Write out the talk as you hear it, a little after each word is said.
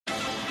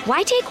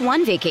Why take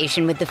one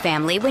vacation with the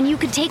family when you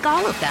could take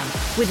all of them?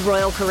 With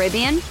Royal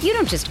Caribbean, you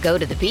don't just go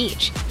to the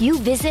beach. You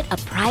visit a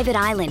private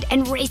island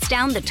and race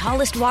down the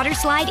tallest water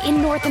slide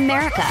in North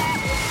America.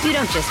 You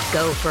don't just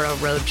go for a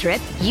road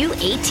trip. You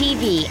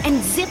ATV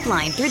and zip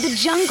line through the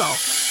jungle.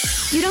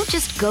 You don't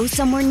just go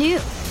somewhere new.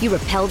 You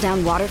rappel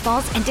down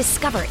waterfalls and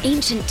discover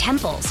ancient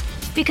temples.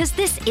 Because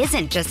this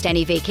isn't just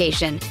any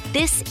vacation.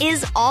 This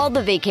is all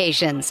the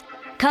vacations.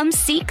 Come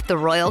seek the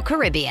Royal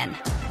Caribbean.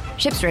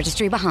 Ships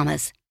Registry,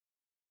 Bahamas.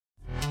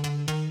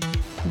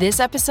 This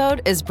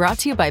episode is brought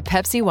to you by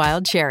Pepsi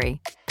Wild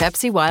Cherry.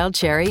 Pepsi Wild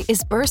Cherry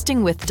is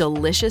bursting with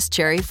delicious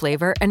cherry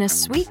flavor and a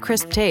sweet,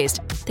 crisp taste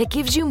that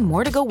gives you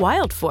more to go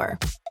wild for.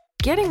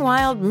 Getting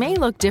wild may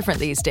look different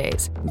these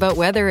days, but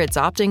whether it's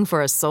opting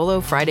for a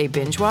solo Friday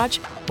binge watch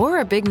or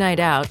a big night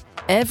out,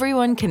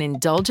 everyone can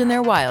indulge in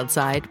their wild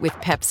side with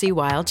Pepsi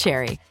Wild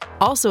Cherry.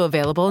 Also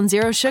available in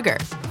Zero Sugar.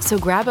 So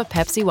grab a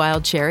Pepsi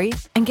Wild Cherry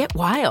and get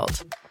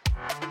wild.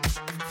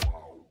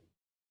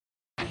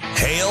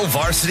 Hail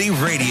Varsity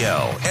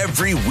Radio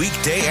every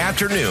weekday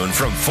afternoon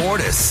from 4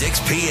 to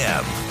 6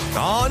 p.m.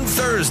 On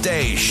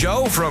Thursday,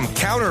 show from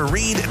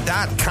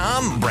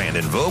counterread.com,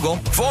 Brandon Vogel,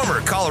 former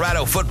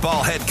Colorado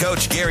football head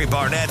coach Gary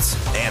Barnett,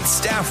 and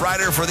staff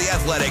writer for The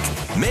Athletic,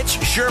 Mitch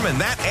Sherman,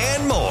 that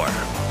and more.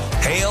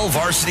 Hail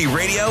Varsity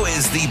Radio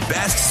is the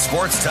best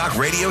sports talk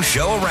radio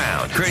show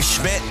around. Chris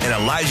Schmidt and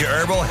Elijah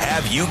Herbal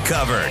have you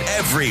covered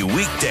every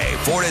weekday,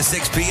 4 to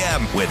 6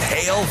 p.m. with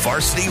Hail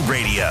Varsity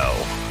Radio.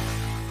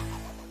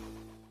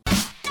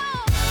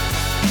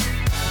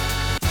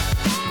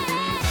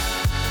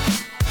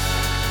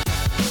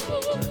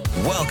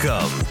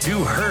 Welcome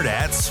to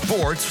Hurrdat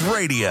Sports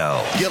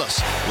Radio.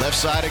 Gillis, left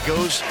side it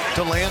goes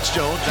to Lance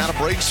Jones. Now to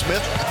Braden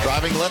Smith,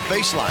 driving left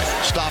baseline.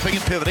 Stopping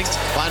and pivoting,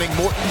 finding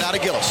Morton, now to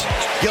Gillis.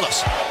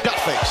 Gillis, gut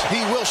face.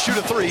 He will shoot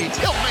a three.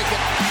 He'll make it.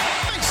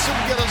 Mason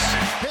Gillis,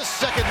 his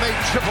second made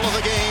triple of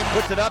the game.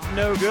 Puts it up,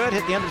 no good.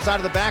 Hit the underside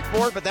of the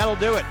backboard, but that'll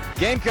do it.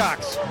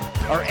 Gamecocks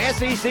are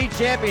SEC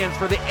champions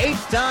for the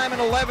 8th time in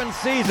 11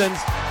 seasons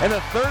and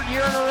the 3rd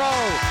year in a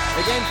row.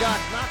 The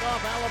Gamecocks knock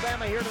off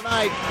Alabama here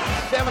tonight,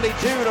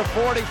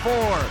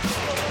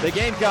 72-44. The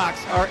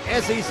Gamecocks are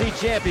SEC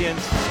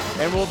champions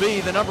and will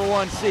be the number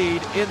 1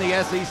 seed in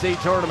the SEC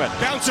tournament.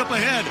 Bounce up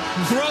ahead,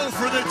 throw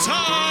for the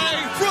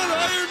tie, front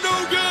iron,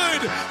 no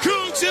good.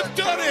 Cougs have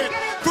done it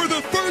for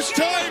the first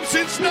time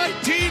since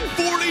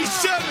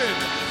 1947.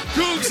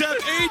 Cougs have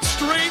 8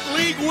 straight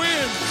league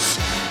wins.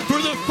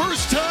 For the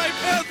first time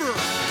ever,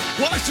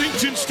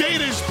 Washington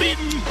State has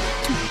beaten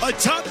a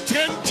top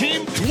 10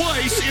 team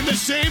twice in the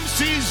same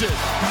season.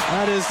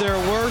 That is their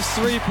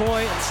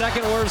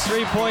second worst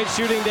three-point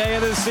shooting day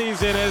of the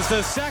season as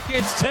the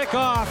seconds tick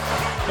off.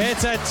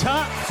 It's a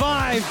top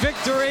 5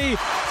 victory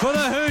for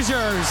the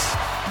Hoosiers.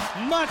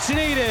 Much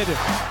needed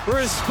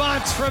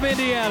response from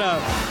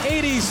Indiana.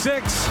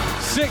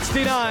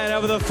 86-69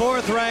 over the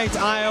 4th-ranked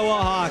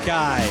Iowa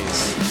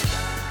Hawkeyes.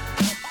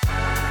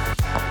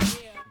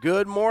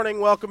 Good morning.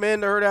 Welcome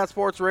in to Hurrdat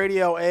Sports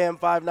Radio, AM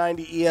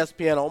 590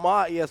 ESPN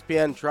Omaha,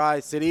 ESPN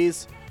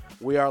Tri-Cities.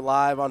 We are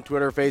live on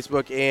Twitter,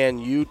 Facebook, and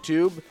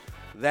YouTube.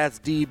 That's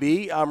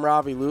DB. I'm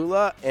Ravi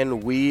Lula,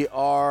 and we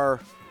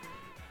are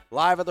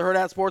live at the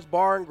Hurrdat Sports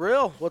Bar and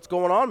Grill. What's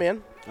going on,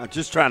 man? I'm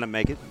just trying to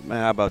make it.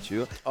 How about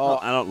you? Oh,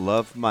 I don't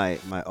love my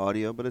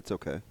audio, but it's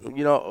okay.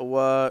 You know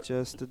what?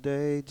 Just a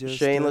day.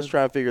 Shane, let's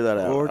try and figure that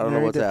out. I don't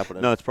know what's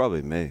happening. No, it's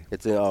probably me.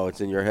 It's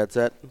in your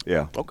headset?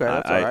 Yeah. Okay,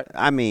 that's all right.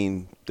 I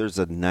mean, there's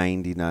a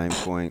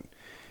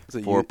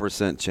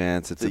 99.4%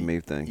 chance it's a me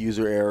thing.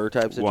 User error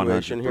type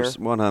situation here?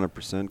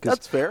 100%.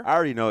 That's fair. I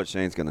already know what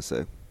Shane's going to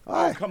say.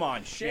 Oh, come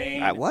on,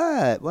 Shane.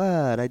 What?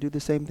 I do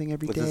the same thing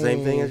every day. It's the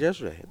same thing as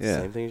yesterday. It's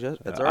the same thing as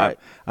yesterday. That's all right.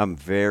 I'm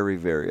very,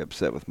 very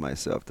upset with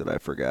myself that I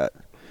forgot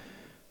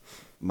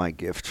my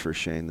gift for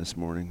Shane this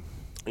morning.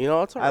 You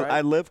know, it's all right.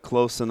 I live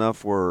close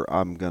enough where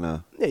I'm going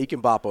to. Yeah, you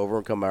can bop over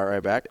and come right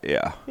back.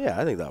 Yeah.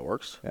 Yeah, I think that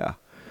works. Yeah.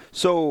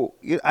 So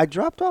I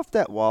dropped off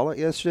that wallet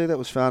yesterday that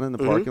was found in the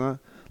parking lot.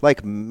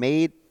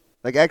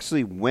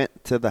 Actually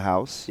went to the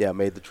house. Yeah,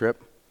 made the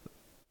trip.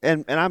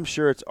 And I'm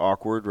sure it's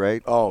awkward,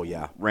 right? Oh,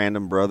 yeah.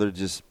 Random brother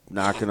just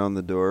knocking on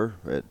the door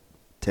at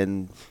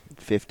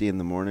 10:50 in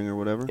the morning or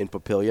whatever. In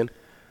Papillion?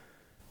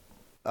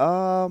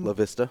 La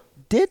Vista?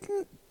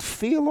 Didn't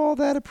feel all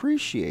that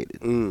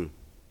appreciated.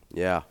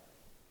 Yeah.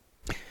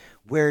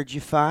 Where'd you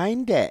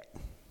find it?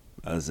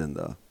 I was in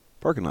the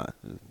parking lot.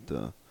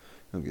 I've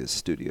got a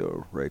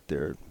studio right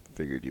there.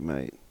 Figured you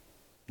might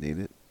need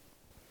it.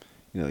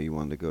 You know, you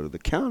wanted to go to the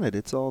count it.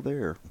 It's all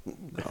there.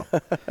 No,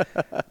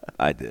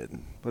 I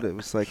didn't. But it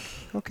was like,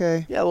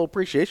 okay. Yeah, a little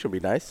appreciation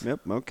would be nice.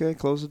 Yep. Okay.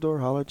 Close the door.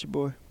 Holler at your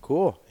boy.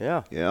 Cool.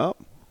 Yeah. Yep.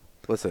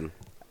 Listen.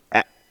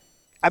 I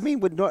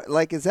mean,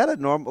 is that a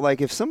normal?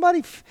 Like, if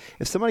somebody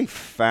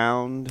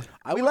found,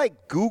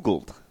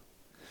 Googled,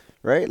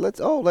 right?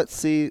 Let's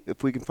see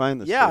if we can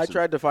find this. Yeah, person. I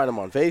tried to find them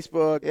on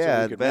Facebook.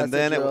 Yeah, so and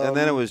then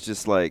it was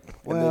just like,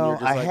 well,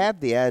 I have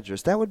the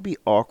address. That would be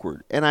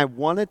awkward, and I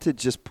wanted to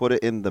just put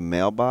it in the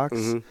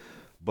mailbox,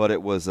 but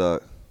it's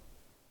a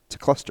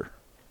cluster.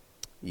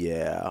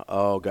 Yeah.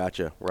 Oh,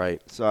 gotcha.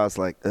 Right. So I was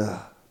like,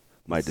 ugh,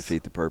 might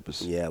defeat the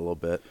purpose. Yeah, a little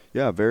bit.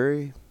 Yeah,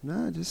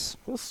 just.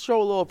 Let's show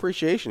a little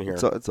appreciation here.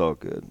 It's all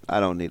good. I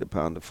don't need a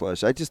pound of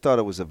flesh. I just thought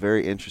it was a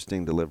very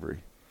interesting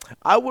delivery.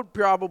 I would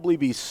probably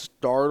be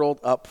startled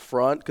up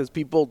front because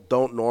people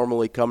don't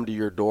normally come to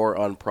your door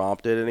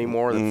unprompted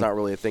anymore. That's not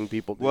really a thing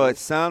people do. Well, it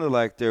sounded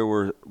like there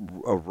was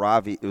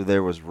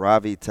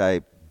Ravi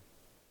type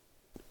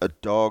a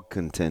dog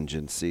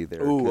contingency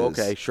there. Ooh,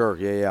 okay, sure.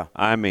 Yeah.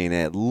 I mean,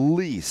 at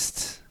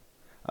least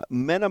a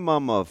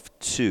minimum of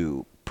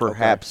 2,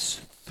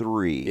 perhaps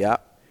 3. Yeah.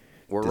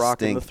 We're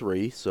rocking the distinct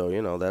 3,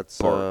 so, that's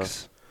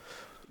barks.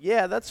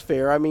 Yeah, that's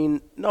fair. I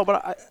mean, no,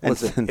 but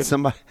listen.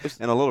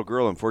 And a little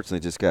girl, unfortunately,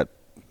 just got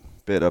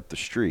bit up the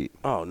street.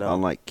 Oh, no.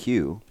 Unlike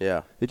Q.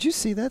 Yeah. Did you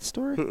see that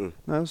story? Mm-mm.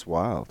 No, it was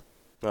wild.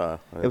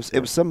 It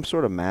was some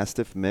sort of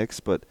Mastiff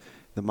mix, but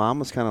the mom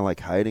was kind of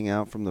like hiding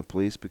out from the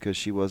police because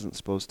she wasn't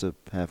supposed to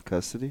have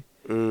custody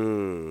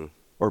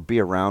or be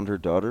around her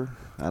daughter.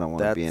 I don't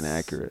want to be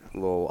inaccurate. A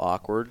little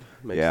awkward.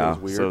 Makes yeah.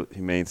 things weird. So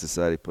Humane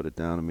Society put it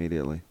down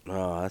immediately.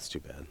 Oh, that's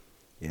too bad.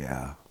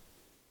 Yeah.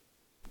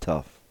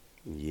 Tough.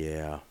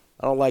 Yeah.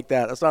 I don't like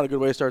that. That's not a good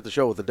way to start the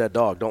show with a dead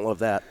dog. Don't love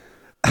that.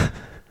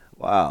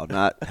 Wow.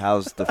 Not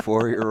how's the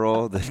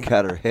 4-year-old that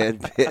got her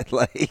head bit?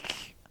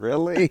 Like,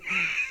 really?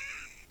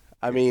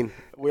 I mean,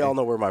 we all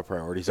know where my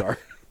priorities are.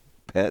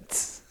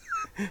 Pets.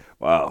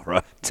 Wow,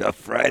 right. Tough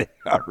Friday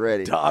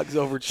already. Dogs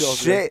over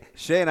children.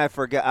 Shane, I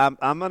forgot.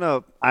 I'm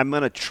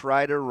gonna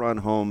try to run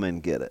home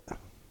and get it. So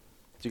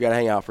you got to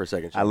hang out for a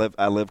second. Shane.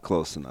 I live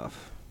close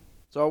enough.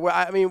 So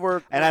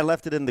we're and I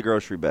left it in the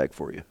grocery bag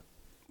for you.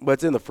 But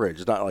it's in the fridge.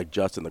 It's not like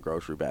just in the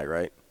grocery bag,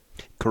 right?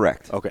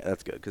 Correct. Okay,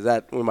 that's good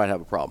because we might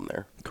have a problem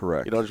there.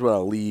 Correct. You don't just want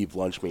to leave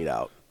lunch meat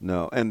out.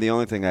 No, and the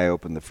only thing I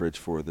opened the fridge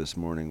for this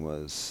morning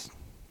was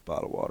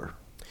bottled water.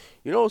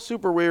 You know what's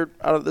super weird?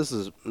 This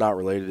is not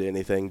related to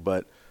anything,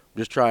 but I'm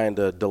just trying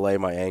to delay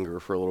my anger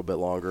for a little bit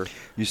longer.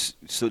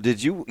 So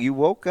did you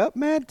woke up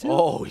mad too?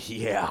 Oh,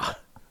 yeah.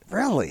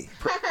 Really?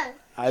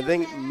 I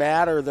think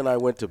madder than I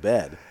went to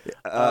bed.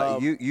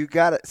 You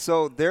got it.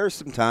 So there are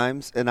some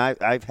times, and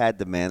I've had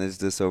to manage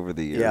this over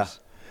the years. Yeah.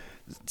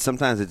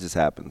 Sometimes it just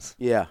happens.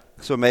 Yeah.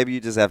 So maybe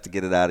you just have to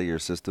get it out of your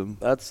system.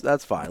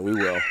 That's fine. We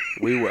will.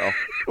 We will.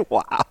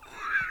 Wow.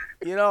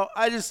 You know,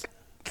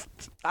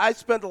 I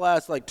spent the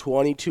last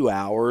 22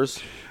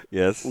 hours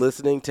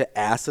listening to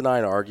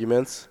asinine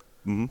arguments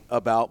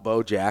about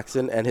Bo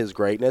Jackson and his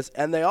greatness,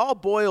 and they all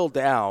boil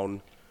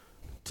down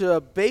to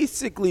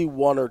basically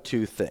one or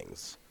two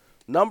things.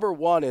 Number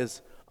one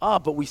is,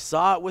 but we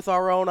saw it with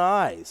our own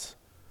eyes.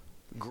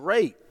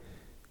 Great.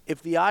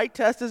 If the eye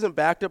test isn't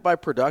backed up by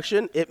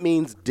production, it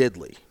means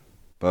diddly.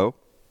 Bo?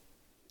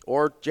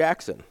 Or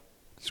Jackson.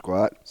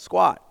 Squat.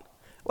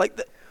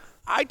 The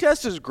eye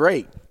test is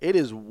great. It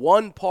is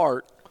one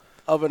part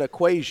of an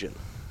equation.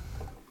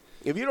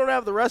 If you don't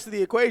have the rest of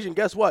the equation,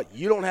 guess what?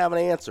 You don't have an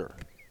answer.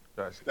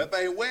 That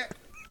thing wet.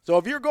 So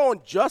if you're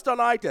going just on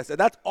eye test, and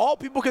that's all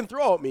people can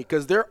throw at me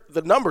because the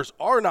numbers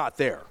are not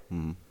there,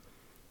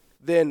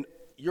 then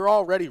you're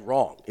already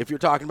wrong if you're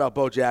talking about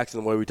Bo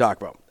Jackson the way we talk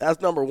about him.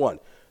 That's number one.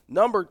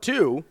 Number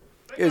two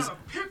is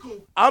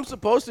I'm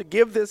supposed to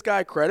give this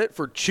guy credit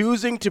for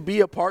choosing to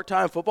be a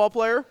part-time football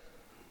player.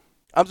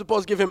 I'm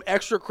supposed to give him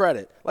extra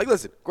credit.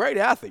 Listen, great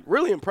athlete,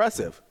 really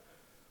impressive.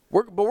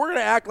 But we're going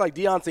to act like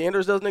Deion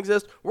Sanders doesn't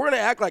exist. We're going to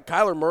act like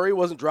Kyler Murray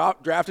wasn't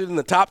drafted in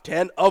the top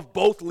 10 of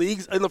both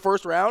leagues in the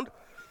first round.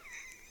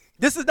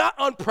 This is not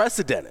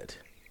unprecedented.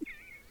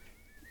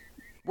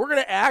 We're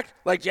going to act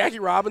like Jackie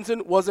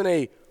Robinson wasn't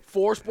a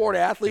four-sport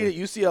athlete at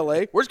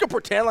UCLA. We're just going to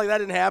pretend like that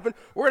didn't happen.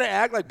 We're going to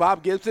act like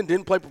Bob Gibson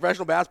didn't play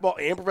professional basketball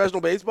and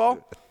professional baseball.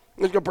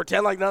 We're just going to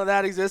pretend like none of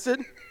that existed.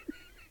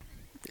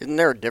 Isn't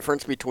there a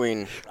difference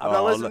between... I'm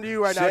not listening to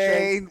you right now,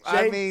 Shane.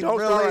 Shane, don't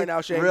start right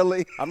now, Shane.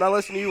 Really? I'm not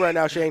listening to you right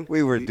now, Shane.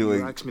 We were doing...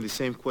 You asked me the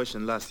same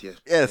question last year.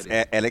 Yes,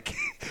 and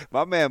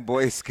my man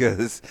Boyce,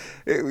 because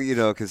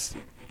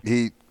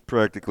he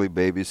practically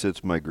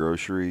babysits my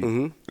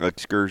grocery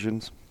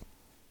excursions.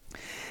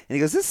 And he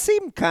goes, this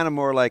seemed kind of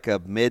more like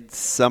a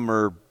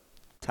midsummer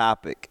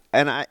topic.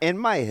 And in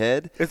my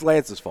head... It's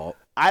Lance's fault.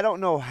 I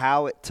don't know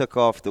how it took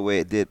off the way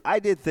it did. I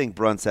did think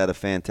Bruntz had a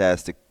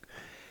fantastic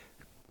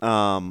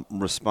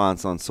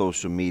response on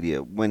social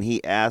media when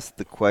he asked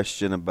the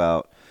question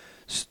about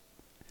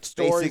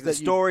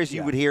stories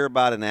you would hear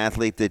about an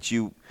athlete that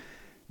you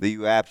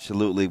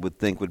absolutely would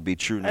think would be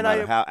true no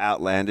matter how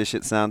outlandish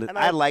it sounded.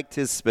 I liked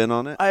his spin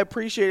on it. I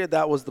appreciated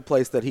that was the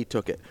place that he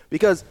took it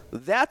because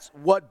that's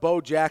what Bo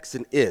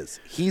Jackson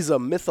is. He's a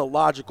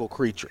mythological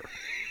creature.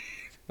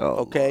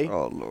 Okay?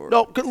 Oh, Lord.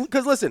 No,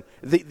 because listen,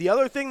 the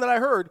other thing that I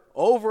heard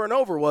over and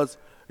over was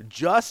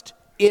just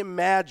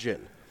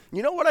imagine.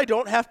 You know what I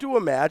don't have to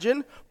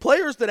imagine?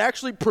 Players that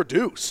actually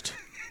produced.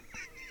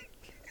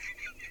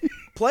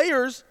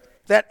 Players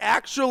that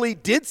actually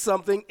did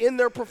something in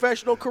their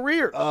professional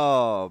career.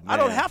 Oh, man. I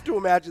don't have to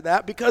imagine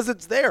that because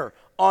it's there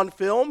on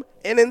film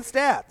and in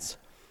stats.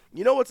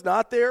 You know what's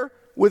not there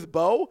with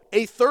Bo?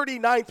 A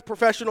 39th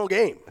professional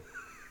game.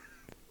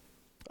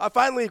 I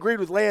finally agreed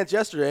with Lance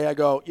yesterday. I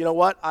go, you know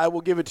what? I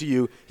will give it to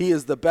you. He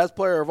is the best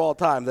player of all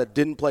time that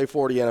didn't play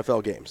 40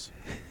 NFL games.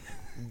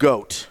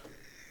 GOAT.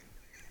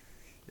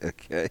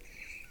 Okay.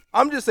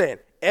 I'm just saying,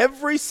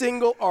 every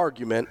single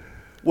argument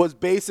was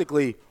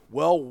basically,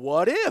 well,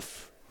 what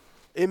if?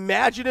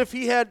 Imagine if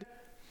he had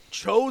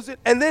chosen,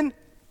 and then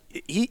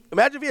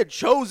imagine if he had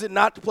chosen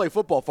not to play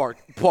football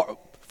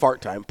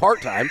part-time,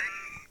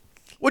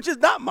 which is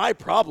not my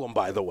problem,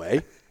 by the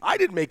way. I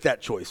didn't make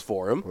that choice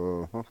for him.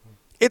 Uh-huh.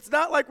 It's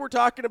not like we're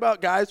talking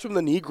about guys from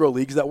the Negro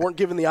Leagues that weren't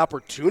given the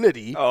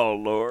opportunity. Oh,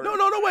 Lord. No,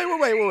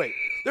 wait.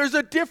 There's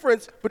a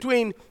difference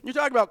between, you're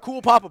talking about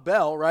Cool Papa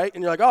Bell, right?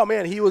 And you're like, oh,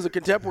 man, he was a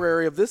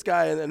contemporary of this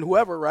guy and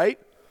whoever, right?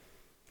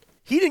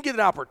 He didn't get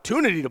an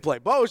opportunity to play.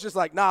 Bo was just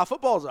like, nah,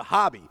 football is a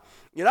hobby.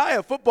 You know, I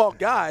have football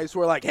guys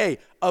who are like, hey,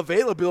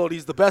 availability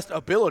is the best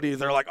ability.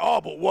 They're like, oh,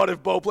 but what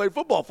if Bo played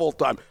football full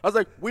time? I was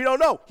like, we don't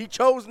know. He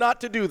chose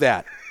not to do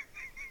that.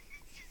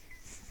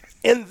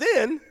 And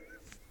then,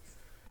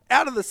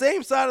 out of the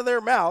same side of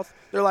their mouth,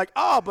 they're like,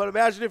 oh, but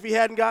imagine if he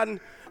hadn't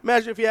gotten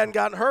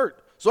hurt.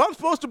 So I'm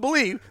supposed to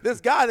believe this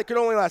guy that could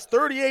only last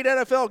 38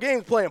 NFL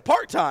games playing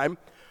part-time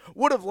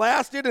would have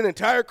lasted an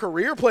entire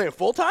career playing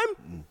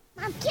full-time?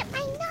 Mom, get my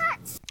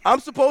nuts. I'm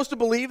supposed to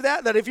believe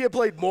that if he had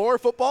played more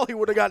football, he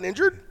would have gotten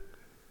injured?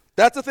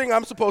 That's the thing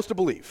I'm supposed to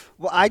believe.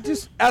 Well,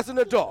 as an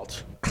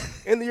adult,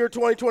 in the year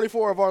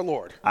 2024 of our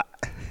Lord.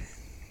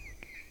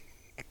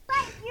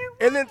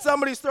 And then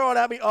somebody's throwing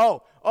at me,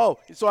 oh,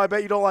 so I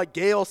bet you don't like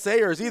Gale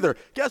Sayers either.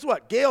 Guess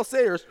what? Gale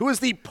Sayers, who is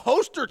the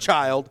poster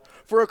child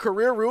for a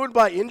career ruined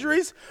by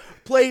injuries,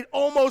 played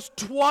almost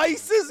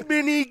twice as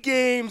many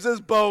games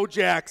as Bo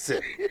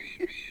Jackson.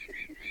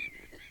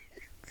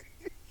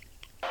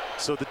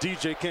 So the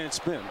DJ can't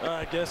spin.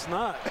 I guess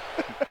not.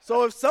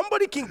 So if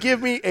somebody can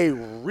give me a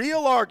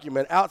real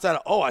argument outside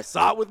of, I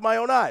saw it with my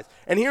own eyes,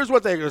 and here's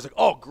what they go,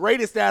 like,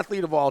 greatest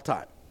athlete of all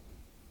time.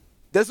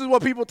 This is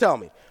what people tell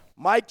me.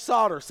 Mike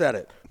Sauter said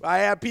it. I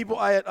had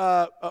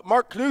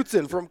Mark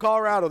Knudsen from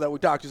Colorado that we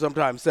talk to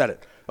sometimes said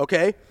it.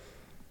 Okay?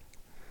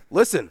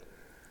 Listen,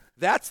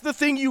 that's the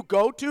thing you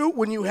go to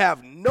when you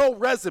have no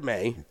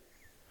resume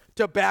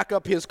to back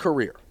up his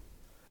career.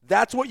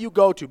 That's what you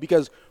go to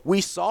because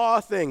we saw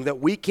a thing that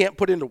we can't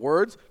put into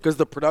words because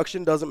the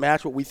production doesn't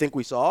match what we think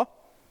we saw.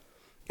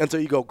 And so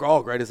you go,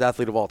 greatest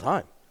athlete of all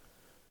time.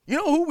 You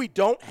know who we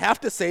don't have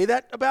to say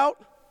that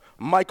about?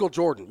 Michael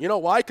Jordan. You know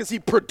why? Because he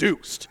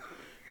produced.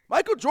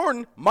 Michael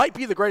Jordan might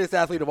be the greatest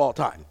athlete of all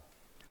time.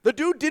 The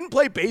dude didn't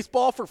play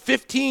baseball for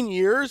 15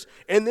 years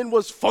and then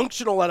was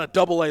functional at a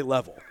AA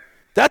level.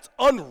 That's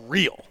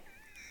unreal.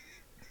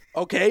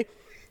 Okay?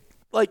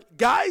 Like,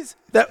 guys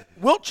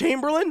Wilt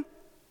Chamberlain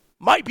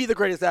might be the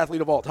greatest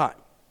athlete of all time.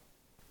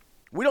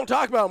 We don't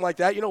talk about him like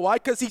that. You know why?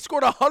 Because he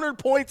scored 100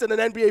 points in an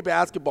NBA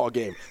basketball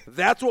game.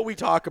 That's what we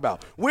talk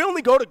about. We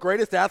only go to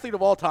greatest athlete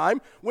of all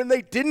time when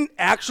they didn't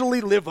actually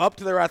live up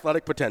to their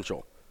athletic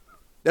potential.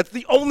 That's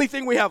the only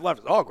thing we have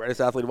left. Greatest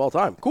athlete of all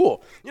time.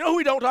 Cool. You know who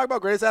we don't talk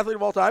about greatest athlete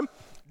of all time?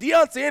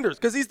 Deion Sanders,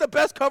 because he's the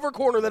best cover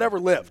corner that ever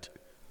lived.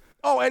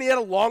 And he had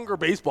a longer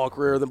baseball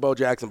career than Bo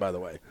Jackson, by the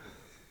way.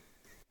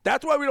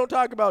 That's why we don't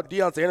talk about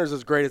Deion Sanders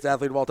as greatest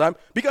athlete of all time,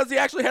 because he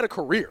actually had a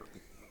career.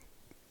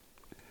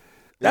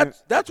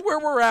 That's where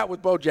we're at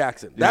with Bo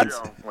Jackson. That's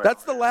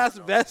the last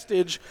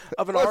vestige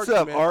of an argument.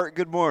 What's up, Art?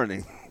 Good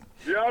morning.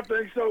 Yeah, I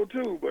think so,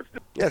 too. But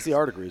yeah, see,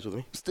 Art agrees with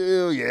me.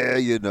 Still, yeah,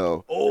 you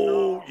know.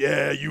 Oh,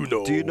 yeah, you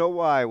know. Do you know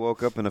why I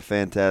woke up in a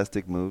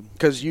fantastic mood?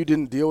 Because you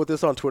didn't deal with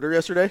this on Twitter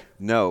yesterday?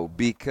 No,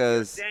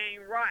 because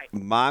dang right.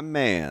 My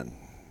man,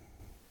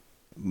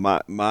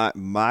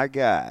 my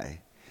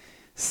guy,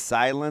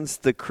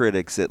 silenced the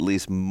critics at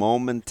least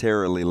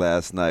momentarily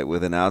last night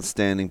with an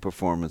outstanding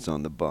performance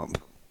on the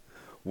bump.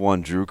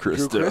 One Drew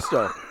Christo.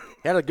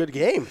 He had a good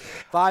game.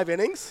 5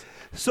 innings.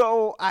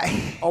 So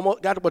I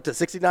almost got to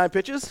 69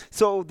 pitches.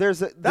 So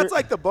that's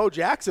like the Bo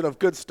Jackson of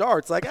good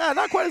starts. Like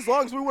not quite as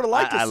long as we would have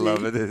liked to see. I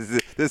love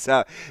it. This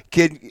how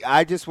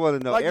I just want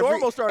to know like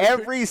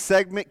every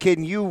segment.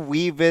 Can you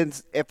weave in?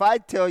 If I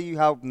tell you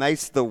how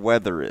nice the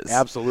weather is,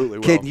 absolutely.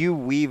 Will. Can you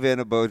weave in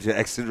a Bo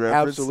Jackson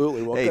reference?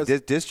 Absolutely. Well, hey,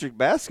 district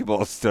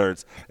basketball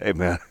starts. Hey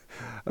man,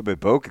 I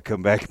bet Bo could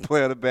come back and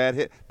play on a bad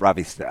hit.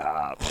 Robbie,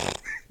 stop.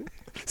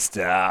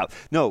 Stop.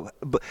 No,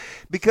 but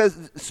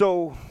because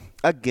so.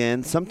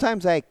 Again,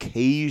 sometimes I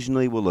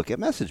occasionally will look at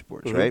message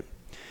boards, right?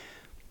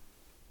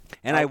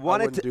 And I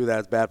wanted to do that.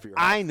 It's bad for your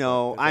I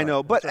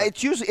know, but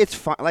it's usually it's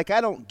fine. Like I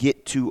don't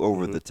get too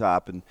over the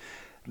top. And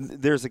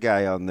there's a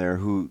guy on there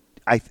who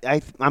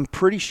I'm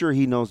pretty sure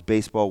he knows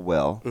baseball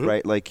well,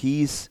 right? Like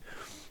you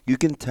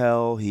can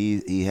tell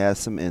he has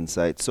some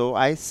insight. So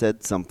I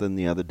said something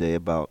the other day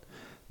about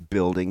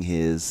building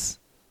his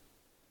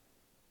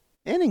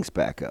innings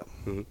back up.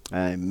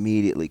 I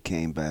immediately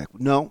came back.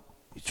 No.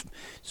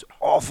 It's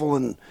awful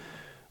and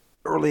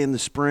early in the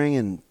spring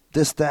and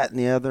this, that, and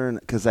the other. And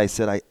because I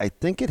said I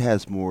think it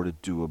has more to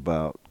do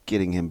about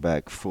getting him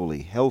back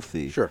fully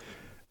healthy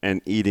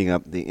and eating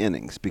up the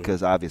innings.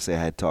 Because obviously I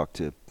had talked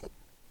to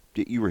 –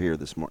 you were here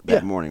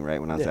that morning, right,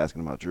 when I was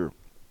asking about Drew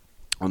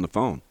on the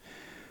phone.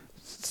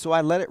 So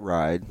I let it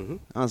ride. Mm-hmm.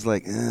 I was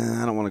like,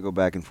 I don't want to go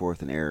back and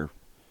forth and air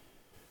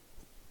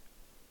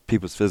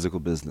people's physical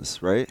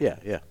business, right?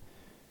 Yeah.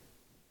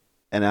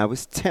 And I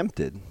was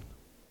tempted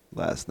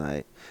last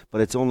night,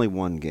 but it's only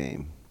one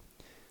game.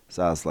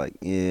 So I was like,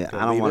 I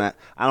don't want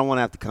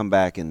to have to come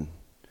back and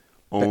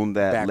own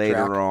that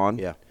later on.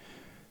 Yeah.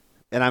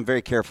 And I'm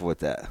very careful with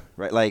that,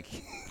 right? Like,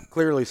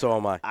 clearly, so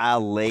am I.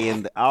 I'll lay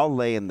in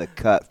the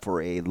cut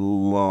for a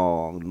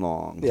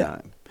long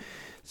time.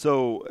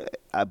 So,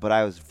 but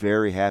I was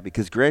very happy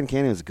because Grand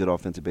Canyon is a good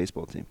offensive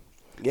baseball team.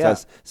 Yeah.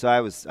 So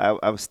I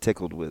was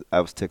tickled with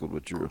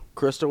Drew.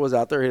 Krista was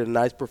out there. He had a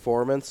nice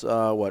performance.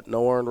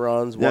 No earned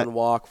runs, 1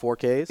 walk, 4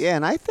 Ks. Yeah,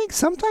 and I think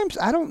sometimes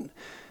I don't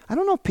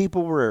know if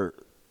people were.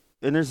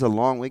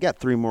 And we got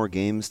 3 more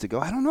games to go.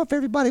 I don't know if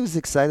everybody was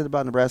excited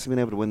about Nebraska being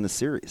able to win the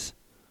series.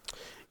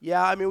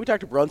 Yeah, I mean, we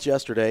talked to Brunts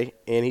yesterday,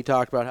 and he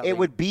talked about how it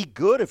would be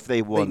good if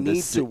they won. They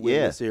need to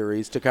win the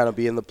series to kind of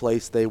be in the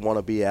place they want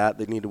to be at.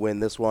 They need to win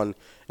this one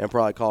and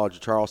probably College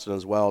of Charleston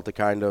as well to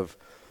kind of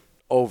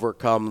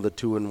overcome the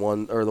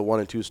 2-1 or the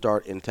 1-2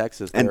 start in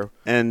Texas there.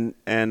 And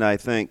I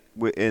think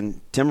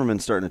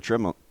Timmerman's starting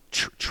to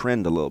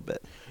trend a little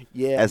bit.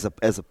 Yeah. As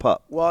a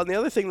pup. Well, and the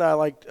other thing that I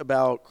liked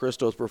about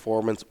Christo's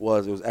performance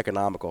was it was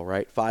economical,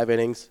 right? 5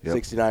 innings,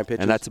 69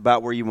 pitches. And that's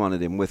about where you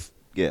wanted him with.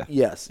 Yeah.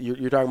 Yes,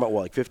 you're talking about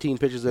like 15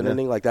 pitches an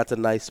inning. Like that's a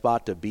nice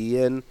spot to be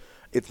in.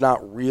 It's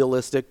not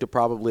realistic to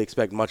probably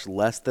expect much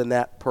less than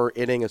that per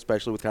inning,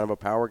 especially with kind of a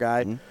power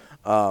guy.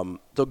 Mm-hmm.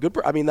 So good.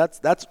 I mean,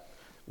 that's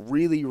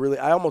really, really.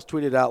 I almost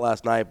tweeted out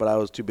last night, but I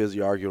was too busy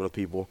arguing with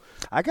people.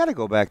 I got to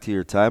go back to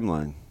your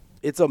timeline.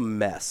 It's a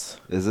mess.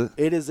 Is it?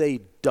 It is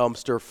a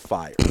dumpster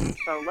fire.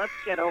 So let's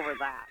get over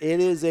that. It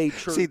is a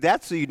See,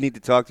 that's who you need to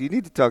talk to. You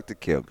need to talk to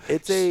Kim.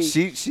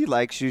 She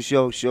likes you.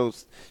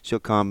 She'll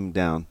calm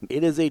down.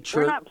 It is a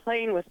We're not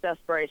playing with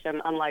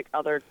desperation, unlike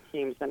other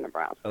teams in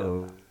Nebraska.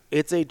 Oh.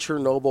 It's a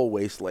Chernobyl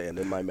wasteland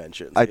in my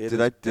mentions.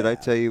 Did I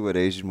tell you what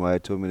Asian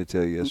Wyatt told me to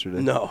tell you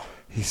yesterday? No.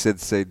 He said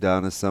say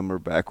Donna Summer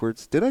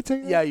backwards. Did I tell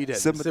you that? Yeah, you did.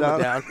 Simmer down.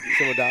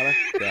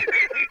 Yeah.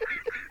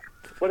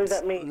 What does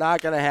that mean?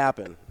 Not going to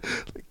happen.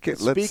 Okay,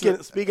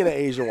 Speaking of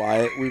Asian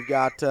Wyatt, we've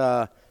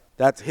got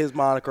that's his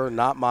moniker,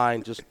 not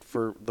mine, just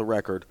for the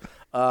record.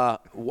 On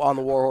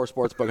the Warhorse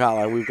Sportsbook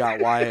Hotline, we've got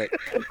Wyatt,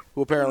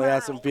 who apparently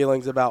has some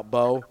feelings about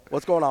Bo.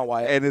 What's going on,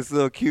 Wyatt? And his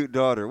little cute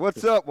daughter.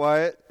 What's up,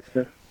 Wyatt?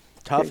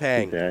 Tough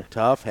hang.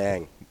 Tough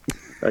hang.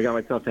 I got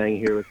my tough hang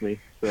here with me.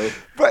 So,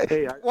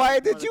 hey,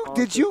 Wyatt,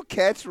 did you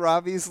catch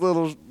Robbie's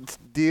little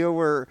deal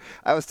where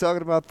I was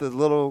talking about the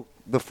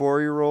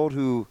 4-year-old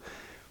who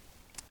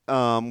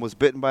was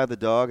bitten by the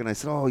dog, and I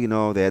said,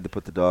 they had to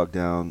put the dog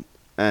down.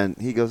 And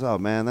he goes, oh,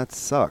 man, that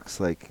sucks.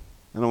 Like,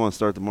 I don't want to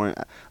start the morning.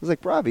 I was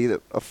like, Robbie, a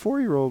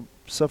 4-year-old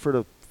suffered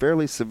a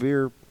fairly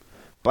severe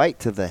bite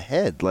to the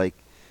head. Like,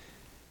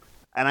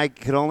 and I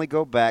could only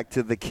go back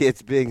to the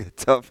kids being a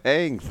tough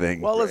hang thing.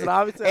 Well, listen,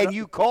 obviously. And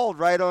you called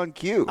right on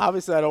cue.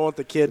 Obviously, I don't want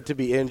the kid to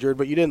be injured,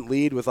 but you didn't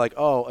lead with, like,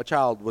 a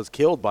child was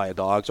killed by a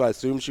dog, so I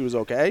assume she was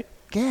okay.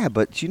 Yeah,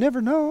 but you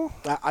never know.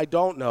 I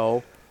don't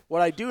know.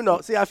 What I do know,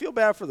 I feel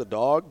bad for the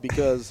dog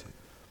because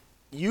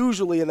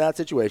usually in that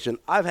situation,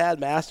 I've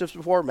had Mastiffs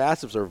before.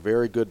 Mastiffs are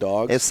very good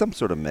dogs. It's some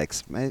sort of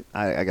mix.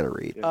 I got to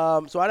read.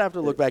 So I'd have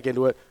to look back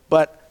into it.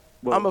 But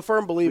I'm a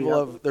firm believer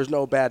of there's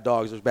no bad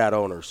dogs, there's bad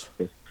owners.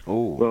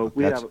 Oh, well,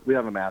 we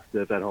have a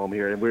Mastiff at home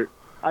here, and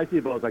I see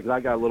both. Like I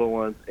got little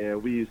ones,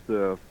 and we used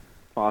to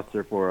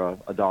foster for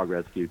a dog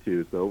rescue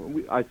too.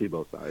 So I see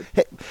both sides.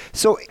 Hey,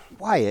 so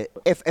Wyatt,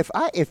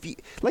 if you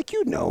like,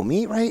 you know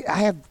me, right? I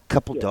have a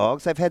couple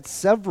dogs. I've had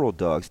several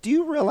dogs. Do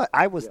you realize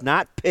I was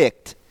not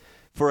picked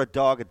for a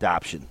dog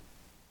adoption?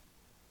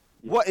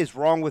 What is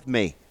wrong with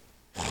me?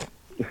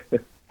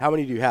 How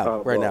many do you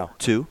have now?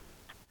 2.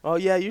 Oh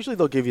yeah, usually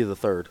they'll give you the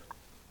 3rd.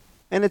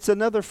 And it's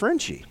another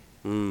Frenchie.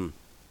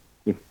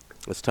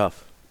 It's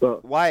tough.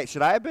 Wyatt,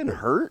 should I have been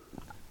hurt?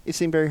 You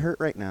seem very hurt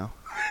right now.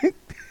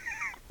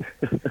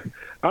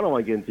 I don't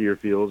want to get into your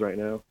feels right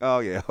now. Oh,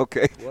 yeah,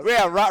 okay.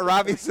 Yeah,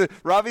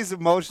 Robbie's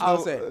emotional.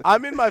 I'll say,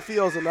 I'm in my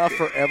feels enough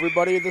for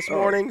everybody this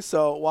morning,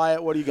 so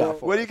Wyatt, what do you got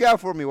for me? What do you got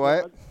for me,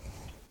 Wyatt?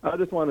 I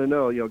just want to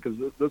know, because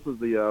this is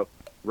the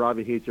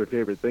Robbie Hates Your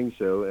Favorite Thing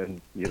show, and,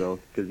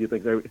 because you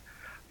think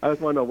I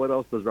just want to know what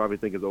else does Robbie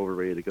think is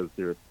overrated, because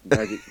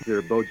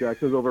your Bo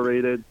Jackson's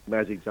overrated,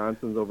 Magic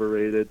Johnson's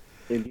overrated.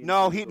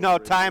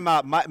 Time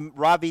out.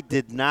 Robbie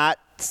did not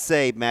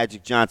say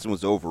Magic Johnson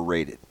was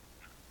overrated.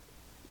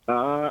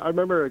 I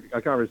remember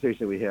a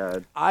conversation we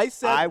had. I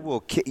said I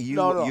will you.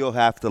 No. You'll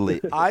have to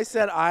leave. I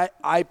said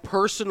I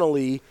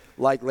personally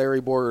like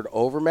Larry Board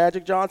over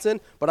Magic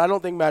Johnson, but I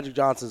don't think Magic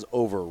Johnson's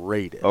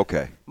overrated.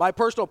 Okay. My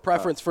personal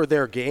preference for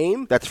their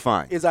game. That's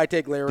fine. Is I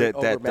take Larry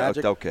over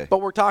Magic. Okay. But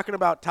we're talking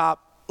about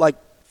top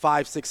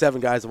 5, 6, 7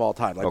 guys of all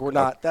time. We're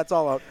not. That's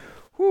all.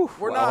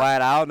 We're not.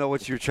 Wyatt, I don't know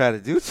what you're trying to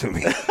do to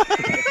me.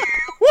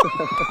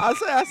 I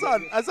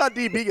saw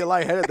DB get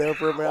lightheaded there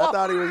for a minute. I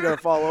thought he was going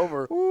to fall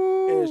over.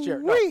 in his chair.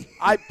 No,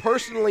 I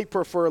personally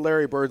prefer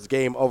Larry Bird's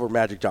game over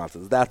Magic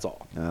Johnson's. That's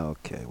all.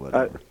 Okay,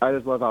 whatever. I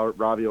just love how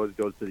Robbie always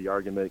goes to the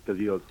argument because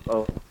he goes,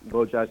 "Oh,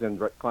 Bo Jackson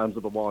climbs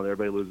up the wall and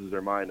everybody loses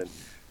their mind," and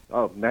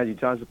Magic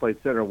Johnson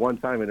played center one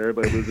time and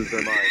everybody loses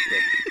their mind. So.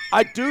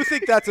 I do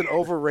think that's an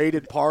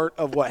overrated part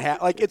of what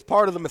it's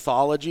part of the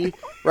mythology,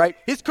 right?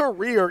 His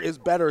career is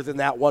better than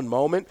that one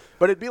moment,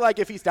 but it'd be like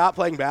if he stopped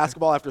playing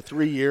basketball after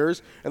 3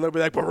 years, and they'll be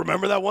like, but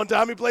remember that one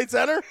time he played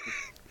center?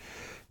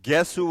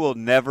 Guess who will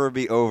never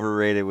be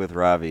overrated with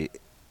Robbie,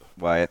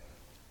 Wyatt?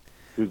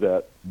 Who's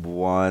that?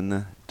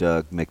 One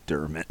Doug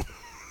McDermott.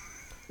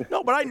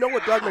 No, but I know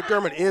what Doug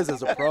McDermott is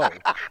as a pro.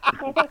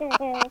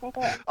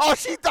 Oh,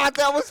 she thought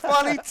that was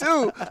funny,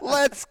 too.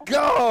 Let's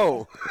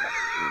go.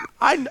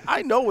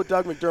 I know what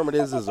Doug McDermott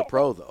is as a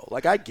pro, though.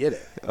 Like, I get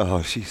it.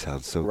 Oh, she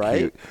sounds so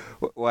right?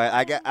 cute. Well,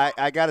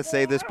 I got to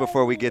say this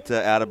before we get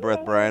to Out of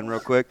Breath Brian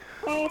real quick.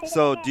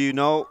 So, do you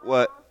know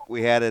what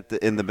we had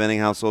in the Benning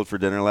household for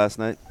dinner last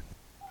night?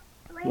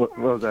 What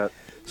was that?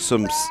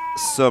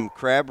 Some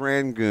crab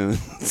rangoon,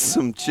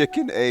 some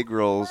chicken egg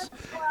rolls,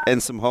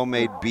 and some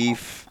homemade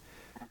beef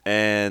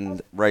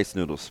and rice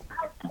noodles.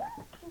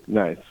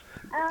 Nice.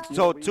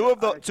 So two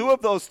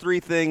of those three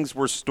things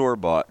were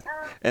store-bought,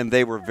 and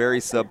they were very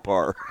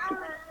subpar.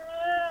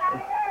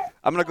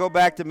 I'm going to go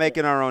back to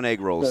making our own egg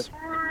rolls.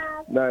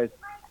 Nice.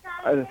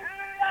 I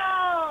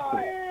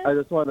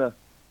just want to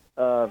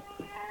oh,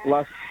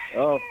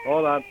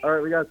 hold on. All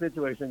right, we got a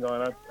situation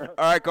going on.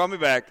 All right, call me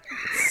back.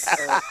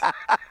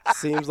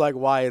 Seems like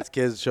Wyatt's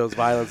kids shows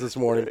violence this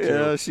morning,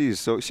 too.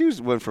 Yeah,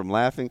 she went from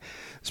laughing.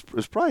 It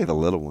was probably the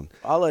little one.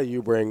 I'll let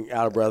you bring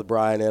Out of Breath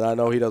Brian in. I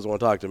know he doesn't want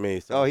to talk to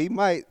me. So. Oh, he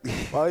might.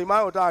 Well, he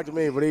might want to talk to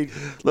me, but he.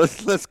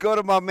 Let's go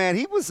to my man.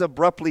 He was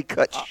abruptly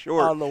cut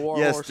short on the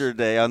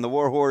yesterday on the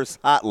War Horse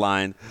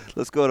hotline.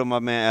 Let's go to my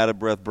man Out of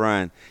Breath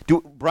Brian.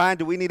 Brian,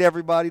 do we need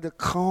everybody to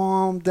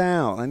calm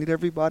down? I need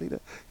everybody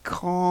to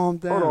calm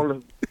down. Hold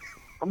on.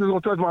 I'm just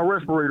going to touch my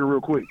respirator real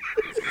quick.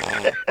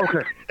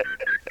 Okay.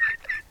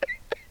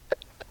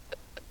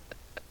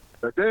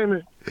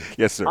 Damon.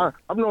 Yes, sir.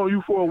 I've known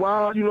you for a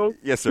while, you know.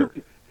 Yes, sir.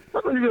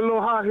 I know you get a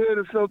little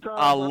hot-headed sometimes.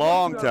 A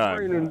long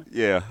time.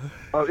 Yeah.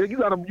 You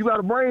got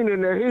a brain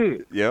in that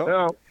head. Yeah.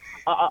 Now,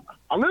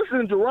 I'm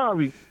listening to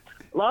Robbie.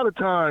 A lot of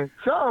times,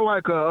 sound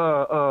like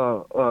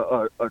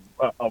a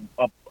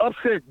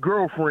upset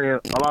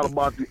girlfriend. A lot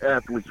about the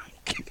athletes.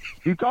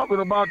 He talking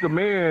about the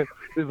man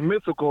is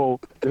mythical.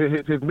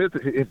 His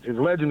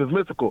legend is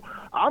mythical.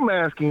 I'm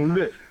asking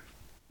this.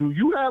 Do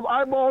you have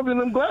eyeballs in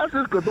them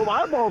glasses? Because those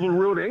eyeballs are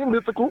real. They ain't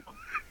mythical.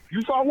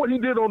 You saw what he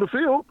did on the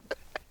field.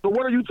 So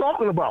what are you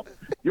talking about?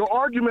 Your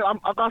argument,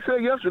 like I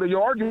said yesterday,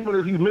 your argument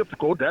is he's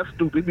mythical. That's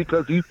stupid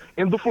because he's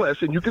in the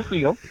flesh and you can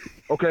see him.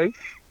 Okay?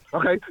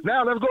 Okay,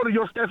 now let's go to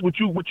your stats, what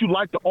you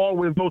like to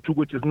always go to,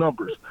 which is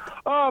numbers.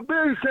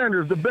 Barry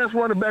Sanders, the best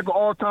running back of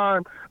all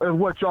time, is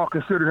what y'all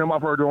consider him.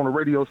 I've heard it on the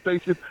radio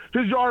station.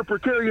 His yard per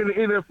carry in the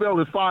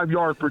NFL is 5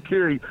 yards per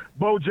carry.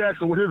 Bo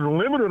Jackson, with his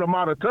limited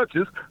amount of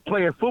touches,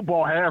 playing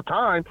football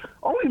halftime,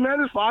 only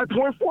managed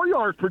 5.4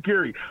 yards per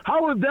carry.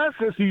 How is that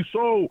since he's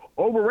so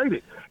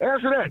overrated?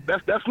 Answer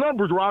that. That's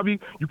numbers,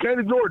 Robbie. You can't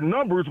ignore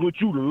numbers,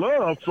 which you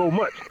love so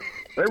much.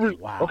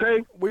 Wow.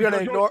 Okay, we're gonna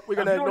ignore.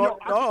 No,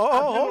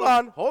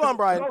 hold on,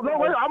 Brian. No,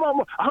 wait,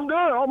 I'm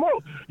done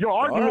almost. Your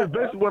argument is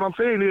basically what I'm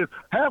saying is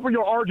half of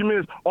your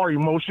arguments are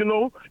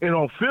emotional and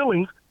on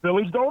feelings.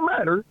 Feelings don't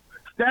matter.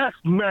 Stats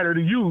matter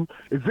to you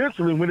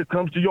eventually when it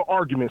comes to your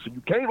argument. So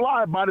you can't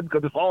lie about it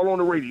because it's all on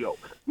the radio.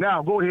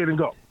 Now go ahead and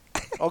go.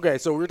 Okay,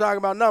 so we're talking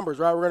about numbers,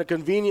 right? We're going to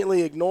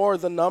conveniently ignore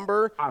the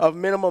number of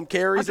minimum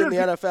carries in the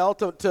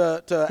NFL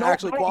to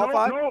actually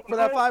qualify for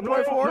that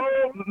 5.4?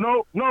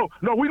 No,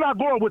 we're not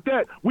going with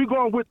that. We're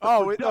going with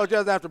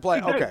just after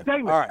play. Okay.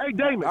 Damon, all right. Hey,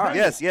 Damon. All right.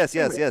 Yes.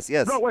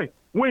 No, wait.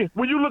 When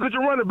you look at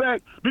your running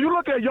back, do you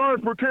look at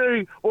yards per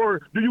carry or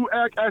do you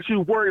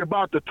actually worry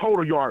about the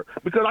total yard?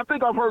 Because I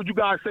think I've heard you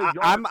guys say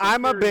yards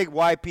I'm a big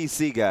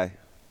YPC guy.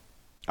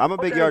 I'm a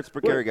big yards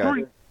per carry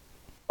guy.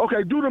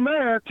 Okay, do the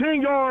math.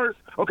 10 yards.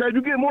 Okay, if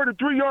you get more than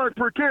 3 yards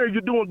per carry,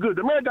 you're doing good.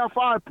 The man got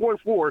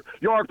 5.4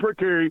 yards per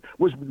carry,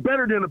 which is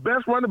better than the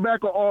best running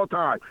back of all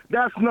time.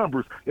 That's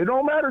numbers. It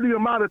don't matter the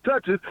amount of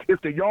touches.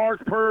 It's the yards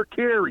per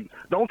carry.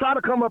 Don't try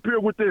to come up here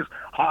with this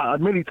how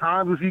many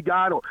times has he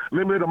got or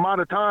limited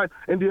amount of time.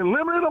 And the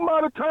limited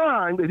amount of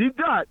time that he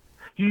got,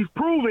 he's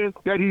proven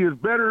that he is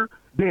better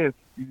than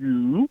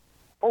you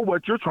or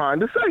what you're trying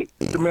to say.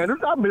 The man is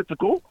not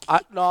mythical.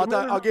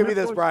 I'll give you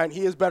this, Brian.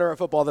 He is better at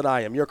football than I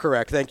am. You're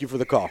correct. Thank you for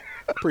the call.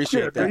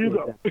 Appreciate that. There you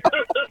go.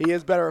 He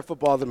is better at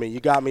football than me. You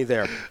got me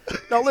there.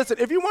 Now, listen,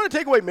 if you want to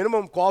take away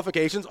minimum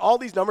qualifications, all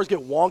these numbers get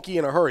wonky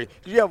in a hurry.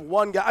 Because you have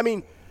one guy. I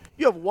mean,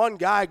 you have one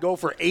guy go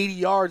for 80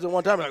 yards at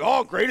one time. Like,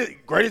 oh, greatest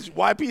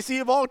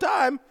YPC of all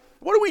time.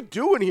 What are we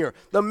doing here?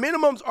 The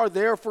minimums are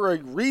there for a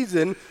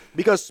reason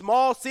because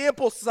small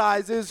sample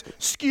sizes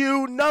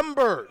skew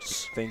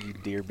numbers. Thank you,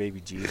 dear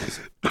baby Jesus.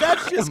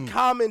 That's just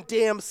common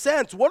damn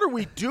sense. What are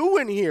we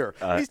doing here?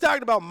 He's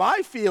talking about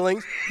my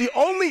feelings. The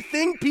only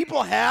thing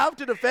people have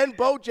to defend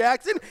Bo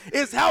Jackson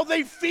is how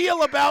they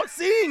feel about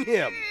seeing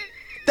him.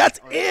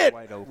 That's it.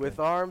 With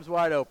arms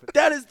wide open.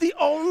 That is the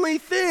only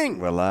thing.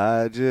 Well,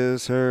 I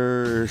just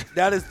heard.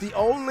 That is the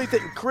only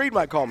thing. Creed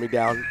might calm me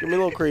down. Give me a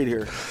little Creed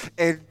here.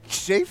 And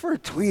Schaefer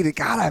tweeted,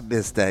 God, I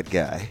missed that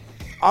guy.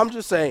 I'm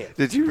just saying.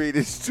 Did you read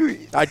his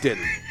tweet? I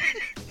didn't.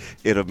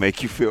 It'll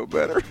make you feel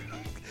better.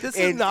 This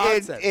is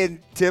nonsense. In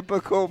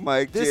typical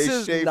Mike J. Schaefer.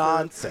 This is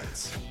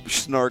nonsense.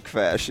 Snark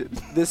fashion.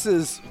 This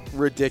is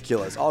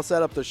ridiculous. I'll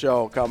set up the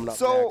show coming up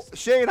next.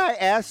 Shane, I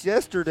asked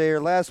yesterday or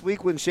last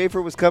week when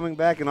Schaefer was coming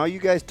back, and all you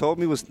guys told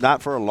me was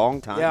not for a long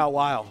time. Yeah, a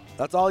while.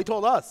 That's all he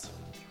told us.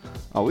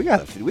 Oh, we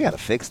gotta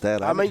fix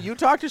that. I mean, you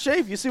talk to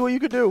Schaefer. You see what you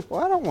could do.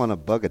 Well, I don't want to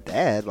bug a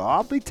dad. Well,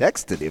 I'll be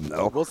texting him,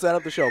 though. We'll set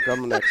up the show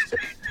coming next.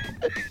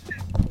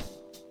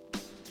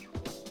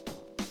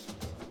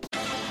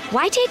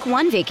 Why take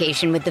one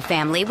vacation with the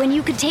family when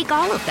you could take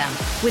all of them?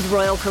 With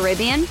Royal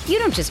Caribbean, you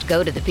don't just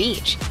go to the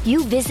beach.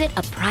 You visit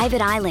a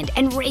private island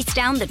and race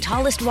down the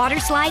tallest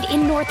water slide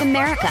in North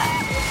America.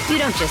 You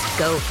don't just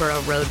go for a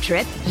road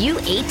trip. You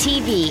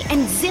ATV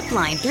and zip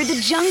line through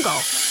the jungle.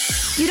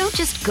 You don't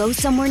just go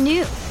somewhere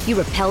new.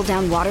 You rappel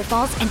down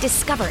waterfalls and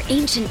discover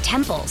ancient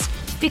temples.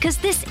 Because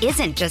this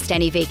isn't just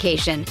any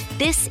vacation.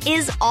 This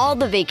is all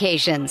the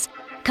vacations.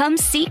 Come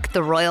seek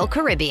the Royal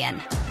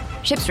Caribbean.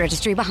 Ships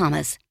Registry,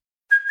 Bahamas.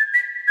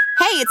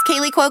 Hey, it's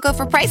Kaylee Cuoco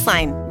for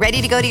Priceline.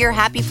 Ready to go to your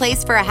happy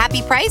place for a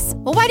happy price?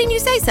 Well, why didn't you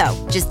say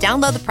so? Just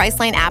download the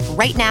Priceline app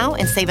right now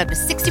and save up to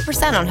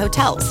 60% on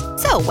hotels.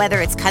 So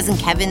whether it's Cousin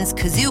Kevin's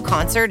Kazoo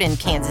Concert in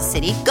Kansas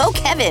City, go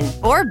Kevin,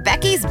 or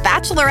Becky's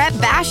Bachelorette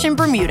Bash in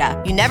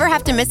Bermuda, you never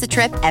have to miss a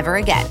trip ever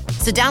again.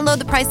 So download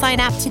the Priceline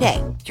app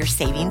today. Your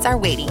savings are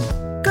waiting.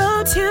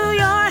 Go to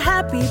your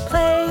happy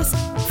place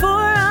for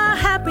a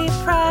happy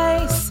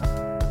price.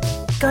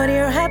 Go to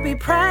your happy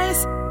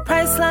price,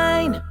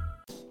 Priceline.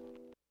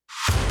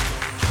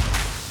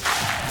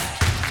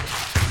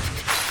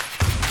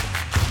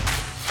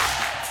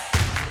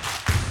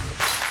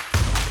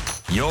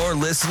 You're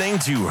listening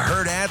to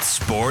Hurrdat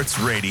Sports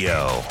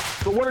Radio.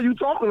 So what are you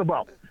talking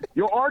about?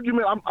 Your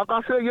argument, like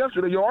I said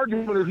yesterday, your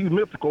argument is he's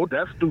mythical.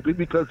 That's stupid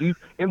because he's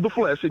in the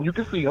flesh and you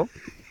can see him.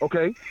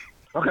 Okay?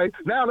 Okay,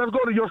 now let's go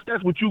to your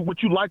stats, what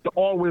you like to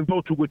always go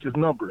to, which is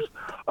numbers.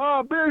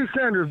 Barry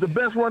Sanders, the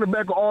best running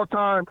back of all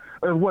time,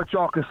 is what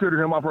y'all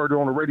consider him. I've heard it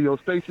on the radio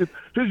station.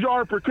 His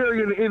yard per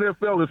carry in the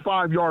NFL is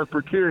 5 yards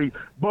per carry.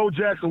 Bo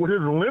Jackson, with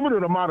his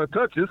limited amount of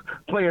touches,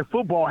 playing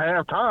football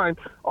halftime,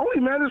 only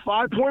managed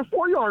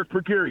 5.4 yards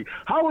per carry.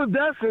 How is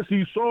that since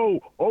he's so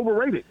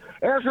overrated?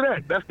 Answer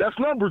that. That's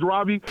numbers,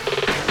 Robbie.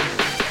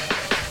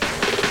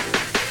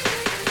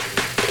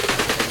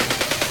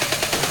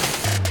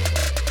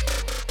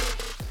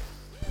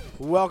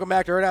 Welcome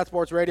back to Hurrdat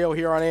Sports Radio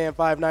here on AM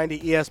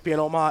 590, ESPN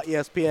Omaha,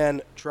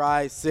 ESPN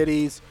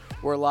Tri-Cities.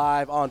 We're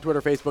live on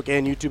Twitter, Facebook,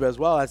 and YouTube as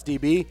well. That's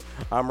DB.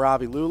 I'm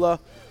Ravi Lula.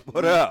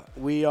 What up?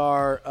 We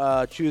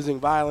are choosing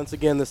violence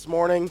again this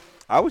morning.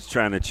 I was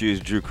trying to choose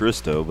Drew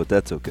Christo, but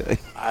that's okay.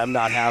 I'm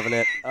not having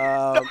it.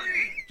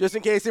 Just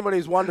in case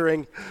anybody's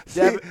wondering.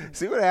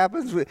 See what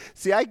happens?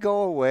 I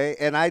go away,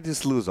 and I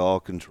just lose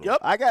all control. Yep.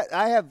 I'm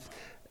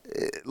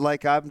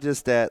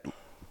just at –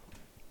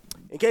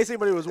 in case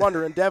anybody was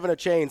wondering, Devin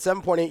Achane,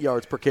 7.8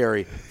 yards per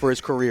carry for his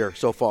career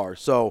so far.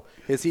 So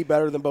is he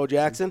better than Bo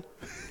Jackson?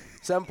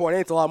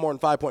 7.8 is a lot more than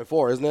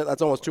 5.4, isn't it?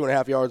 That's almost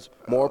 2.5 yards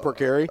more per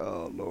carry.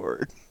 Oh,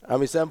 Lord. I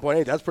mean,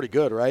 7.8, that's pretty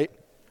good, right?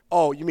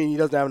 Oh, you mean he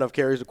doesn't have enough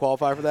carries to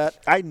qualify for that?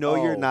 I know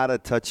you're not a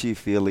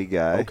touchy-feely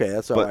guy. Okay,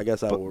 that's all. I guess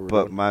that's what we're doing.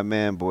 But my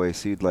man,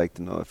 Boyce, he'd like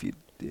to know if you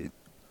did.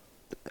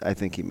 I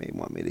think he may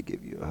want me to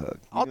give you a hug.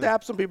 I'll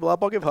dap some people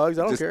up. I'll give hugs.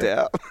 I don't care.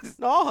 Just dap?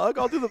 No, I'll hug.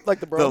 I'll do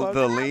the bro hug.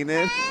 The lean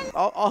in?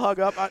 I'll hug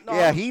up.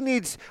 He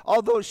needs –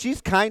 although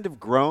she's kind of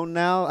grown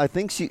now. I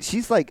think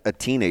she's like a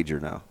teenager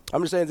now.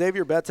 I'm just saying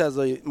Xavier Betts has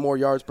more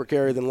yards per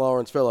carry than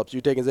Lawrence Phillips.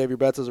 You taking Xavier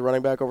Betts as a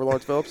running back over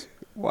Lawrence Phillips?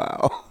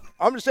 Wow.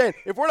 I'm just saying,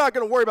 if we're not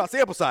going to worry about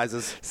sample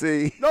sizes.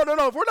 See? No.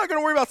 If we're not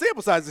going to worry about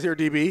sample sizes here,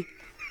 DB,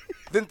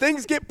 then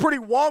things get pretty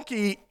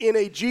wonky in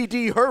a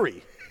GD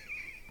hurry.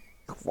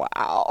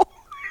 Wow.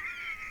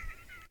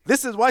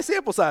 This is why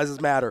sample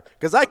sizes matter,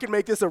 because I can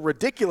make this a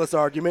ridiculous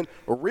argument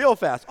real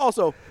fast.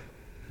 Also,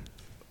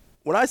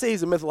 when I say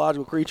he's a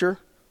mythological creature,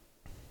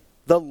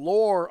 the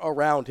lore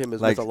around him is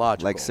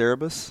mythological. Like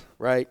Cerebus?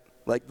 Right?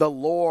 Like the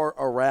lore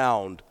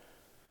around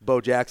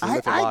Bo Jackson is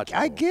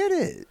mythological. I get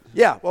it.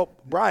 Yeah, well,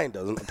 Brian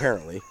doesn't,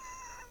 apparently.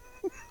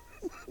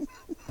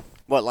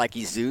 What, like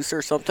he's Zeus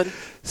or something?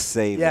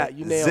 Save it. Yeah,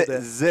 you nailed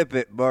it. Zip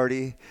it,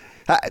 Marty.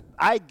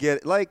 I get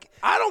it. Like,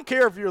 I don't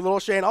care if you're little,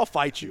 Shane. I'll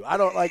fight you. I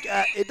don't like.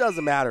 It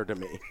doesn't matter to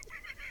me.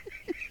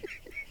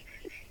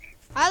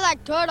 I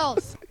like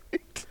turtles.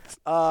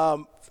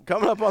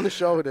 Coming up on the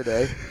show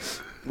today,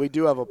 we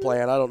do have a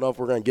plan. I don't know if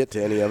we're going to get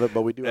to any of it,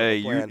 but we do have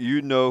a plan.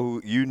 You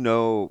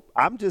know.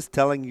 I'm just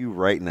telling you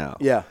right now.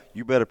 Yeah.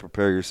 You better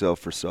prepare yourself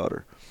for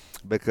Sauter,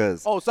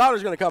 because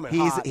Sauter's going to come in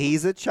hot.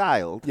 He's a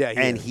child. Yeah,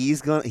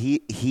 he's gonna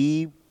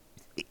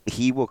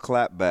he will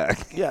clap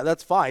back. Yeah,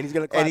 that's fine. He's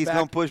going to clap back. And he's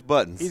going to push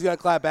buttons. He's going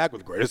to clap back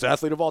with the greatest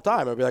athlete of all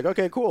time. I'll be like,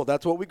 okay, cool.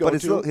 That's what we go to.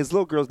 But his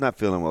little girl's not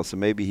feeling well, so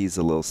maybe he's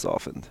a little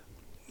softened.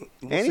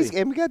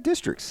 And we got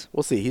districts.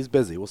 We'll see. He's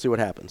busy. We'll see what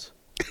happens.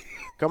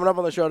 Coming up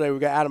on the show today,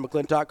 we've got Adam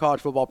McClintock, college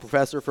football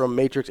professor from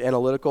Matrix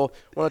Analytical.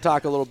 I want to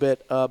talk a little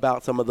bit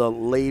about some of the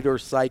later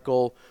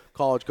cycle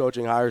college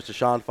coaching hires.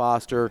 Deshaun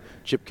Foster,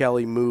 Chip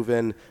Kelly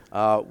moving.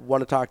 Want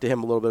to talk to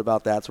him a little bit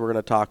about that. So we're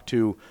going to talk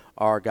to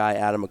our guy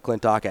Adam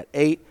McClintock at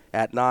 8.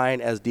 At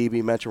 9, as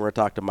DB mentioned, we're going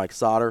to talk to Mike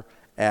Sauter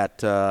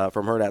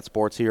from Hurrdat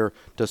Sports here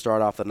to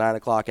start off the 9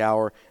 o'clock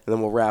hour. And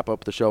then we'll wrap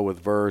up the show with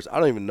Vers. I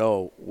don't even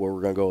know where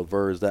we're going to go with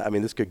Vers.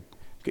 This could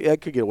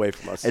get away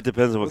from us. It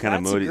depends on what kind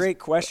of mood. That's a great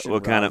question.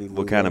 What kind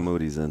of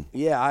mood he's in?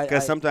 Yeah,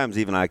 because sometimes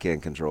even I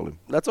can't control him.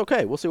 That's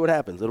okay. We'll see what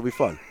happens. It'll be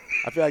fun.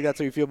 I feel like that's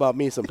how you feel about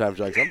me sometimes.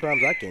 Like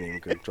sometimes I can't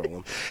even control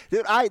him.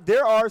 Dude,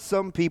 there are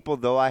some people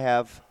though I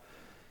have,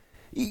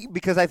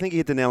 because I think you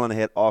hit the nail on the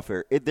head off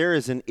air. There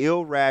is an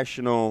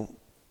irrational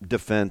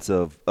defense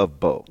of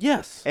Bo.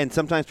 Yes. And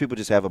sometimes people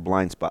just have a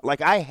blind spot.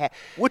 Like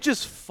which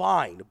is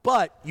fine,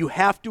 but you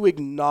have to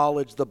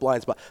acknowledge the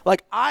blind spot.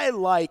 Like I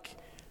like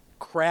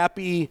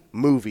crappy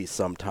movies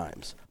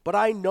sometimes, but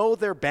I know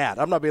they're bad.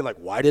 I'm not being like,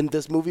 why didn't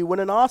this movie win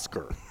an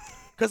Oscar?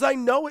 Because I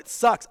know it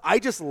sucks. I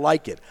just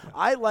like it.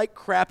 I like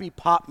crappy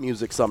pop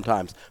music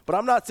sometimes, but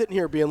I'm not sitting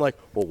here being like,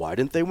 well, why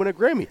didn't they win a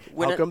Grammy?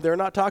 How come they're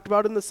not talked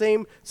about in the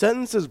same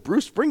sentence as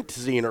Bruce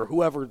Springsteen or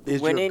whoever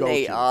is your go-to?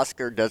 Winning an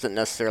Oscar doesn't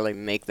necessarily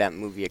make that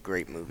movie a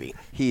great movie.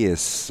 He is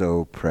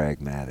so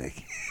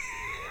pragmatic.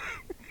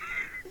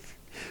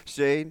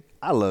 Shane,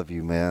 I love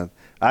you, man.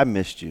 I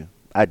missed you.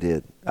 I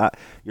did.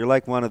 You're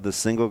like one of the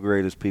single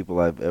greatest people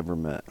I've ever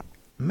met.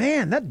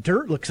 Man, that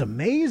dirt looks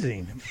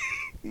amazing.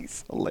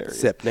 He's hilarious.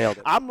 Sip, nailed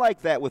it. I'm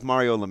like that with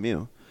Mario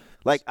Lemieux.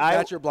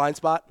 That's your blind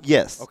spot?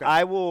 Yes. Okay.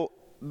 I will.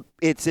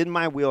 It's in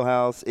my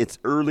wheelhouse. It's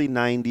early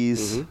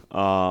 90s.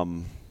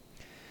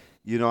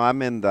 Mm-hmm.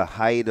 I'm in the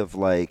height of,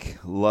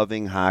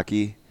 loving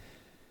hockey.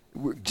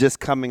 We're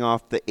just coming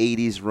off the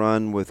 80s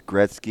run with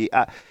Gretzky.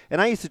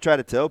 And I used to try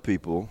to tell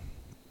people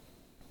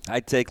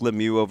I'd take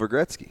Lemieux over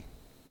Gretzky.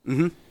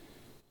 Mm-hmm.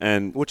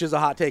 And which is a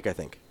hot take, I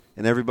think.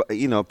 And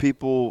everybody,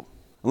 people,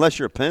 unless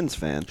you're a Pens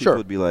fan, people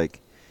would be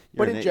like,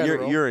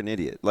 you're an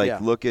idiot.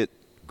 Look at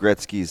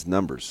Gretzky's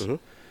numbers. Mm-hmm.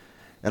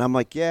 And I'm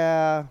like,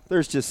 yeah,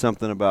 there's just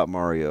something about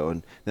Mario.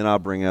 And then I'll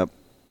bring up,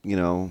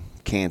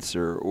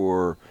 cancer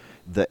or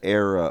the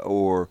era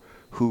or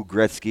who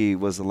Gretzky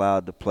was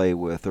allowed to play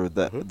with or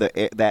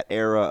that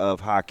era of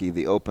hockey,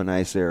 the open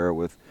ice era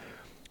with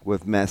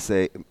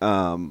Messier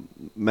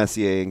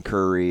and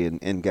Curry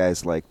and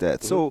guys like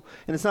that. Mm-hmm. So,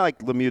 and it's not like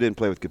Lemieux didn't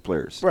play with good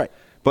players. Right.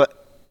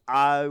 But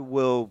I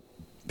will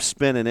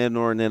spend an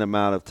inordinate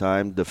amount of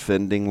time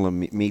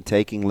defending me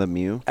taking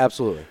Lemieux.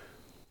 Absolutely.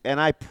 And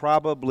I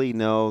probably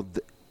know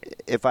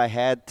if I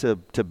had to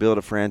build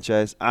a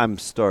franchise, I'm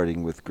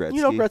starting with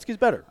Gretzky. Gretzky's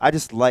better. I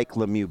just like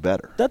Lemieux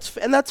better. That's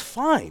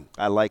fine.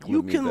 I like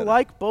Lemieux better. You can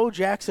like Bo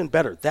Jackson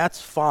better.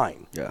 That's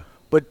fine. Yeah.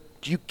 But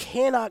you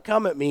cannot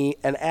come at me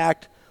and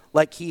act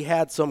like he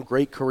had some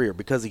great career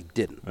because he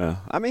didn't.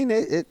 I mean,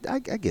 I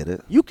get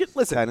it. You could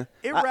listen. Kinda.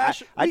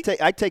 Irrational.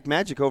 I'd take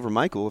Magic over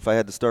Michael if I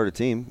had to start a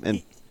team.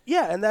 And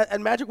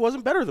and Magic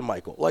wasn't better than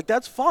Michael.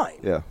 That's fine.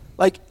 Yeah.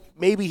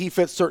 Maybe he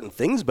fits certain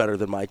things better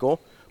than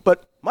Michael,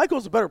 but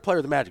Michael's a better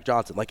player than Magic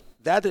Johnson.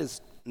 That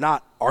is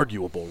not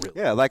arguable, really.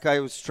 Yeah, like I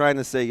was trying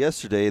to say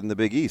yesterday in the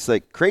Big East,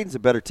 Creighton's a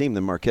better team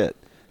than Marquette.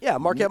 Yeah,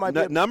 Marquette might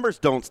be numbers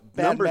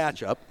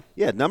matchup.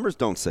 Yeah, numbers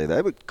don't say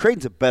that. But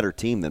Creighton's a better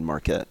team than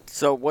Marquette.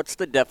 So what's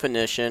the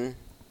definition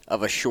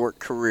of a short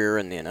career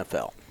in the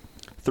NFL?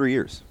 3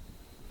 years.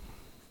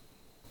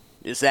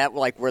 Is that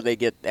where they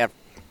get –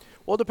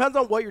 Well, it depends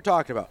on what you're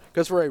talking about.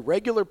 Because for a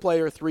regular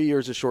player, 3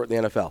 years is short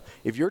in the NFL.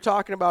 If you're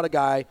talking about a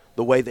guy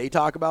the way they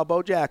talk about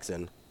Bo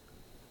Jackson,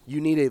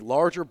 you need a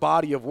larger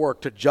body of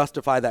work to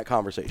justify that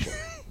conversation.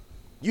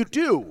 You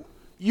do.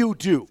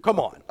 Come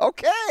on.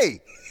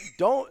 Okay.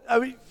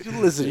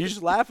 Listen, you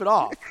just laugh it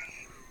off.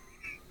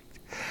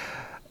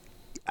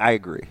 I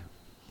agree.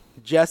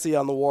 Jesse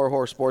on the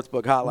Warhorse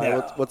Sportsbook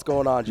Hotline. What's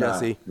going on,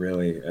 Jesse? Not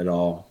really at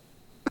all.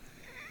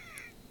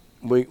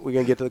 We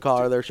gonna get to the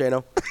caller there,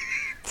 Shano?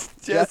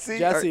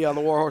 Jesse on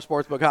the Warhorse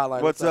Sportsbook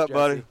Hotline. What's up,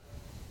 buddy?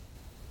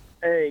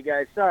 Hey,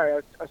 guys. Sorry,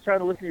 I was trying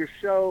to listen to your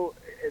show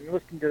and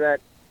listen to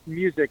that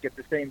music at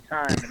the same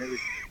time, and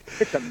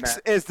it's a mess.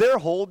 Is there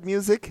hold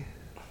music?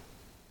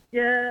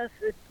 Yes,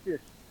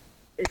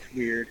 it's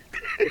weird.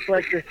 It's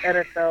like this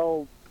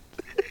NFL,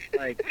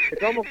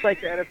 it's almost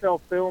like the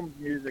NFL film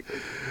music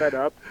is set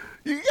up.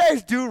 You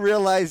guys do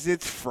realize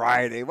it's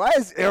Friday. Why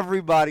is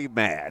everybody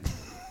mad?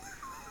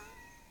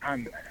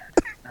 I'm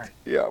mad.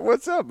 Yeah,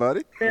 what's up,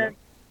 buddy? Man,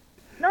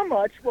 not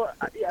much. Well,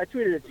 I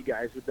tweeted at you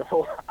guys with the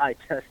whole eye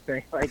test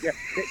thing.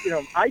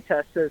 Eye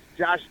test says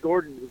Josh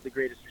Gordon was the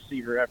greatest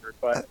receiver ever,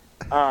 but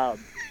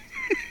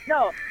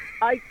no,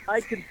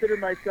 I consider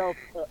myself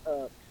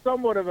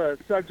somewhat of a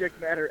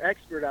subject matter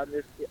expert on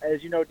this.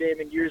 As you know,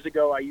 Damon, years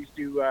ago I used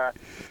to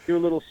do a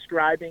little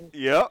scribing.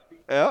 Yeah.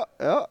 A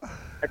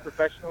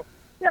professional.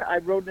 Yeah, I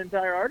wrote an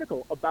entire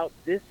article about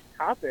this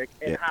topic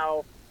and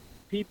how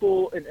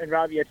people, and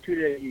Robbie, I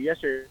tweeted at you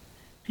yesterday,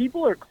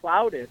 people are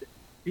clouded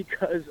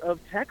because of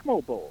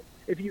Tecmo Bowl.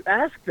 if you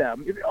ask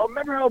them,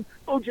 remember how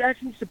Bo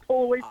Jackson used to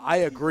pull away from I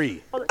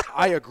agree.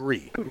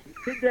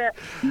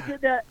 He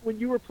did that when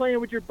you were playing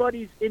with your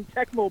buddies in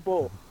Tecmo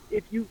Bowl.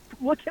 If you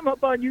look him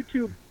up on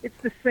YouTube,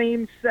 it's the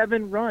same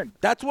 7 run.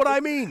 That's what I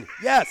mean.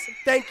 Yes,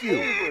 thank you.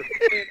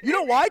 You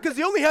know why? Because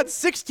he only had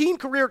 16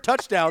 career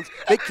touchdowns.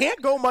 They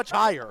can't go much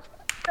higher.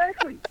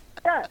 Exactly.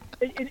 Yeah.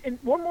 And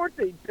one more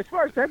thing. As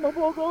far as Tecmo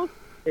Bowl goes,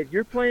 if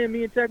you're playing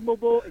me in Tecmo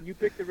Bowl and you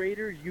pick the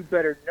Raiders, you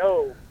better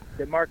know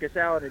that Marcus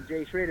Allen and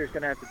Jay Schrader is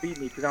going to have to beat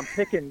me because I'm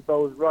picking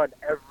Bo's run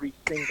every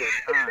single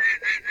time.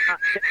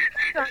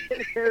 Not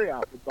getting a carry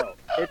off with Bo.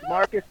 It's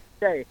Marcus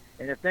Jay.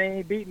 And if they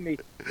ain't beating me,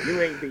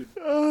 you ain't beating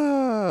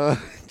me.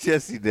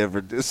 Jesse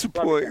never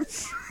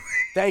disappoints.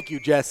 Thank you,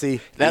 Jesse.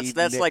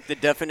 That's like the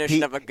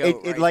definition of a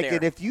goat right there.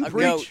 And if you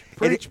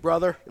preach,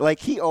 brother. Like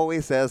he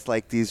always has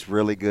like these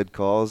really good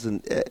calls,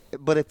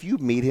 but if you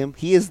meet him,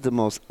 he is the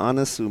most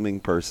unassuming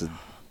person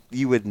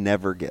you would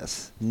never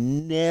guess.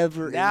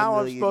 Never. Now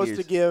I'm supposed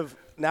to give.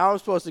 Now I'm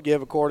supposed to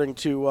give, according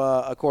to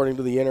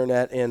the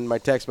internet and my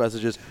text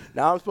messages.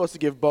 Now I'm supposed to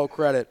give Bo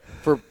credit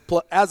I'm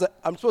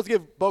supposed to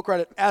give Bo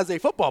credit as a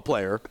football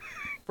player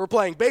for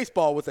playing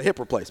baseball with a hip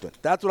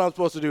replacement. That's what I'm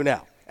supposed to do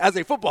now. As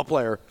a football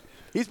player,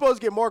 he's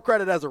supposed to get more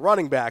credit as a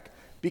running back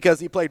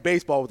because he played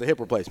baseball with a hip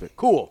replacement.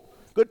 Cool.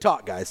 Good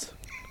talk, guys.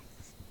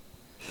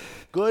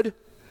 Good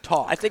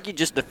talk. I think you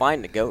just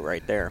defined the GOAT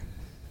right there.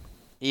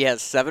 He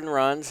has 7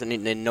 runs,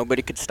 and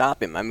nobody could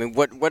stop him. I mean,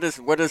 what is?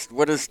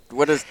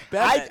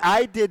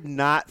 I did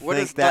not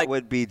think that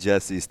would be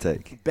Jesse's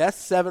take.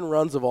 Best 7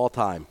 runs of all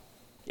time.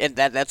 And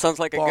that sounds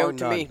like a GOAT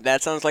to me.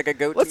 That sounds like a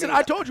GOAT to me. Listen,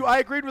 I told you I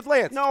agreed with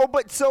Lance. No,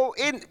 but so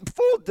in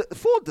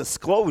full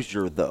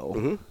disclosure,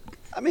 though,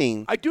 I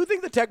mean, I do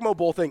think the Tecmo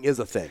Bowl thing is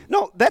a thing.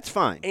 No, that's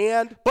fine.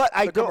 But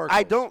I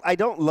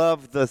don't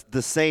love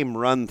the same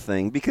run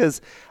thing because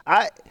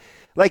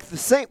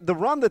the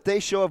run that they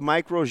show of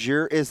Mike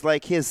Rozier is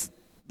like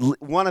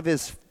one of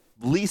his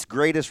least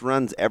greatest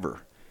runs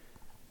ever.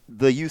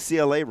 The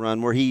UCLA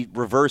run where he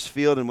reversed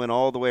field and went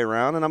all the way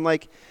around, and I'm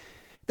like,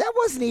 that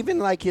wasn't even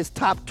like his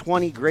top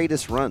 20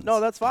 greatest runs.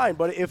 No, that's fine.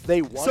 But if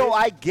they wanted, so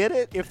I get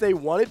it. If they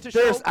wanted to,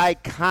 there's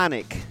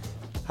iconic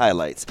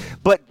highlights.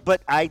 But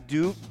I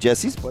do.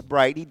 Jesse's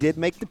right. He did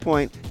make the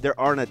point. There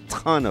aren't a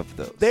ton of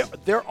those.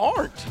 There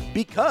aren't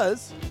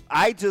because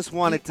I just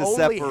wanted to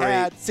separate. separate. Only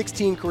had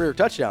 16 career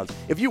touchdowns.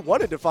 If you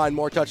wanted to find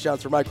more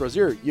touchdowns for Mike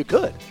Rozier, you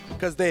could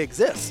because they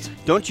exist.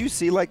 Don't you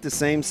see like the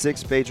same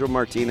 6 Pedro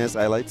Martinez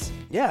highlights?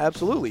 Yeah,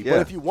 absolutely. Yeah.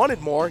 But if you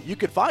wanted more, you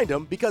could find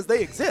them because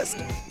they exist.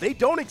 They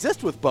don't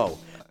exist with Bo.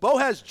 Bo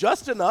has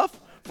just enough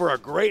for a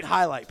great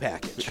highlight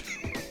package.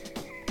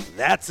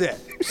 That's it.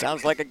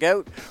 Sounds like a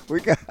GOAT.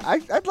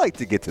 I'd like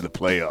to get to the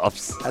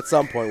playoffs. At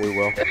some point we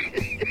will.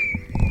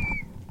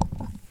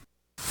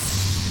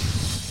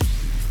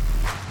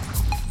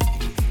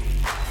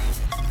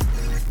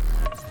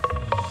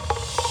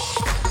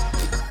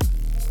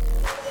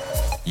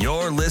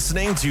 You're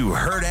listening to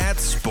Hurrdat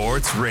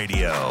Sports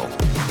Radio.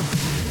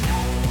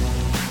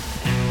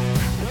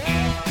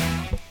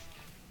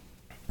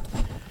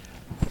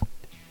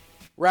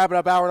 Wrapping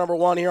up hour number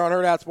 1 here on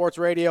Hurrdat Sports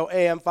Radio,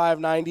 AM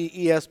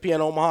 590,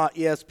 ESPN Omaha,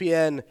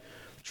 ESPN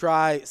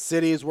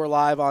Tri-Cities. We're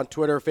live on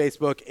Twitter,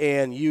 Facebook,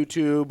 and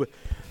YouTube.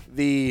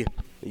 The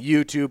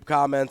YouTube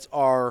comments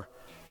are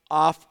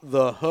off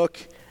the hook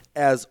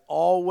as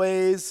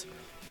always,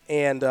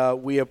 and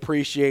we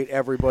appreciate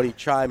everybody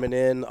chiming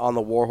in on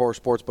the Warhorse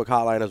Sportsbook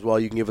hotline as well.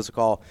 You can give us a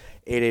call,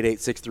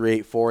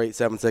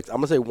 888-638-4876. I'm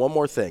going to say one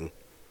more thing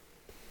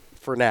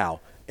for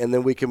now, and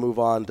then we can move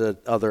on to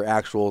other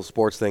actual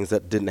sports things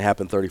that didn't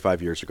happen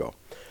 35 years ago.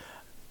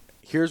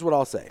 Here's what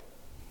I'll say.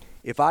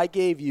 If I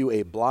gave you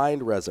a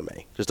blind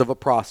resume, just of a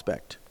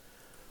prospect,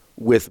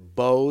 with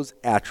Bo's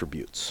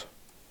attributes,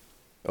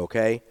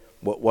 okay?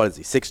 What is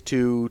he?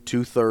 6'2",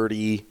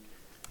 230,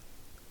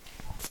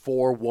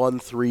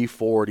 4'1",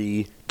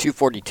 340.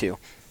 242.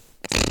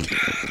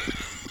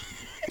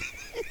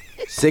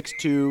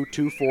 6'2",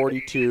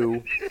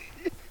 242.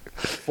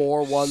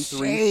 4'1",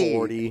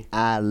 340.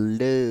 I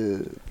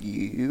love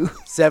you.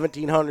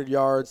 1,700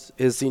 yards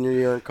his senior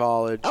year in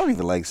college. I don't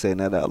even like saying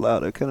that out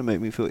loud. It kind of made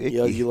me feel icky.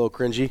 You little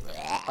cringy.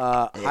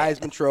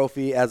 Heisman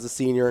Trophy as a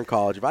senior in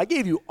college. If I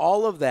gave you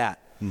all of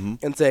that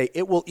and say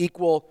it will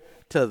equal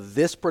to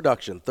this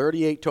production,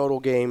 38 total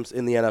games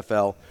in the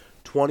NFL,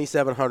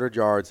 2,700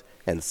 yards,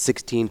 and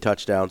 16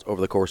 touchdowns over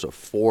the course of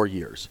 4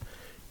 years,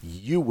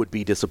 you would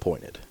be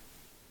disappointed.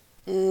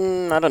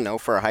 I don't know.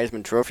 For a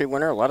Heisman Trophy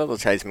winner, a lot of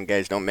those Heisman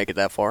guys don't make it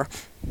that far.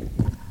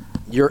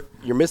 You're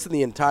missing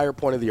the entire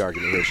point of the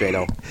argument here,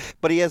 Shano.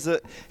 But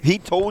he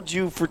told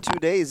you for 2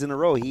 days in a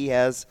row he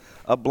has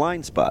a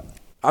blind spot.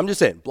 I'm just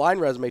saying,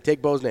 blind resume,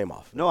 take Bo's name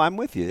off. No, I'm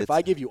with you. If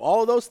I give you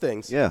all of those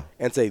things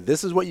and say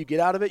this is what you get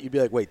out of it, you'd be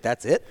like, wait,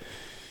 that's it?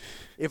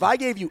 If I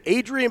gave you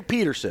Adrian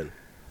Peterson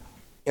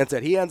and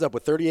said he ends up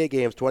with 38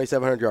 games,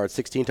 2,700 yards,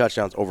 16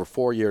 touchdowns over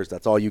 4 years,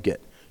 that's all you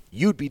get,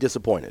 you'd be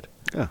disappointed.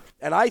 Yeah.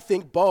 And I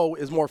think Bo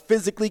is more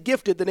physically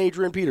gifted than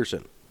Adrian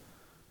Peterson.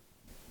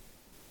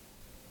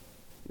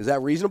 Is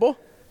that reasonable?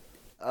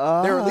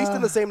 They're at least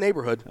in the same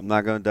neighborhood. I'm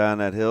not going to die on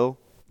that hill.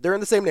 They're in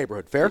the same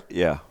neighborhood. Fair?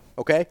 Yeah.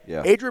 Okay?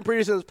 Yeah. Adrian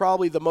Peterson is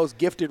probably the most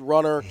gifted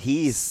runner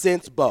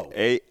since Bo.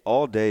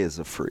 All day is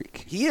a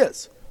freak. He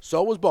is.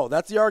 So was Bo.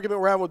 That's the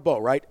argument we're having with Bo,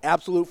 right?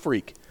 Absolute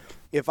freak.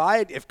 If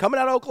coming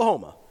out of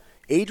Oklahoma,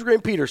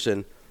 Adrian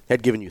Peterson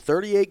had given you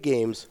 38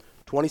 games,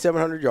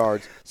 2,700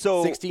 yards,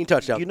 16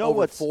 touchdowns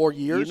over 4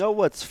 years. You know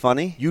what's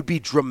funny? You'd be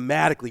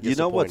dramatically disappointed.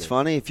 You know what's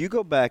funny? If you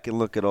go back and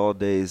look at all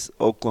days,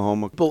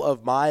 Oklahoma. People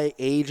of my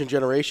age and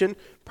generation,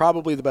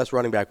 probably the best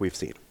running back we've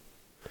seen.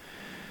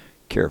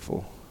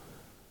 Careful.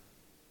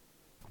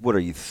 What are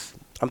you?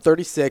 I'm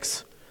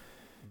 36.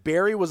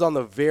 Barry was on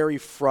the very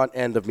front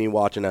end of me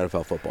watching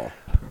NFL football.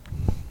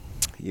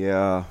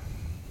 Yeah.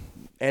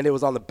 And it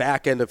was on the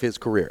back end of his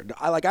career.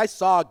 I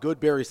saw good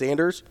Barry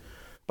Sanders,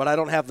 but I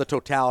don't have the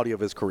totality of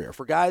his career.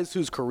 For guys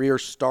whose career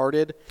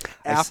started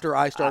after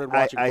I started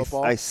watching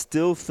football. I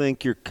still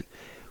think you're,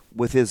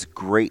 with his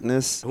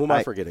greatness. Who am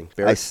I forgetting?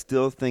 Barry? I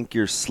still think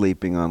you're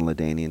sleeping on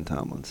LaDainian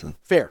Tomlinson.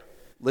 Fair.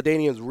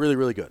 LaDainian's really,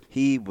 really good.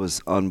 He was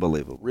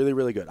unbelievable. Really,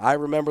 really good. I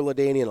remember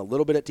LaDainian a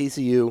little bit at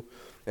TCU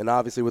and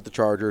obviously with the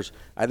Chargers.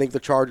 I think the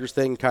Chargers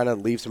thing kind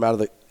of leaves him out of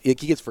the – he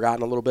gets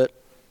forgotten a little bit,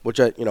 which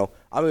I'm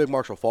a big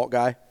Marshall Faulk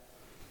guy.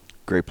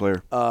 Great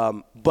player.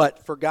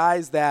 But for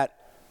guys that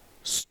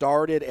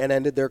started and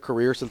ended their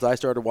career since I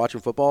started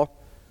watching football,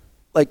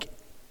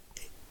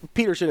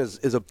 Peterson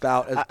is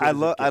about as good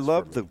I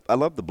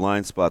love the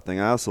blind spot thing.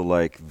 I also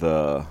like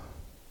the –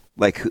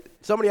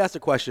 somebody asked a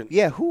question.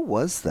 Yeah, who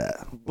was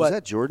that? Was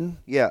that Jordan?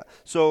 Yeah.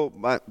 So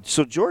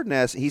Jordan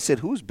asked. He said,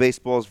 "Who's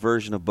baseball's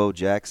version of Bo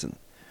Jackson?"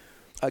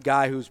 A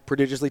guy who's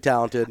prodigiously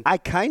talented. I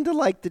kind of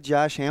like the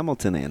Josh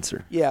Hamilton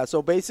answer. Yeah.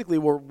 So basically,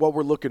 what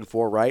we're looking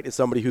for, right, is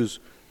somebody who's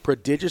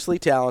prodigiously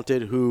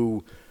talented,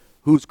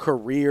 whose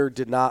career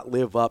did not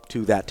live up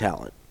to that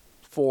talent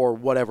for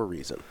whatever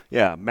reason.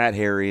 Yeah, Matt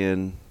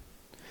Harrion.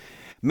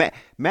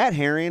 Matt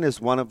Harrion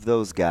is one of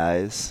those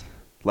guys,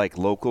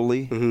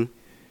 locally. Mm-hmm.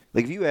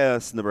 If you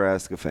ask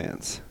Nebraska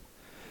fans,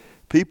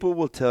 people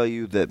will tell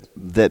you that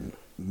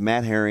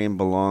Matt Harrion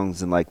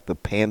belongs in the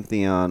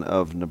pantheon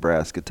of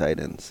Nebraska tight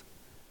ends.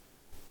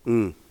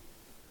 Mm.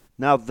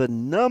 Now the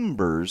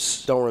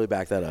numbers don't really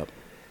back that up.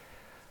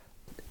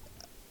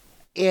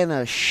 In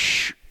a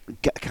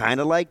kind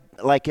of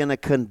like in a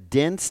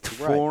condensed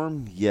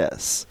form,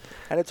 yes.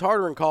 And it's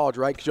harder in college,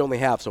 right? Because you only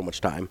have so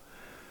much time.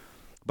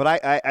 But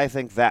I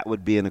think that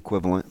would be an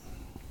equivalent.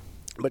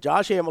 But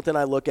Josh Hamilton,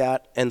 I look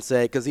at and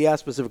say, because he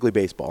asked specifically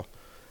baseball,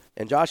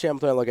 and Josh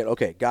Hamilton, I look at,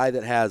 okay, guy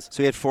that has.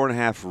 So he had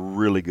 4.5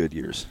 really good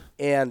years,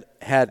 and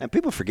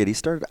people forget he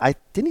started.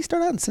 Didn't he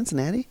start out in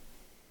Cincinnati?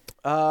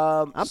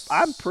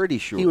 I'm pretty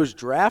sure he was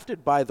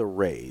drafted by the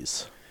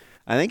Rays.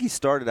 I think he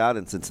started out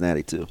in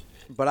Cincinnati too,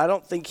 but I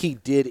don't think he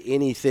did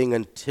anything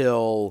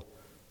until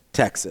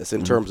Texas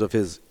in terms of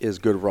his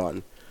good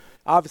run.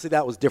 Obviously,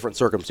 that was different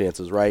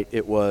circumstances, right?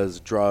 It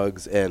was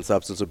drugs and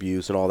substance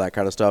abuse and all that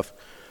kind of stuff.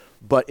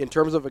 But in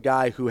terms of a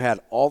guy who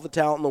had all the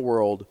talent in the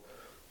world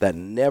that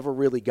never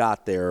really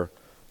got there,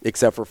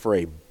 except for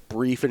a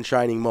brief and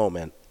shining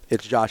moment,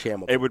 it's Josh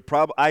Hamilton. It would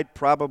I'd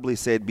probably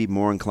say it'd be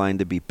more inclined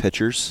to be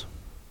pitchers.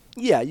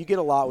 Yeah, you get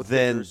a lot with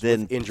pitchers,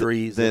 with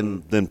injuries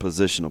than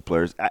positional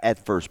players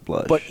at first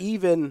blush. But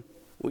even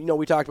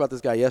we talked about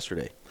this guy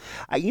yesterday.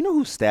 You know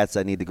whose stats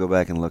I need to go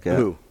back and look at?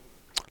 Who?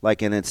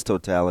 In its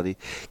totality,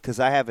 because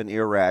I have an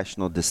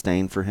irrational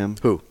disdain for him.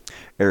 Who?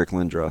 Eric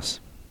Lindros.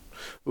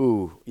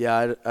 Ooh,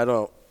 yeah, I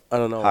don't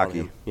know.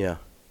 Hockey. Yeah.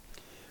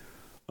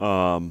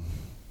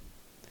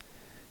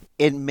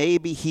 And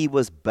maybe he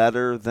was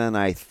better than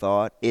I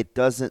thought. It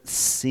doesn't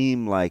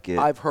seem like it.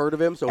 I've heard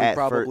of him, so he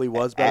probably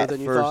was better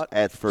than you thought.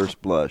 At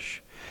first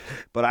blush.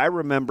 But I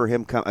remember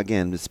him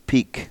again, this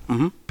peak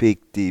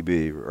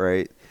DB,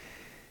 right?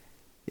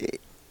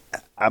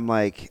 I'm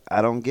like,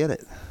 I don't get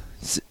it.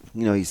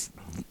 He's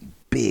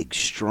big,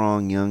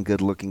 strong, young,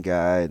 good-looking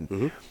guy.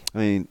 And, I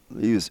mean,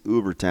 he was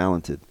uber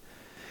talented.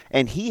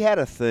 And he had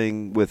a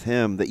thing with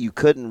him that you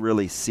couldn't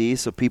really see,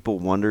 so people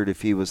wondered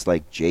if he was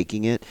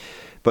jaking it.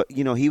 But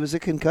he was a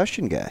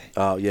concussion guy.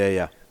 Oh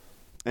yeah.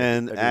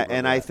 And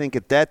I think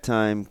at that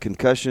time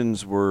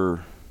concussions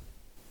were.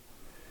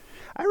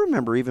 I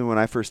remember even when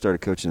I first started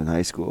coaching in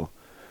high school,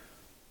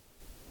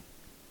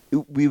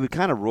 we would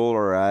kind of roll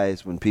our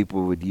eyes when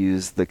people would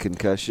use the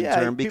concussion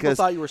term because people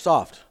thought you were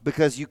soft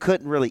because you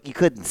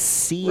couldn't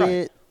see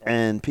it,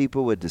 and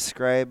people would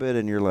describe it,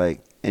 and you're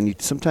like. And you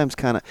sometimes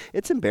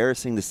it's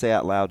embarrassing to say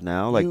out loud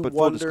now. But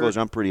full disclosure,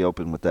 I'm pretty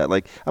open with that.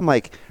 I'm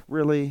like,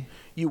 really?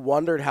 You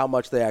wondered how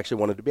much they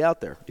actually wanted to be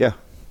out there. Yeah.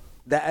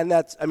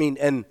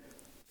 And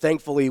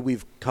thankfully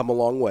we've come a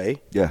long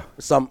way. Yeah.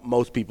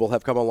 Most people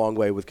have come a long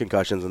way with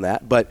concussions and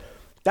that. But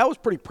that was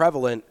pretty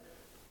prevalent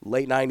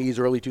late 90s,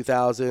 early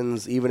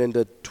 2000s, even into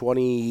late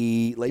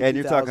 2000s. And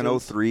you're talking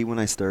 03 when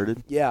I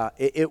started? Yeah.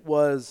 It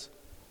was,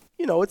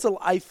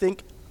 I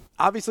think,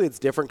 obviously it's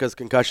different because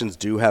concussions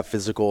do have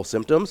physical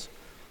symptoms.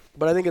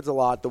 But I think it's a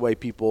lot the way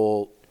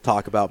people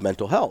talk about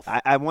mental health.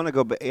 I want to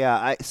go, but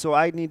so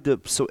I need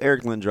to. So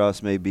Eric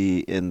Lindros may be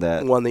in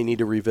that one they need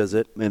to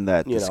revisit in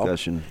that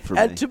discussion for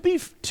and me.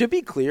 To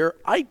be clear,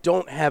 I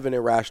don't have an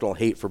irrational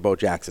hate for Bo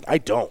Jackson. I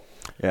don't.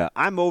 Yeah,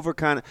 I'm over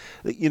kind of,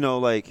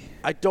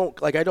 I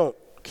don't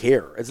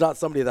care. It's not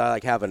somebody that I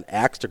have an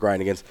axe to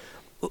grind against.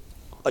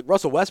 Like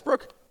Russell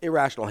Westbrook,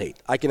 irrational hate.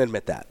 I can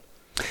admit that.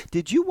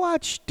 Did you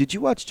watch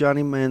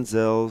Johnny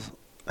Manziel's?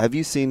 Have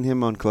you seen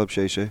him on Club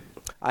Shay Shay?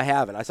 I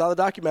haven't. I saw the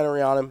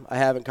documentary on him. I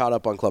haven't caught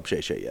up on Club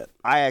Shay Shay yet.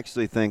 I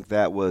actually think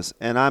that was,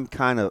 and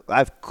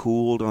I've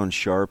cooled on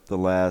Sharp the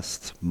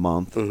last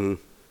month.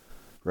 Mm-hmm.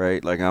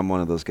 Right? Like, I'm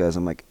one of those guys.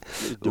 I'm like,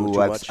 ooh,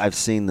 I've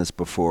seen this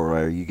before,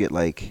 where you get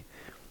like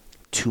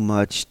too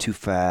much, too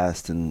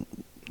fast, and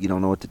you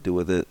don't know what to do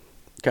with it.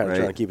 Kind of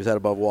trying to keep his head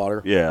above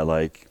water. Yeah,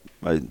 like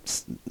I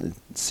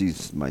see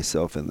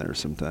myself in there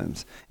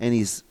sometimes. And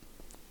he's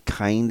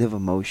kind of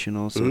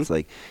emotional, so it's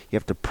like you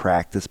have to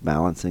practice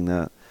balancing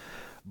that.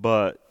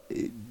 But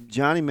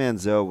Johnny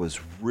Manziel was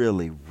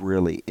really,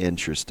 really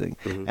interesting.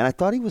 And I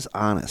thought he was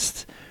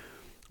honest,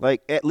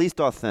 like at least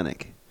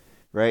authentic,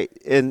 right?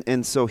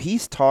 And so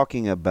he's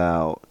talking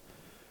about,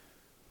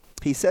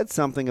 he said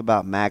something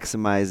about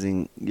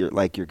maximizing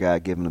your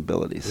God-given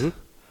abilities.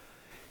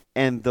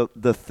 And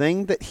the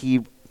thing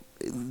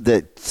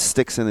that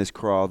sticks in his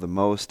craw the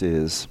most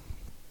is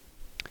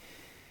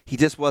he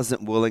just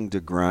wasn't willing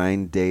to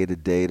grind day to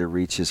day to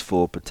reach his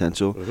full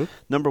potential.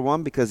 Number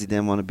one, because he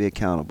didn't want to be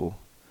accountable.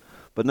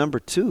 But number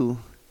two,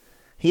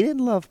 he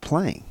didn't love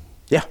playing.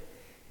 Yeah.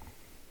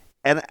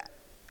 And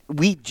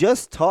we've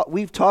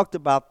talked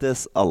about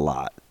this a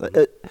lot.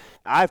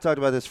 I've talked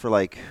about this for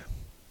like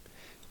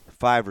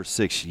 5 or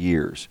 6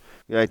 years.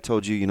 I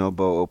told you,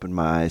 Bo opened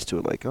my eyes to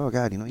it, like, oh,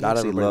 God, he not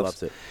actually everybody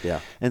loves it. Yeah.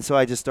 And so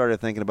I just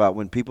started thinking about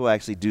when people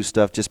actually do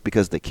stuff just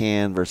because they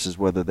can versus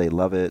whether they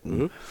love it.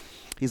 And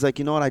he's like,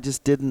 you know what, I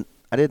didn't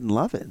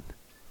love it.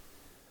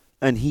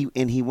 And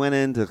he went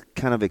into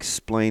kind of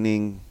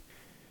explaining,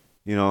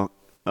 he'd go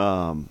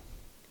on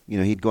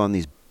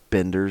these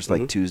benders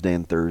like Tuesday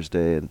and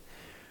Thursday, and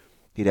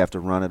he'd have to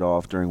run it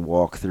off during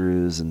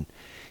walkthroughs. And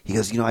he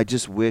goes, I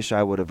just wish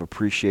I would have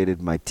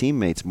appreciated my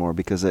teammates more,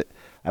 because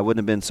I wouldn't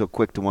have been so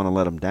quick to want to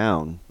let them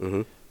down,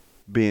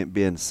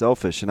 being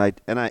selfish. And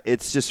I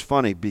it's just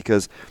funny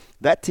because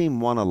that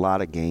team won a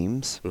lot of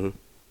games.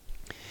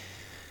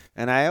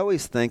 And I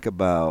always think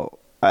about,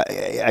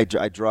 I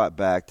draw it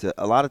back to,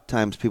 a lot of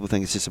times people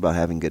think it's just about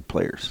having good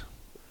players.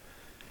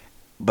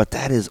 But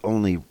that is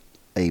only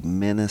a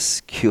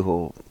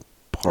minuscule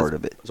part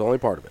of it. It's only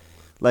part of it.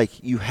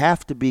 Like, you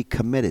have to be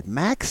committed.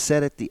 Max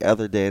said it the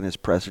other day in his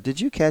presser. Did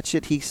you catch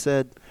it? He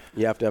said,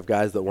 you have to have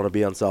guys that want to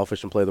be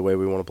unselfish and play the way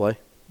we want to play.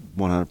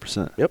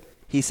 100%. Yep.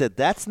 He said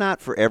that's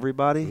not for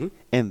everybody,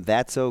 and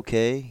that's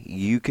okay.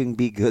 You can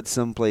be good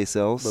someplace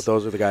else. But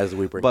those are the guys that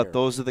we bring here. But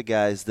those are the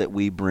guys that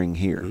we bring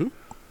here.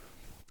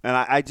 And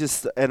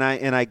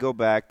I go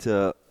back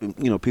to,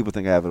 people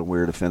think I have a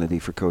weird affinity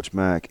for Coach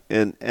Mack.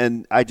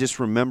 And I just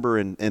remember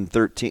in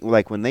 13,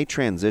 like when they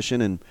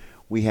transitioned and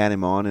we had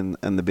him on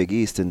in the Big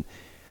East, and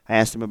I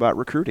asked him about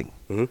recruiting,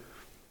 right?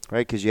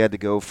 Because you had to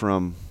go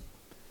from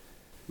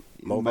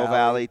Mo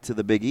Valley to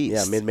the Big East.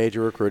 Yeah,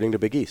 mid-major recruiting to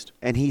Big East.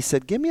 And he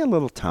said, give me a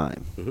little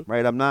time,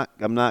 right? I'm not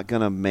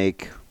going to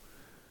make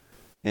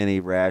any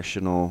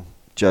irrational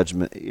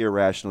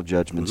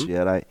judgments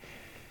yet. I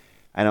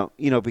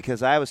don't,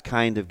 because I was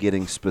kind of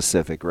getting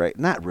specific, right?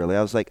 Not really.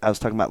 I was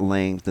talking about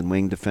length and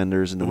wing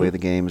defenders and the way the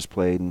game is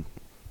played. And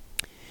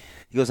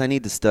he goes, I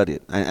need to study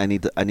it. I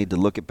need to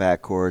look at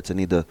backcourts. I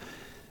need to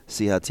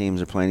see how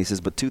teams are playing. He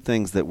says, but two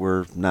things that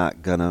we're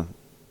not gonna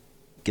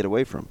get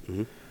away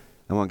from.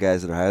 I want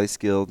guys that are highly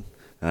skilled,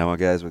 and I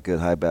want guys with good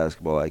high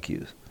basketball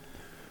IQs.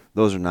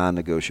 Those are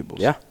non-negotiables.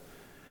 Yeah.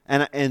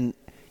 And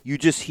you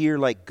just hear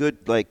like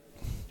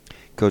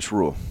Coach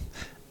Rule.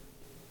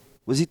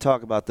 Was he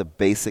talk about the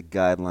basic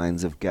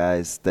guidelines of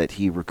guys that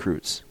he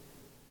recruits?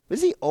 What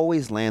does he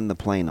always land the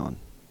plane on?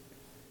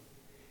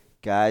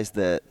 Guys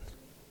that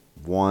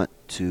want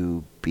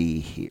to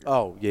be here.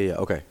 Oh, yeah,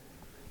 okay.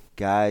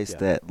 Guys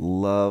that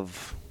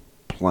love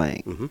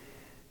playing.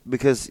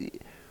 Because he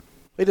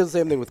does the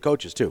same thing with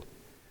coaches, too.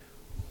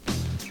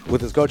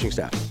 With his coaching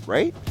staff.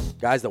 Right?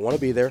 Guys that want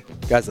to be there,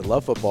 guys that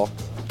love football,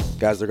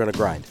 guys that are going to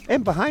grind.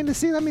 And behind the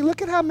scenes,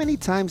 look at how many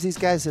times these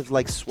guys have,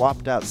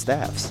 swapped out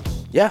staffs.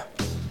 Yeah.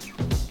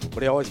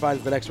 But he always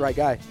finds the next right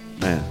guy.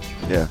 Man,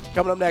 yeah.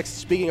 Coming up next,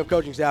 speaking of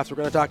coaching staffs, we're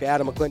going to talk to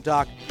Adam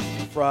McClintock.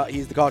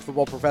 He's the college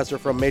football professor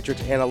from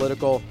Matrix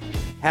Analytical.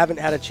 Haven't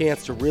had a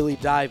chance to really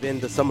dive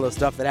into some of the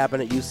stuff that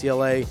happened at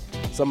UCLA,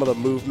 some of the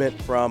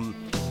movement from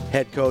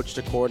head coach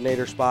to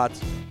coordinator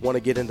spots. Want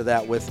to get into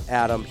that with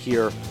Adam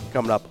here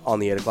coming up on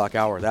the 8 o'clock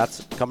hour.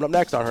 That's coming up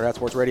next on Hurrdat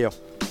Sports Radio.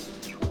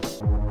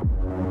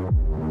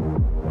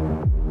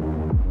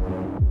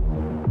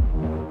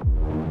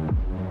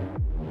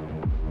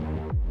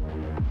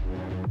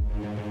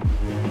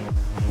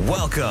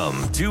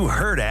 Welcome to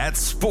Hurrdat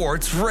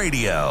Sports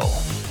Radio.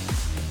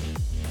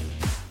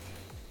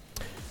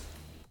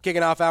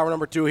 Kicking off hour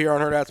number 2 here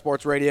on Hurrdat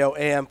Sports Radio,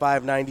 AM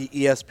 590,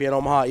 ESPN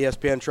Omaha,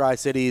 ESPN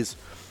Tri-Cities.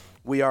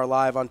 We are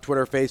live on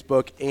Twitter,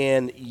 Facebook,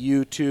 and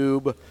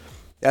YouTube.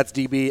 That's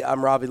DB.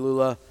 I'm Ravi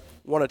Lula.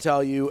 Want to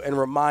tell you and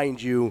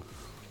remind you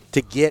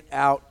to get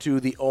out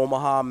to the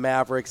Omaha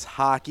Mavericks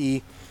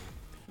hockey.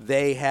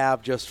 They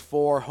have just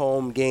 4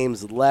 home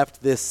games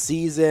left this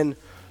season,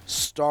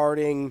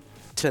 starting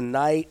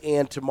tonight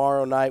and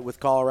tomorrow night with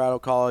Colorado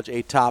College,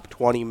 a top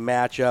 20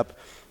 matchup.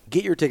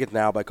 Get your tickets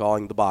now by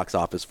calling the box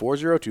office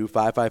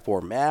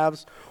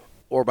 402-554-MAVS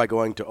or by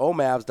going to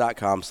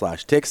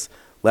omavs.com/tix.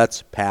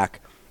 Let's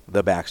pack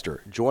the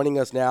Baxter. Joining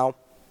us now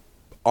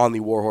on the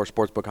Warhorse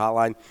Sportsbook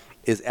Hotline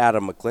is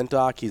Adam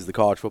McClintock. He's the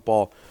college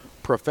football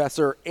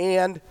professor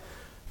and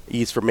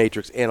he's from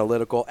Matrix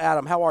Analytical.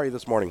 Adam, how are you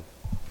this morning?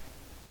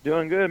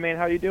 Doing good, man.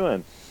 How you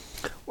doing?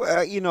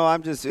 Well,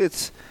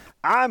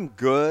 I'm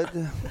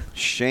good.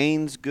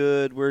 Shane's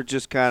good. We're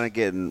just kind of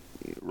getting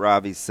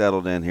Ravi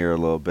settled in here a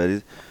little bit.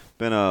 It's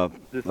been a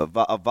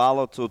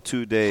volatile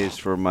 2 days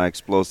for my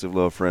explosive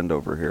little friend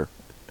over here.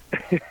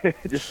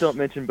 Just don't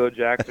mention Bo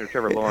Jackson or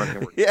Trevor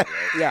Lawrence. Yeah,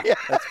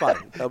 that's fine.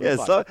 That'll be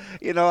fine. So,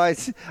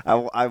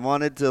 I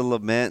wanted to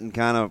lament and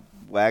kind of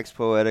wax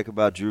poetic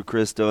about Drew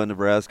Christo in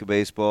Nebraska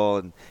baseball,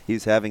 and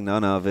he's having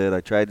none of it.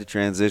 I tried to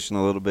transition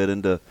a little bit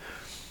into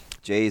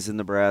Jays in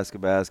Nebraska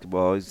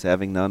basketball. He's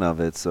having none of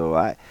it. So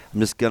I'm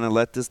just going to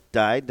let this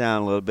die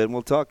down a little bit, and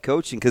we'll talk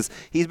coaching because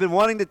he's been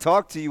wanting to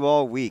talk to you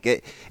all week.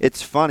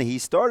 It's funny. He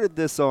started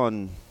this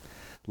on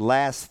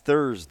last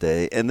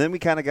Thursday, and then we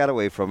kind of got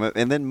away from it.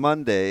 And then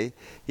Monday,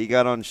 he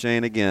got on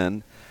Shane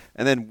again.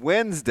 And then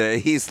Wednesday,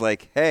 he's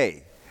like,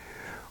 hey,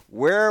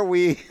 where are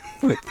we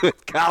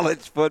with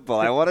college football?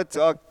 I want to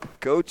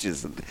talk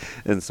coaches.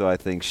 And so I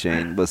think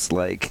Shane was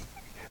like,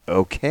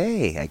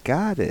 okay, I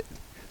got it.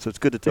 So it's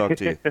good to talk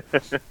to you.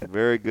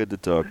 Very good to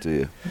talk to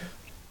you.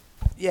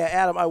 Yeah,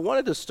 Adam, I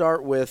wanted to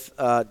start with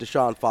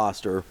Deshaun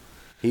Foster.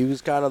 He was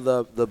kind of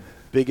the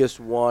biggest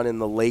one in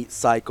the late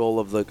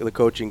cycle of the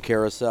coaching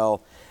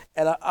carousel.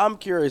 And I'm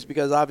curious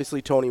because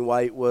obviously Tony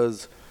White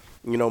was,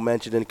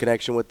 mentioned in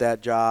connection with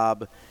that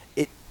job.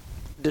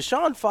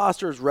 Deshaun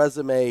Foster's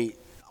resume,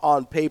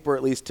 on paper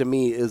at least to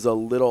me, is a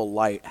little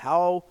light.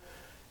 How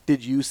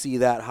did you see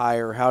that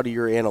hire? How do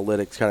your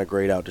analytics kind of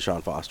grade out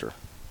Deshaun Foster?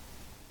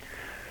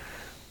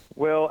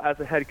 Well, as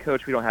a head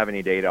coach, we don't have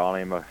any data on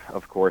him,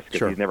 of course,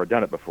 because he's never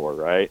done it before,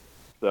 right?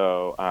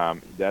 So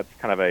that's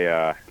kind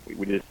of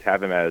we just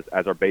have him as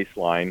our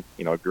baseline,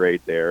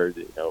 grade there,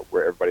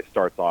 where everybody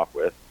starts off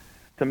with.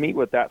 To me,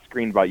 what that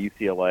screened by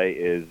UCLA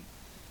is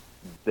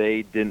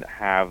they didn't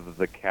have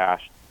the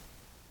cash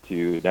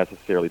to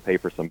necessarily pay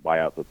for some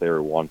buyouts that they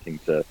were wanting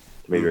to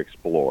maybe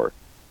explore.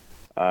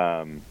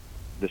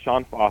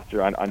 Deshaun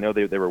Foster, I know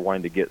they were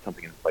wanting to get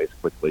something in place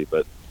quickly,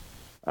 but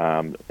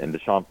and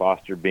Deshaun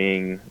Foster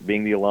being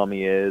the alum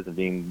he is and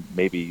being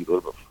maybe a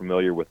little bit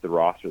familiar with the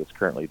roster that's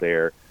currently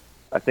there,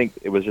 I think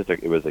it was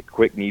a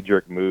quick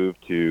knee-jerk move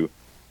to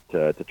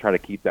try to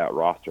keep that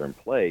roster in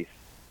place.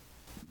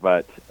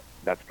 But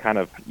that's kind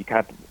of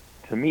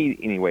to me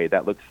anyway,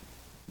 that looks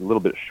a little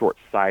bit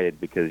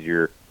short-sighted because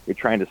you're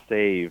trying to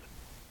save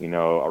a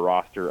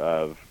roster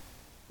of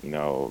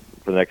for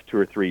the next 2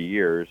 or 3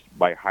 years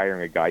by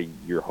hiring a guy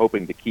you're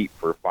hoping to keep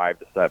for 5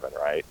 to 7,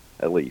 right,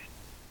 at least.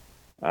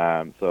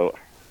 So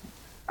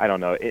I don't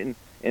know.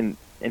 In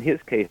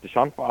his case,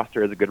 Deshaun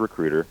Foster is a good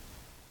recruiter.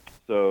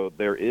 So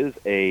there is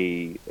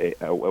a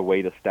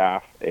way to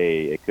staff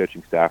a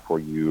coaching staff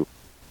where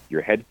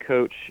your head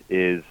coach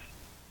is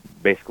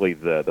basically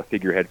the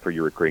figurehead for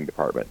your recruiting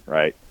department,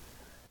 right?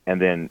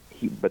 And then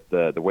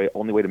the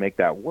only way to make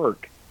that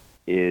work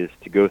is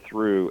to go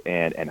through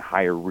and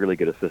hire really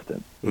good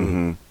assistants.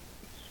 Mm-hmm.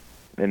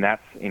 And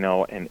that's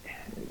and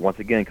once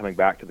again coming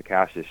back to the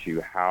cash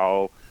issue,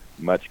 how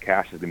much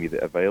cash is going to be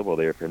available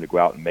there for him to go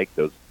out and make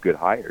those good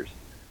hires.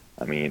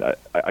 I mean,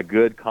 a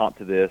good comp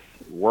to this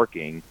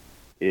working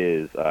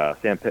is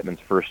Sam Pittman's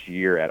first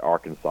year at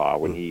Arkansas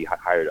when he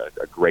hired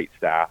a great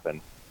staff,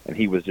 and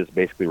he was just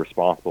basically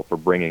responsible for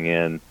bringing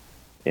in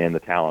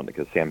the talent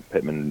because Sam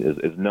Pittman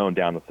is known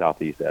down the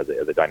Southeast as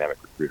a dynamic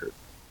recruiter.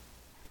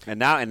 And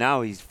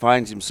now he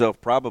finds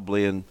himself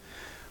probably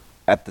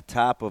at the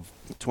top of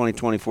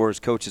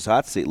 2024's coach's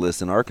hot seat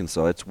list in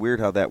Arkansas. It's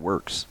weird how that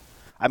works.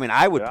 I mean,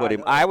 I would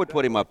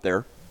put him up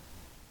there.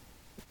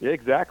 Yeah,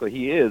 exactly.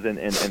 He is,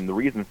 and the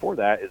reason for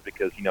that is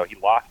because he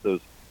lost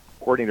those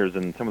coordinators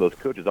and some of those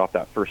coaches off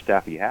that first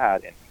staff he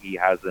had, and he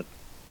hasn't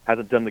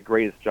done the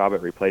greatest job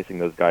at replacing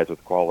those guys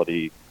with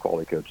quality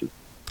coaches.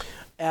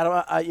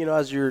 Adam,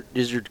 as you're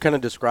kind of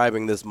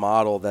describing this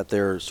model that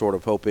they're sort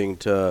of hoping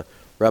to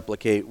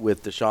replicate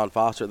with Deshaun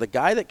Foster, the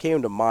guy that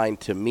came to mind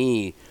to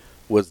me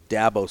was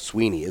Dabo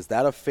Swinney. Is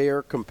that a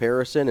fair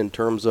comparison in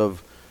terms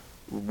of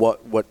what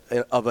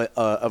of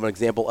an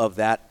example of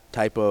that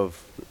type of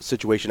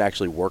situation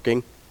actually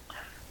working?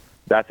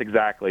 That's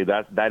exactly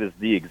that is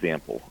the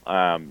example.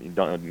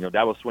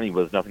 Dabo Swinney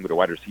was nothing but a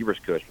wide receivers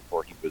coach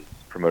before he was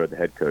promoted to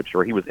head coach,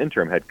 or he was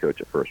interim head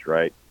coach at first,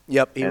 right?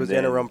 Yep, he was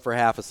interim for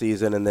half a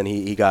season, and then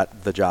he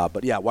got the job.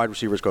 But yeah, wide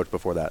receivers coach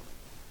before that.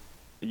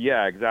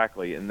 Yeah,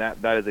 exactly, and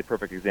that is a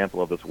perfect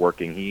example of this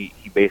working. He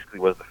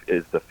basically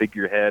is the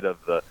figurehead of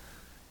the,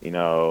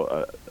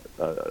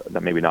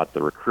 maybe not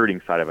the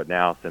recruiting side of it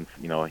now, since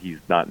he's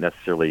not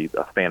necessarily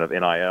a fan of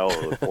NIL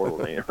or the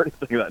portal or anything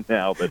like that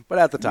now. But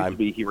at the time,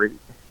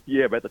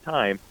 but at the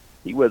time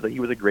he was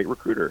a great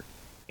recruiter,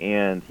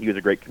 and he was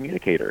a great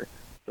communicator.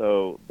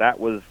 So that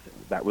was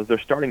their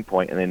starting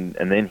point, and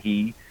then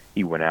he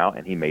went out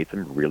and he made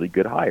some really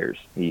good hires.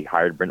 He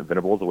hired Brent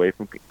Venables away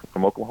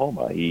from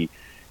Oklahoma. He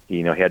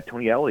had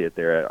Tony Elliott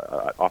there,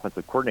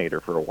 offensive coordinator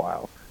for a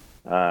while.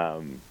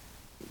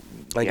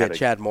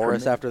 Chad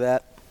Morris after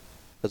that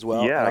as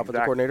well, offensive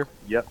coordinator.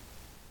 Yep.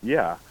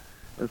 Yeah.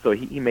 And so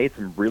he made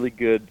some really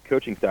good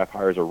coaching staff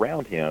hires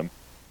around him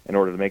in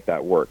order to make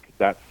that work.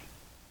 That's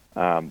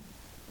like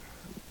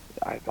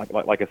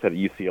I said at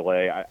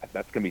UCLA,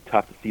 that's going to be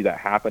tough to see that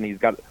happen. He's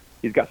got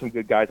some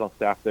good guys on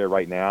staff there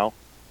right now,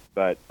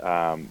 but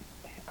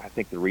I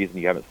think the reason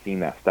you haven't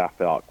seen that staff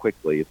fill out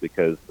quickly is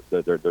because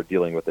they're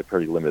dealing with a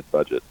pretty limited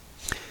budget.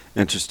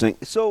 Interesting.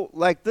 So,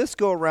 like this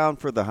go around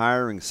for the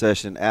hiring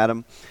session,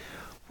 Adam,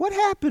 what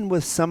happened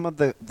with some of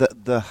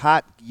the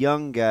hot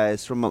young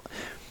guys from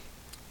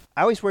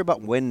I always worry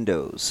about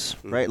windows,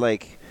 right?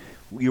 Like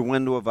your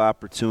window of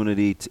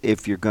opportunity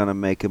if you're going to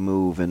make a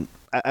move. And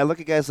I look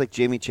at guys like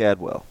Jamie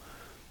Chadwell.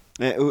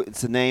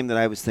 It's a name that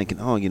I was thinking,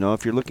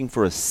 if you're looking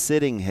for a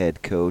sitting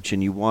head coach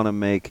and you want to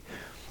make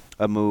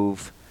a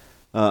move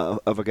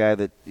of a guy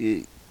that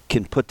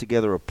can put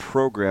together a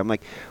program,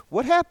 like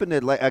what happened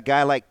to a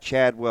guy like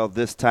Chadwell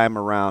this time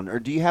around? Or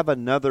do you have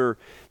another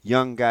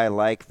young guy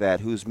like that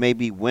whose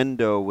maybe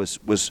window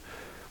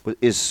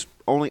is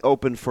only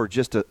open for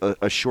just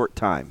a short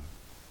time?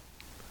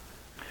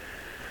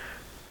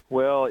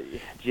 Well,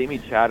 Jamie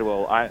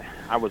Chadwell,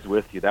 I was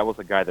with you. That was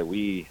a guy that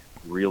we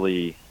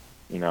really,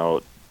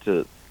 to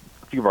a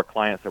few of our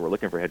clients that were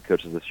looking for head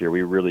coaches this year,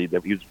 he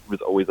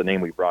was always the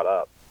name we brought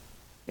up.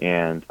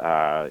 And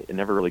it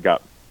never really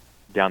got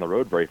down the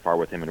road very far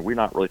with him, and we're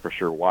not really for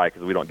sure why,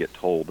 because we don't get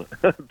told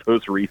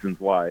those reasons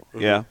why.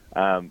 Yeah.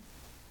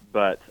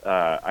 But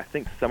I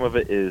think some of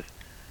it is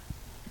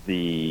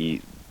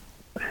the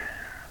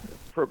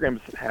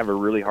programs have a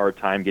really hard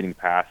time getting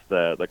past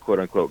the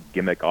quote-unquote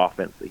gimmick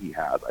offense that he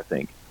has, I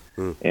think,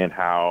 and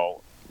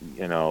how,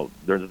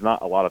 there's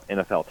not a lot of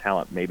NFL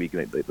talent maybe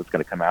that's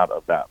going to come out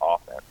of that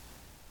offense.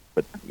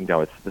 But,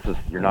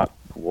 you're not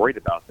worried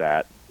about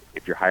that.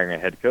 If you're hiring a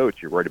head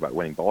coach, you're worried about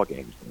winning ball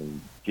games, and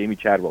Jamie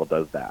Chadwell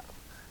does that.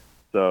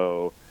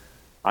 So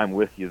I'm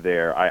with you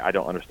there. I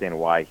don't understand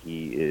why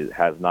he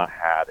has not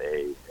had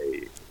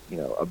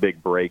a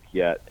big break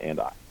yet, and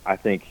I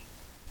think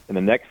in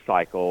the next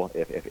cycle,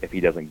 if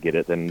he doesn't get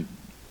it, then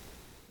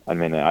I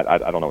don't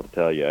know what to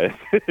tell you.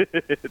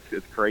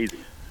 It's crazy.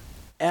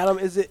 Adam,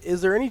 is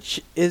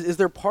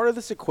there part of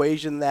this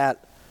equation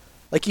that,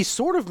 like, he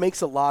sort of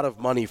makes a lot of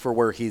money for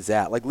where he's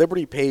at? Like,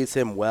 Liberty pays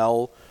him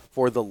well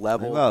for the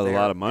level. A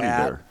lot of money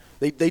there.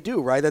 They do,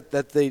 right?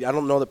 That I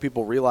don't know that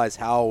people realize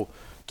how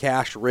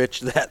cash rich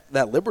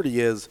that Liberty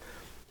is.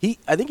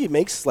 I think he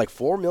makes like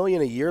 $4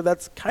 million a year.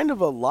 That's kind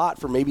of a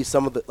lot for maybe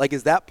some of the, like,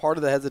 is that part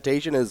of the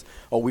hesitation is,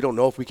 we don't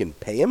know if we can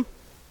pay him?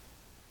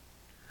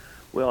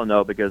 Well,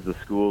 no, because the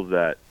schools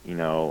that,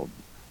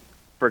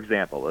 for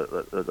example,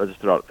 let's just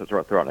throw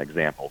out an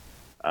example.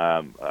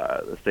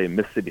 Let's say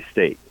Mississippi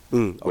State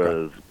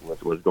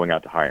was going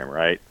out to hire him,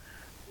 right?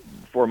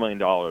 $4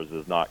 million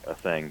is not a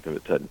thing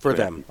for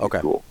them. Okay.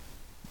 School.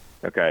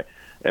 Okay.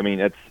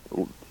 It's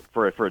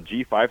for a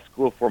G5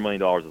 school, $4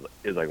 million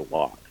is a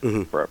lot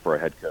for a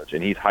head coach,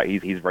 and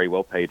he's very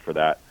well paid for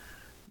that.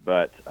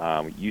 But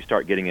you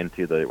start getting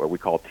into what we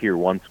call Tier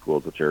 1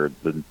 schools, which are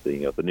the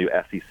new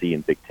SEC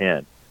and Big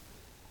Ten.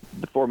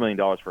 The $4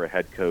 million for a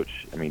head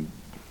coach,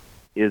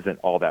 isn't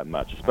all that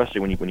much, especially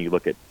when you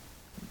look at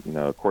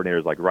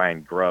coordinators like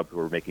Ryan Grubb, who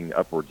are making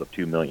upwards of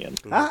 $2 million.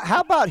 How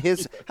about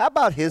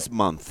his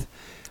month?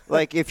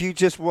 Like, if you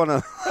just want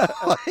to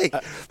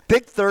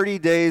pick 30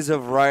 days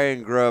of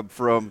Ryan Grubb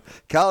from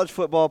college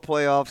football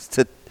playoffs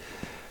to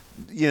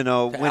when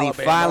Alabama. He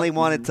finally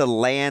wanted to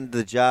land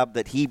the job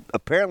that he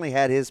apparently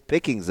had his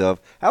pickings of.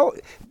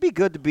 It'd be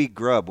good to be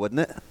Grubb,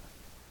 wouldn't it?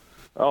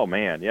 Oh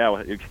man,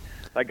 yeah.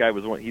 That guy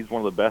he's one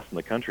of the best in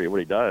the country at what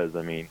he does.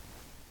 And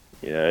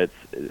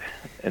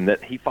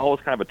that he follows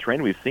kind of a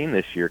trend we've seen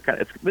this year.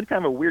 It's been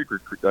kind of a weird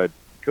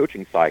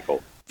coaching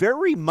cycle.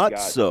 Very much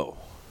so.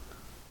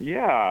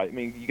 Yeah,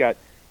 you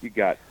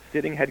got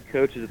sitting head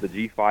coaches at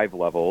the G5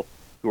 level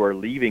who are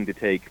leaving to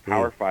take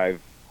Power 5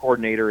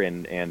 coordinator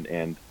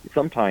and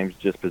sometimes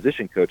just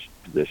position coach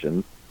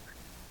positions,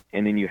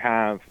 and then you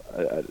have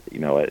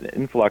an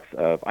influx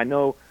of, I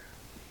know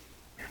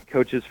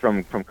coaches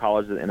from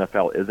college to the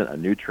NFL isn't a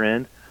new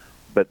trend,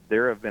 but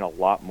there have been a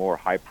lot more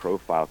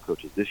high-profile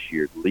coaches this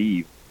year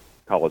leave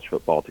college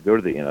football to go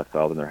to the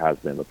NFL than there has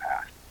been in the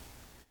past,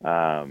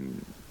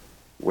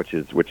 which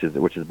has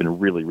been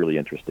really, really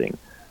interesting.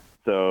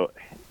 So,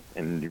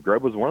 and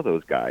Grubb was one of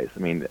those guys.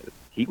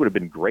 He would have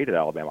been great at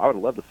Alabama. I would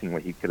have loved to see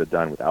what he could have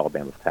done with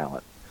Alabama's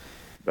talent.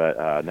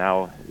 But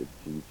now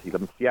he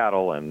lives in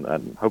Seattle,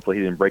 and hopefully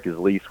he didn't break his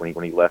lease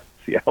when he left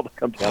Seattle to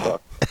come down to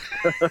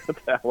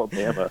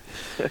Alabama.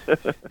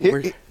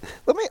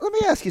 Let me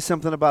ask you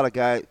something about a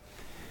guy,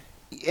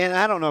 and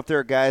I don't know if there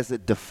are guys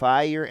that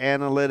defy your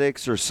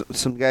analytics or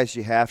some guys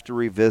you have to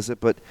revisit,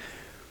 but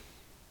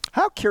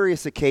how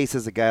curious a case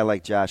is a guy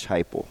like Josh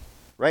Heupel,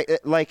 right?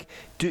 Like,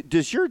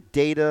 does your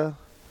data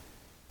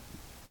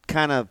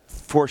kind of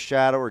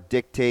foreshadow or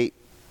dictate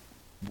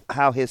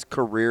how his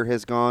career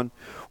has gone,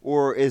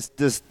 or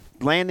does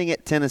landing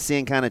at Tennessee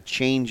and kind of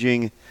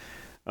changing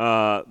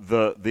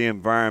the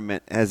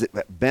environment, has it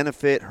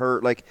benefit,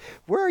 hurt? Like,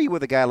 where are you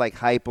with a guy like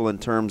Heupel in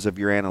terms of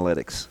your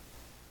analytics?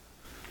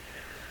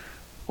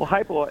 Well,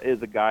 Heupel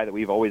is a guy that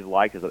we've always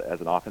liked as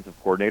an offensive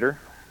coordinator.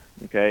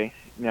 Okay,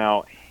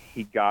 now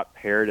he got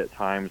paired at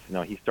times.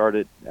 He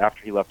started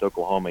after he left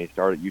Oklahoma. He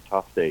started at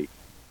Utah State,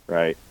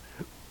 right?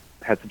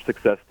 Had some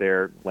success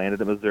there. Landed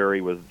at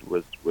Missouri. Was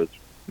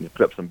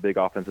put up some big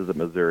offenses at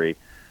Missouri.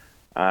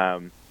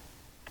 The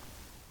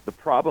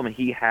problem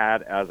he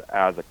had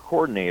as a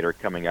coordinator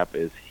coming up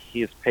is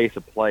his pace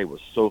of play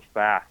was so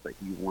fast that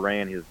he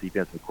ran his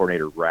defensive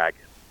coordinator ragged.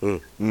 I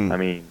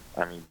mean,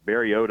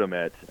 Barry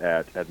Odom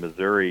at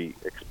Missouri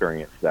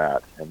experienced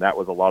that, and that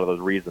was a lot of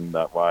the reason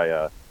that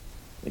why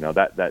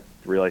that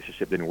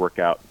relationship didn't work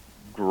out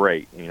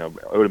great.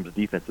 Odom's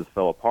defenses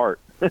fell apart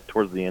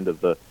towards the end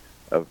of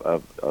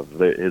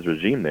his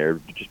regime there,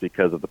 just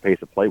because of the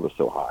pace of play was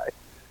so high.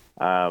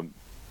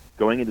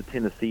 Going into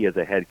Tennessee as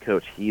a head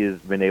coach, he has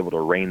been able to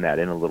rein that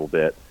in a little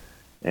bit.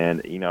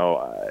 And,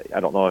 I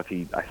don't know if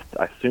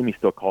I assume he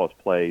still calls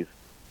plays,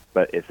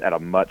 but it's at a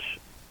much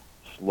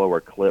slower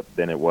clip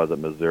than it was at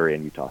Missouri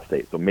and Utah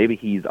State. So maybe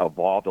he's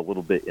evolved a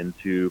little bit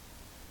into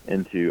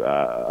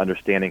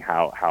understanding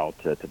how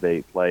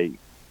to play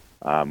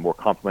more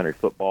complementary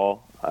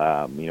football.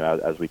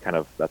 As we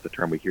that's the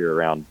term we hear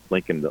around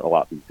Lincoln a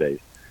lot these days.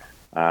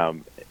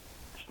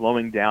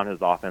 Slowing down his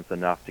offense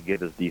enough to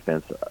give his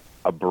defense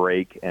a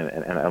break and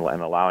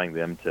allowing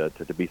them to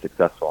be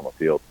successful on the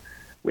field.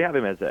 We have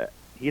him as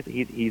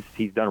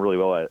he's done really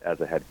well as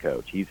a head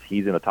coach. He's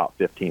in the top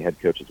 15 head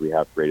coaches we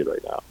have rated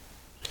right now.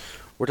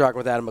 We're talking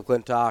with Adam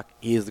McClintock.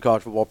 He is the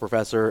college football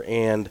professor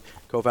and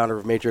co-founder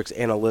of Matrix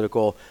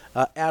Analytical.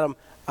 Adam,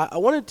 I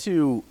wanted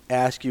to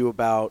ask you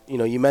about,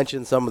 you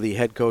mentioned some of the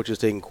head coaches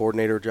taking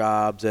coordinator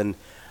jobs, and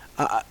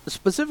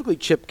specifically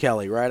Chip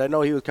Kelly, right? I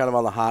know he was kind of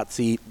on the hot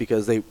seat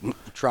because they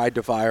tried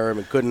to fire him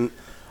and couldn't.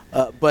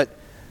 But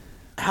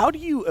how do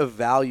you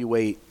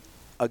evaluate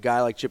a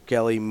guy like Chip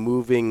Kelly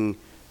moving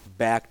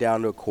back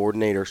down to a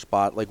coordinator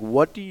spot? Like,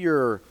 what do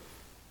your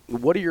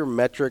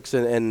metrics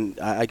and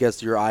I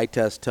guess your eye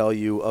test tell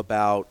you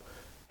about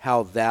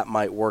how that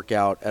might work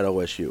out at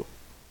OSU?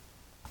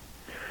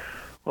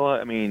 Well,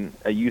 at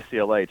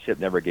UCLA, Chip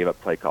never gave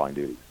up play calling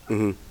duties.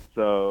 Mm-hmm.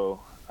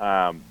 So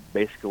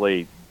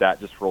basically,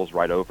 that just rolls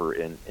right over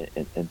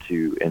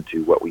into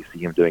what we see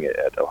him doing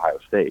at Ohio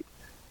State.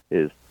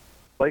 Is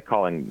play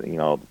calling?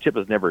 Chip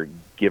has never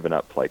given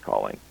up play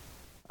calling.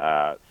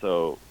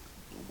 So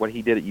what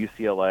he did at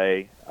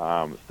UCLA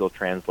still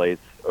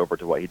translates over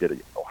to what he did at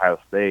Ohio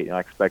State, and I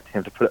expect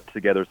him to put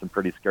together some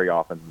pretty scary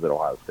offenses at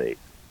Ohio State.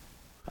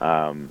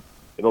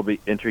 It'll be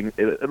interesting.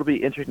 It'll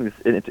be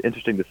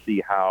interesting to see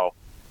how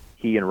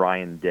he and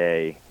Ryan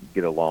Day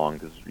get along,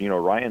 because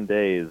Ryan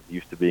Day is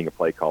used to being a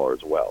play caller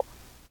as well.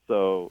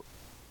 So,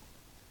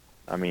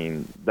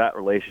 that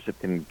relationship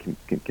can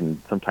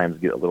sometimes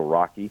get a little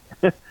rocky,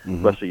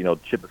 especially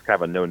Chip is kind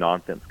of a no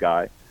nonsense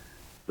guy.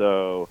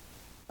 So,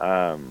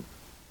 I'm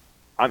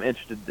as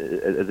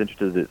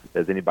interested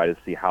as anybody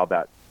to see how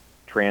that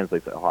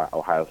translates at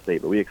Ohio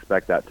State, but we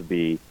expect that to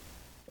be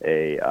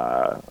a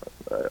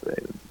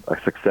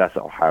success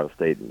at Ohio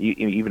State,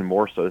 even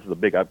more so. This is a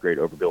big upgrade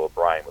over Bill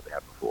O'Brien, what they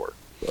had before.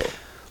 So.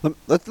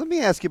 Let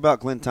me ask you about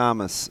Glenn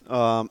Thomas.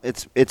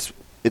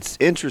 It's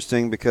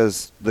interesting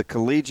because the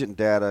collegiate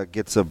data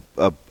gets a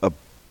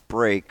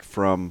break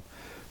from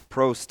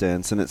pro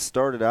stints, and it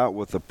started out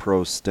with a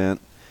pro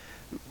stint.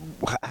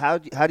 How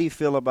do you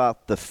feel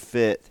about the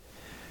fit,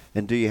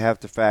 and do you have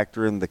to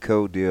factor in the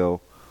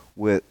co-deal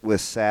with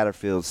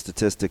Satterfield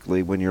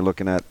statistically when you're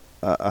looking at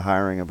a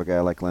hiring of a guy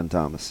like Glenn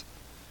Thomas?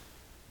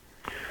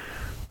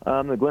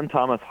 The Glenn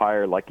Thomas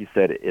hire, like you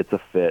said, it's a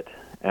fit.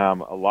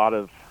 A lot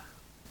of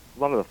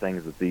the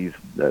things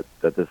that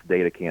this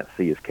data can't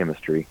see is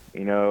chemistry.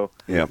 Yeah.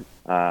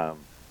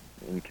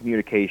 And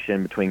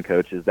communication between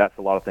coaches. That's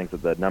a lot of things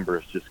that the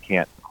numbers just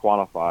can't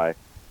quantify.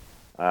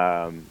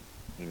 The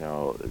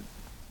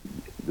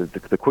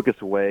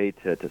quickest way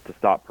to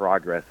stop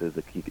progress is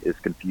to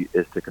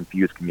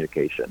confuse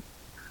communication.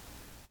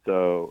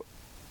 So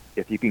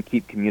if you can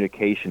keep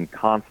communication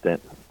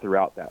constant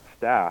throughout that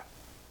staff,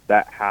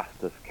 that has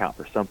to count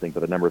for something, but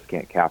the numbers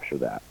can't capture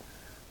that.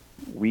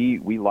 We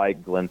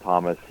like Glenn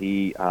Thomas.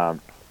 He was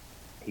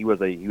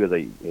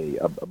a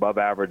above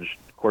average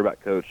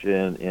quarterback coach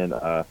in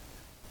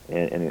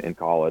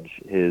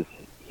college. He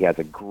has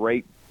a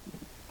great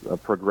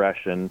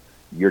progression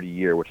year to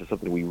year, which is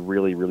something we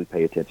really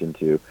pay attention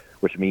to,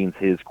 which means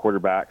his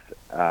quarterbacks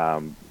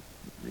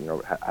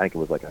I think it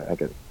was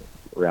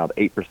around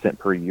 8%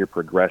 per year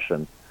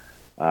progression,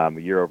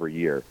 year over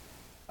year,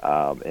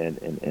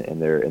 in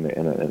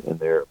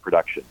their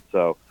production.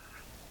 So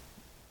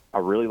I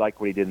really like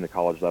what he did in the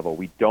college level.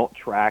 We don't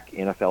track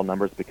NFL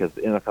numbers because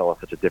the NFL is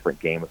such a different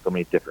game with so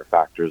many different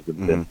factors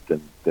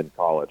than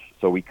college.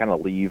 So we kind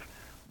of leave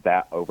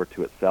that over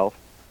to itself.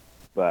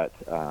 But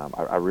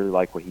I really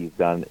like what he's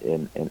done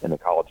in the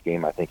college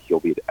game. I think he'll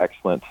be an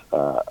excellent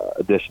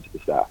addition to the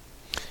staff.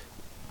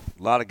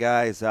 A lot of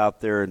guys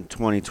out there in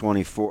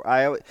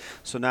 2024.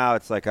 So now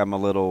it's like I'm a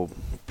little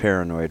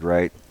paranoid,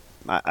 right?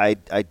 I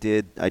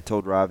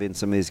told Ravi and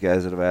some of these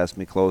guys that have asked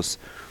me close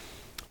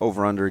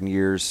over-under in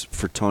years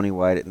for Tony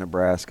White at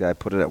Nebraska. I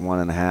put it at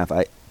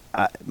 1.5.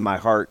 My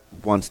heart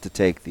wants to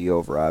take the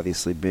over,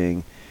 obviously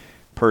being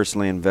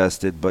personally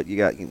invested. But you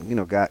got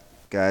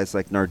guys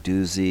like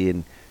Narduzzi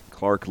and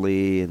Clark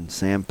Lee and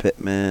Sam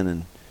Pittman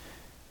and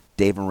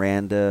Dave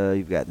Aranda.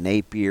 You've got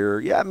Napier.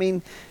 Yeah, I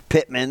mean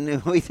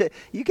Pittman.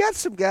 You got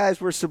some guys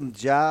where some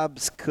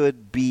jobs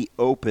could be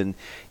open.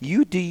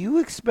 Do you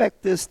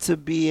expect this to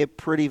be a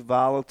pretty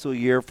volatile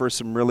year for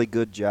some really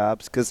good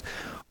jobs? Because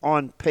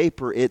on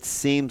paper, it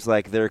seems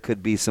like there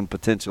could be some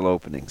potential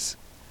openings.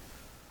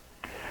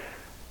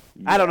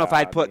 I don't know if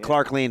I'd put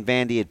Clark Lee and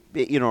Vandy,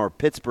 or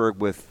Pittsburgh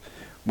with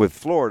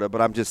Florida, but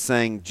I'm just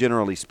saying,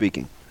 generally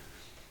speaking.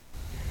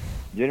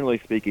 Generally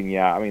speaking,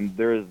 yeah. I mean,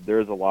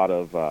 there's a lot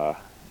of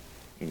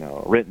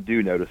rent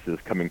due notices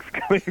coming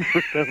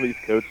for some of these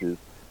coaches.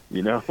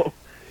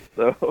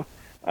 So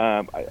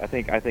I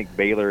think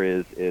Baylor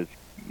is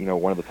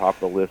one of the top of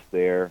the list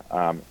there.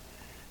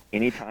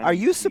 Anytime. Are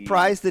you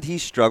surprised that he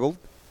struggled?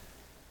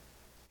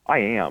 I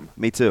am.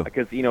 Me too.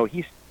 Because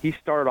he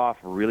started off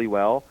really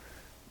well,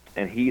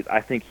 and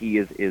I think he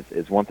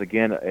is once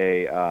again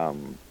a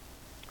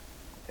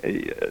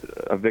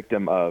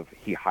victim of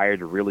he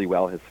hired really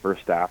well. His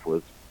first staff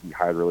he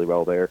hired really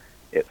well there.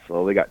 It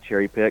slowly got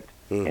cherry picked,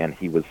 and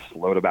he was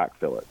slow to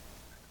backfill it.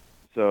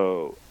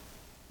 So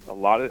a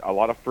lot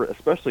of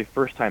especially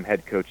first time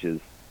head coaches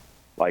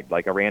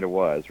like Aranda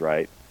was,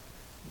 right.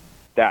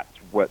 That's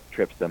what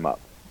trips them up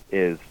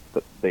is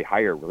that they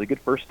hire a really good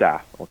first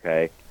staff.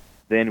 Okay.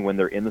 Then when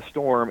they're in the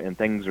storm and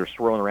things are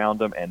swirling around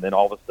them, and then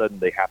all of a sudden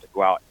they have to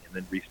go out and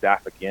then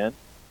restaff again,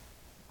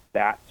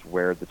 that's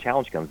where the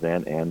challenge comes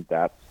in, and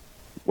that's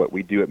what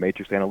we do at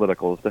Matrix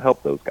Analytical is to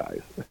help those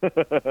guys.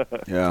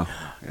 Yeah.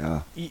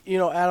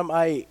 Adam,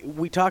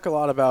 we talk a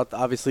lot about,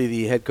 obviously,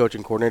 the head coach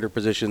and coordinator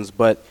positions,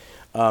 but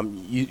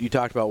you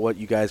talked about what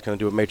you guys kind of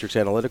do at Matrix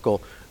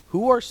Analytical.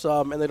 Who are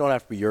some, and they don't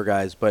have to be your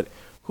guys, but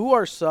who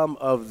are some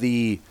of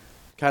the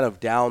kind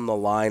of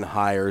down-the-line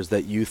hires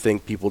that you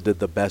think people did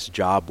the best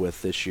job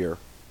with this year?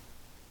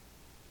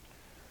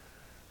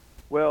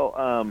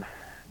 Well,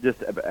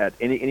 just at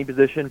any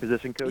position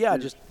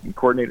coaches, just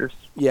coordinators?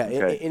 Yeah,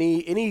 okay.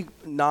 Any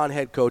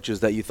non-head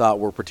coaches that you thought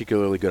were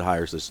particularly good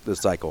hires this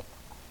cycle?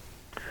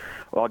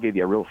 Well, I'll give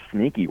you a real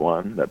sneaky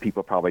one that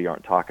people probably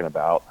aren't talking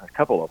about. A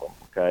couple of them,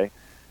 okay?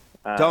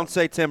 Don't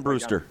say Tim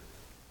Brewster.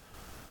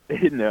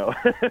 No.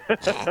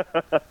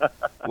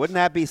 Wouldn't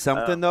that be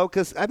something, though?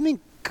 Because,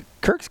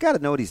 Kirk's got to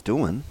know what he's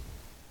doing.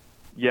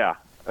 Yeah.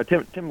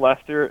 Tim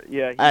Lester,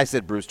 yeah. I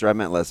said Brewster. I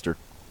meant Lester.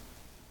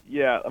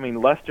 Yeah,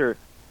 Lester,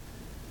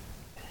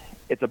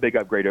 it's a big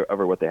upgrade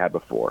over what they had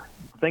before.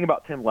 The thing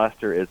about Tim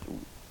Lester is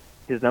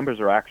his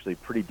numbers are actually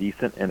pretty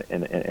decent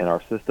in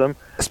our system.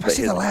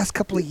 Especially the last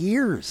couple of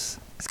years.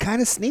 It's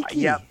kind of sneaky.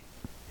 Yeah.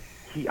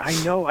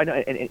 I know.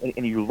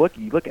 And you look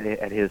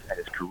at his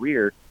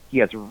career, he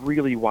has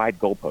really wide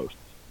goalposts.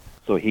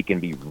 So he can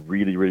be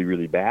really, really,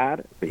 really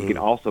bad, but he can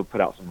also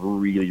put out some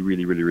really,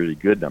 really, really, really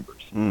good numbers.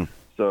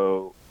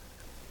 So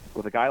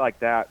with a guy like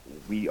that,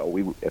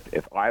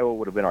 if Iowa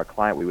would have been our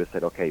client, we would have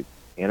said, okay,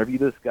 interview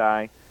this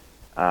guy,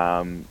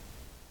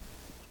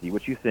 see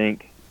what you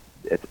think.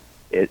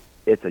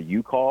 It's a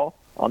you call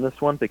on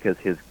this one because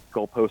his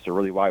goalposts are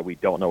really wide. We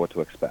don't know what to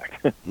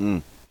expect.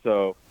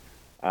 So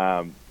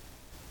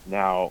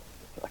now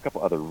a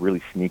couple other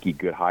really sneaky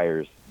good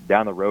hires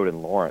down the road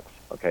in Lawrence.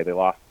 Okay, they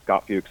lost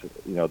Scott Fuchs,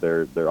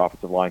 their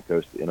offensive line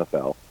coach to the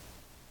NFL.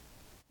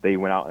 They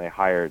went out and they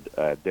hired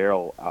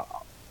Daryl.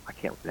 I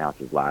can't pronounce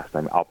his last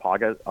name.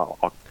 Alpaza.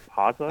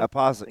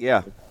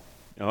 Yeah.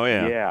 Oh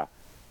yeah. Yeah,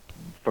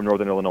 from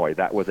Northern Illinois.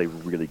 That was a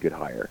really good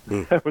hire.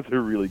 That was a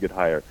really good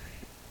hire.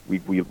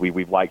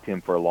 We've liked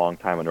him for a long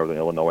time in Northern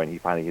Illinois, and he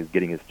finally is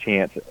getting his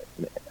chance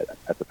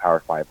at the Power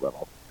 5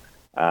 level.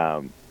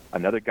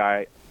 Another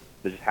guy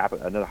that just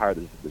happened. Another hire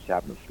that just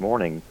happened this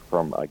morning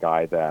from a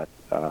guy that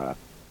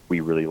we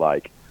really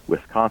like.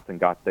 Wisconsin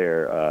got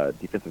their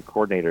defensive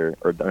coordinator,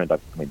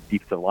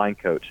 defensive line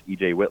coach,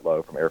 E.J.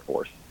 Whitlow from Air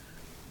Force.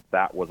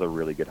 That was a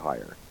really good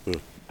hire.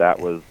 That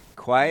was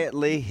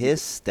quietly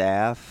his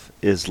staff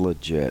is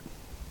legit.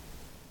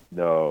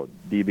 No,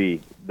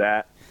 DB,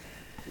 that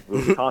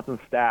Wisconsin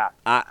staff.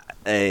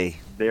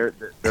 They're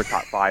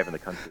top 5 in the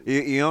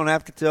country. You don't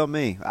have to tell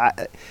me.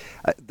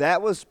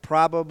 That was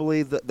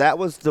probably that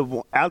was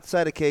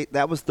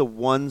the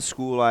one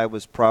school I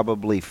was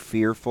probably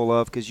fearful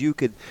of because you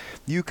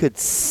could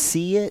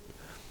see it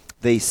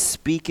They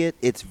speak it.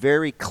 It's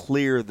very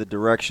clear the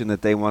direction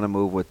that they want to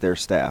move with their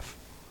staff.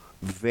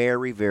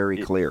 Very, very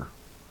clear.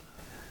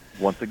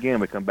 Once again,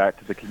 we come back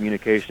to the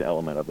communication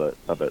element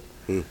of it.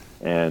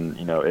 And,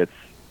 it's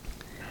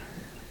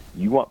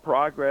you want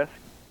progress,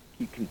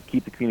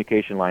 keep the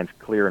communication lines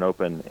clear and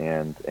open,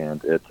 and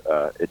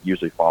it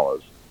usually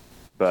follows.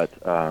 But,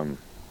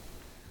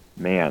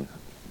 man,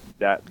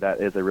 that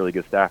is a really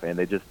good staff, and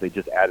they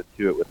just added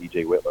to it with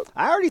E.J. Whitlow.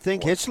 I already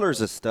think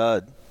Hitchler's a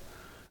stud.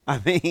 I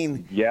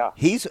mean, yeah,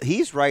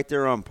 he's right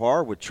there on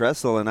par with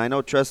Tressel, and I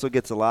know Tressel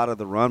gets a lot of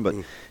the run, but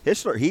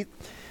Hitchler,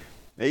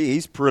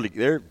 he's pretty.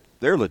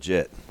 They're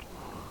legit.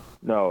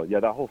 No, yeah,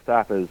 that whole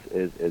staff is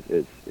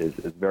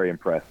very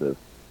impressive.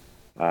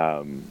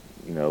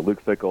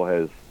 Luke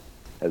Fickell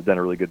has done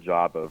a really good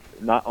job of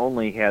not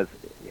only did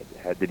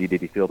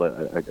he field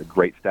a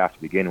great staff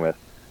to begin with,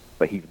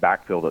 but he's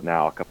backfilled it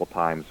now a couple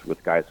times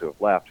with guys who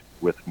have left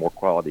with more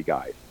quality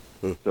guys.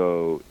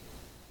 So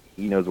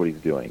he knows what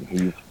he's doing.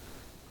 He's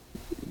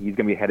going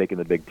to be a headache in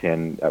the Big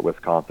Ten at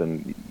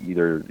Wisconsin,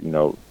 either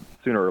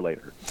sooner or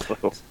later.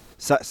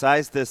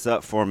 Size this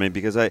up for me,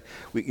 because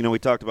we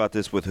talked about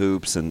this with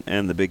hoops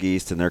and the Big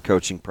East and their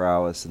coaching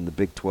prowess and the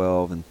Big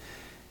 12 and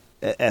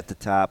at the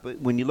top.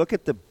 When you look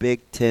at the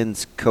Big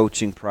Ten's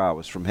coaching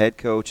prowess from head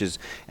coaches,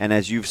 and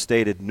as you've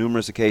stated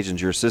numerous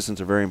occasions, your assistants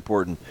are very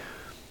important.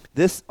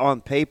 This on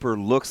paper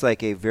looks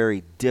like a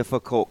very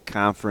difficult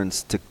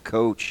conference to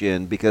coach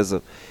in because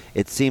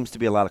it seems to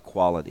be a lot of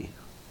quality.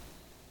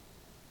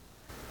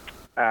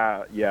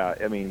 Yeah,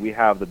 I mean, we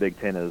have the Big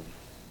Ten is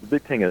the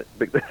Big Ten.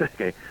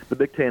 Okay, the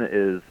Big Ten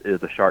is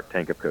the Shark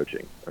Tank of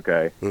coaching.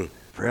 Okay,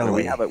 really. When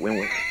we have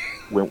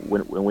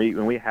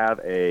when we have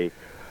a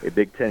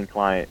Big Ten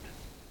client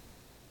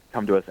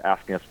come to us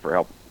asking us for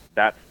help,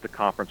 that's the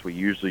conference we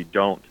usually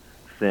don't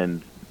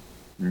send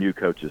new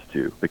coaches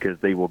to, because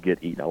they will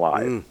get eaten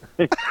alive.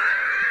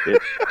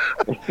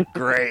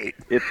 Great.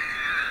 It's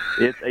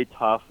a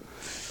tough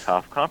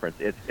conference.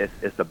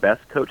 It's the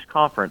best coached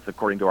conference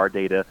according to our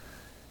data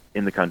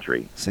in the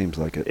country. Seems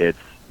like it.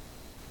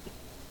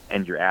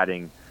 And you're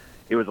adding.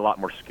 It was a lot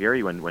more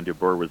scary when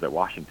DeBoer was at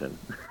Washington.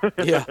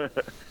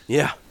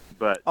 Yeah.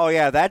 But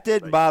that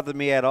didn't bother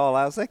me at all.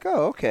 I was like,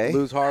 oh, okay.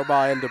 Lose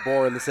Harbaugh and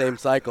DeBoer in the same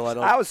cycle.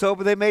 I was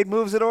hoping they made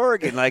moves at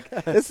Oregon. Like,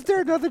 isn't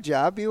there another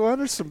job you want?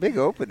 There's some big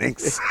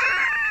openings.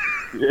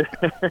 Yeah.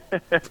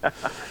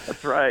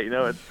 That's right.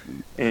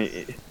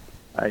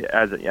 I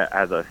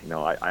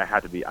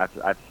have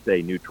to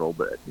stay neutral,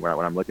 but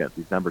when I'm looking at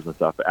these numbers and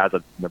stuff. But as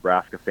a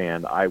Nebraska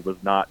fan, I was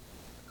not.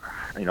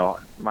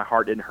 My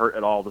heart didn't hurt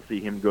at all to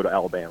see him go to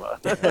Alabama.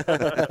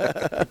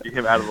 Get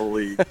him out of the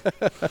league.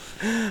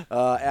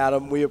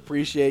 Adam, we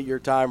appreciate your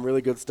time.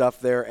 Really good stuff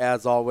there,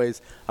 as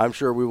always. I'm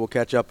sure we will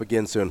catch up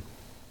again soon.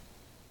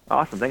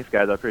 Awesome. Thanks,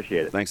 guys. I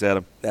appreciate it. Thanks,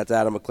 Adam. That's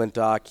Adam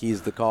McClintock.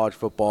 He's the college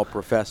football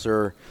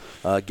professor.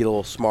 Get a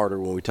little smarter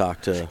when we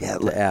talk to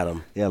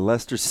Adam. Yeah,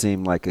 Lester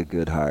seemed like a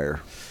good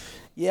hire.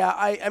 Yeah,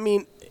 I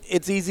mean,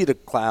 it's easy to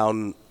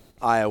clown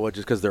Iowa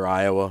just because they're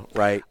Iowa,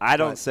 right? I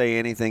don't say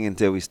anything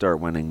until we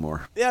start winning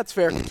more. Yeah, that's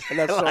fair, and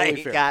that's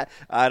totally fair.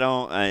 I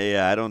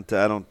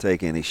don't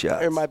take any shots.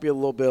 There might be a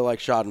little bit like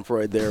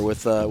Schadenfreude there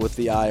with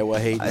the Iowa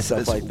hate and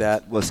stuff like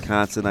that.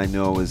 Wisconsin, I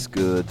know, is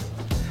good.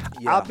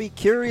 Yeah. I'll be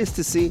curious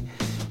to see.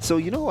 So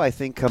who I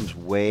think comes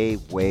way,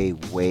 way,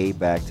 way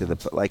back to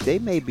they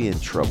may be in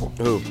trouble.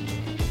 Who?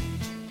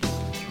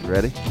 You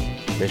ready?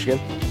 Michigan?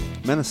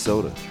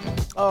 Minnesota.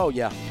 Oh,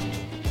 yeah.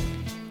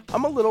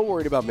 I'm a little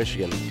worried about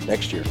Michigan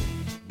next year.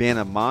 Being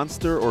a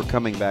monster or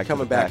coming back to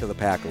the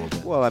pack a little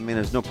bit. Well, I mean,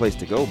 there's no place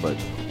to go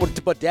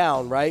but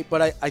down, right?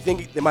 But I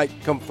think they might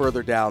come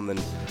further down than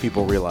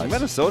people realize.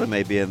 Minnesota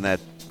may be in that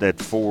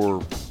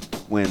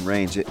 4-win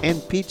range. And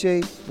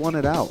PJ won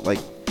it out.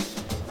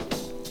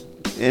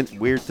 And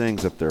weird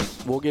things up there.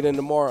 We'll get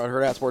into more on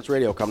Hurrdat Sports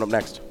Radio coming up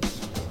next.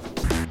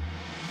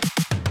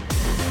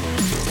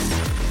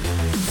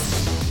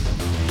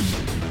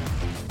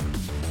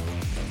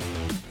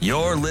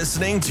 You're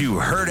listening to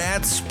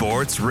Hurrdat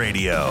Sports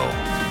Radio.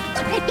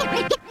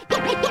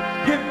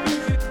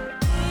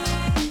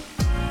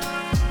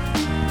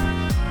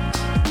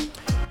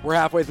 We're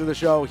halfway through the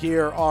show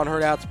here on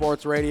Hurrdat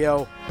Sports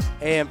Radio,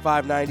 AM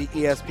 590,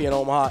 ESPN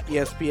Omaha,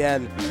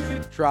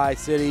 ESPN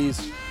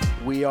Tri-Cities.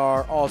 We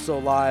are also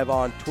live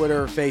on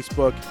Twitter,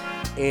 Facebook,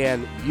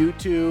 and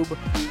YouTube.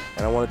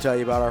 And I want to tell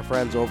you about our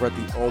friends over at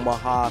the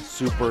Omaha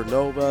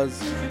Supernovas.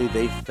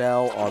 They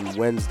fell on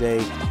Wednesday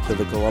to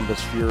the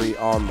Columbus Fury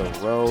on the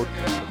road.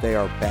 But they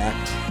are back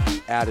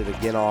at it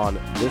again on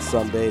this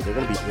Sunday. They're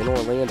going to be in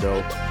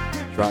Orlando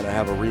trying to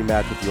have a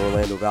rematch with the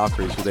Orlando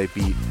Valkyries, who they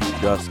beat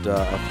just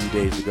a few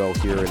days ago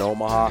here in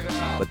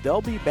Omaha. But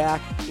they'll be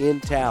back in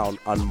town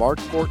on March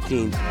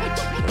 14th.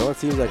 I know it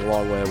seems like a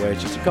long way away.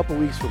 It's just a couple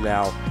weeks from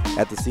now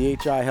at the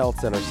CHI Health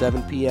Center,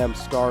 7 p.m.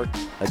 start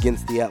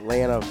against the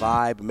Atlanta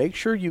Vibe. Make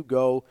sure you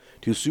go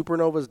to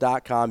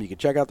supernovas.com. You can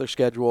check out their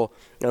schedule.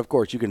 And, of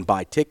course, you can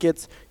buy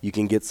tickets. You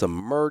can get some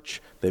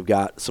merch. They've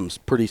got some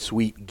pretty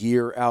sweet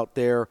gear out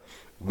there.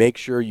 Make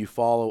sure you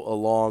follow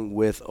along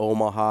with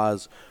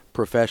Omaha's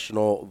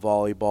professional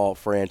volleyball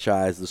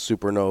franchise, the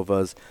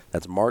Supernovas.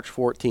 That's March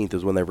 14th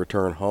is when they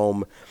return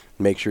home.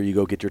 Make sure you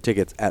go get your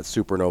tickets at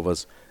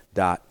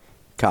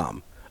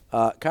supernovas.com.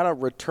 Kind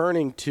of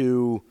returning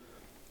to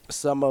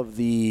some of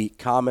the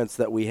comments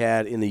that we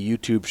had in the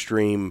YouTube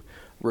stream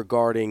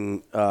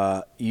regarding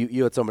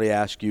you had somebody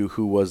ask you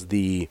who was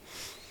the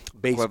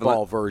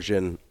baseball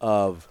version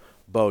of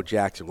Bo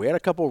Jackson. We had a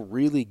couple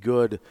really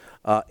good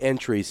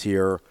entries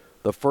here.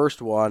 The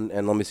first one,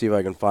 and let me see if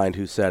I can find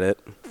who said it.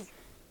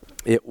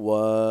 It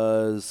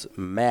was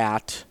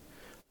Matt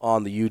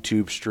on the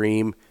YouTube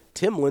stream.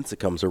 Tim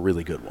Lincecum's a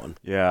really good one.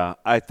 Yeah,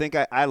 I think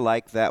I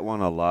like that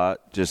one a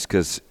lot just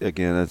because,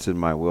 again, it's in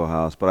my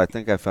wheelhouse. But I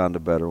think I found a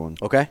better one.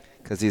 Okay.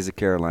 Because he's a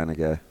Carolina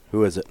guy.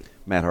 Who is it?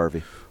 Matt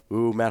Harvey.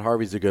 Ooh, Matt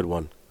Harvey's a good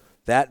one.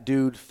 That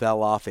dude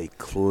fell off a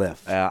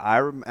cliff.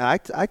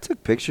 I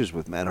took pictures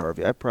with Matt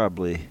Harvey. I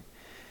probably,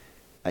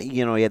 he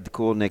had the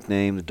cool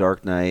nickname, the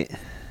Dark Knight.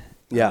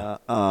 Yeah.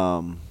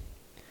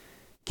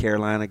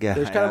 Carolina guy.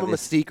 There's kind of a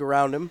mystique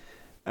around him.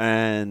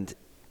 And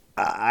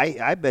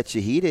I bet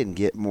you he didn't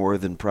get more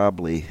than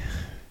probably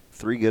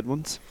 3 good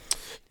ones.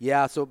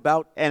 Yeah, so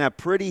about... And a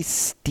pretty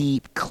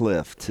steep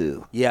cliff,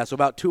 too. Yeah, so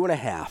about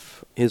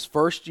 2.5. His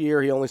first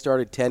year, he only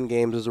started 10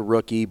 games as a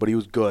rookie, but he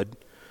was good.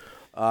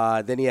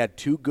 Then he had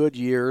 2 good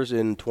years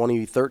in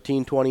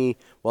 2013,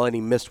 and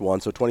he missed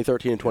one. So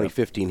 2013 and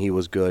 2015, he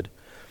was good.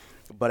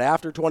 But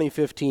after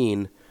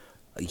 2015,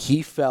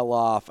 he fell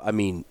off. I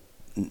mean,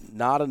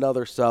 not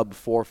another sub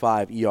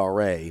 4.5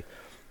 ERA.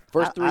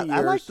 First 3 years.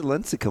 I like the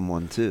Lincecum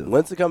one too.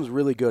 Lincecum's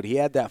really good. He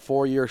had that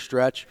 4-year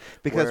stretch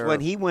because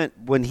when he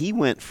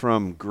went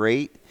from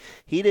great,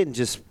 he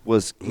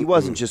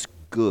wasn't just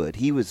good.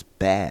 He was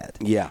bad.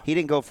 Yeah. He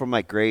didn't go from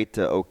like great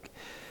to okay.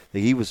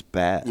 He was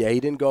bad. Yeah, he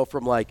didn't go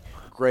from like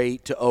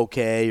great to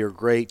okay or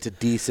great to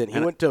decent. He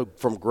went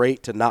from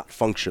great to not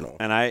functional.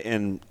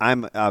 And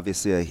I'm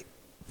obviously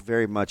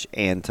very much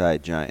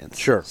anti-Giants.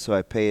 Sure. So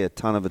I pay a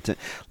ton of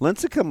attention.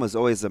 Lincecum was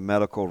always a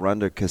medical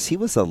wonder because he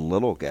was a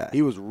little guy.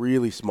 He was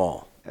really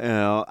small. And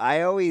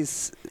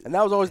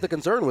that was always the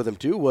concern with him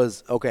too.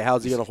 Was okay,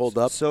 how's he going to hold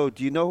up? So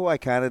do you know who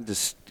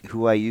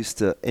I used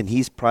to? And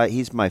he's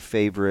my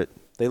favorite.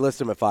 They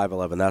list him at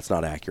 5'11". That's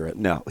not accurate.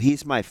 No,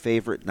 he's my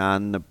favorite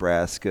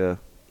non-Nebraska.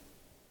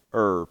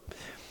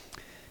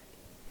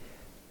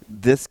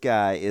 This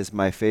guy is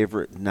my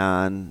favorite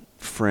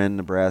non-friend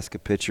Nebraska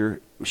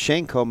pitcher.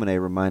 Shane Comine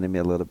reminded me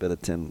a little bit of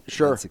Tim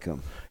Lincecum.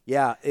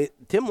 Yeah,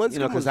 Tim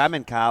Lincecum. Because I'm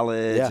in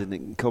college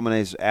and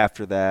Comine's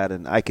after that,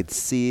 and I could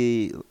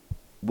see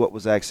what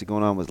was actually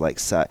going on was like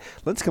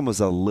Lincecum was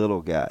a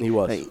little guy. He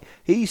was.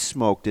 He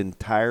smoked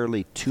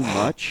entirely too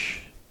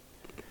much.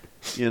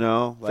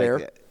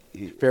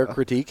 Fair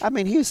critique. I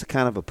mean, he was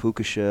kind of a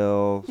puka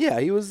shell. Yeah,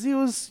 he was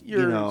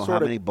your how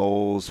many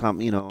bowls?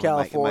 California,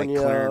 am I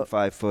clearing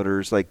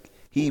 5-footers? Like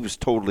he was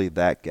totally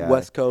that guy.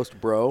 West Coast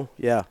bro.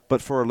 Yeah.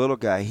 But for a little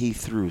guy, he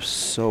threw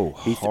so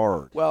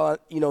hard. Well,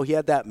 he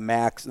had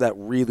that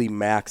really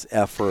max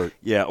effort.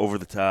 Yeah, over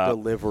the top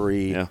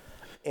delivery. Yeah.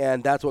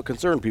 And that's what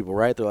concerned people,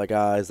 right? They're like,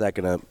 is that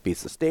going to be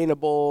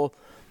sustainable?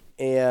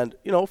 And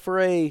for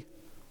a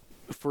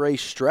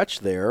stretch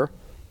there,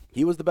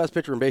 he was the best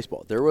pitcher in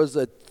baseball. There was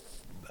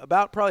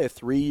about probably a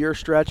 3-year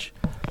stretch,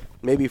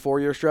 maybe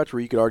 4-year stretch, where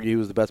you could argue he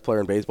was the best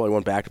player in baseball. He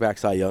won back-to-back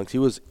Cy Youngs. He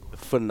was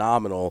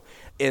phenomenal,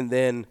 and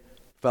then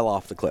fell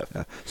off the cliff.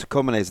 Yeah. So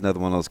Comine is another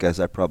one of those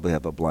guys I probably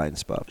have a blind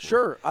spot for.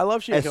 Sure, I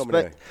love Shane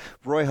Comine.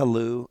 Roy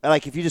Halou.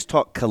 Like if you just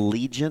talk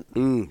collegiate.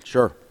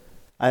 Sure.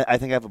 I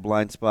think I have a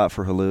blind spot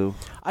for Halou.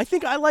 I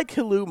think I like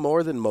Halou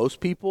more than most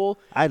people.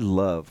 I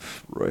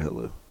love Roy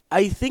Halou.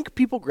 I think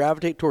people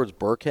gravitate towards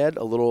Burkhead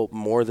a little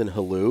more than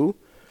Halou.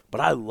 But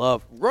I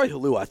love Roy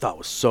Halou. I thought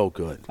was so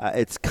good.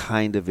 It's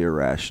kind of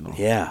irrational.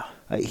 Yeah,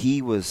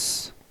 he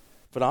was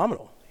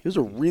phenomenal. He was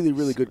a really,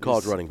 really good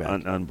college running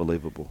back.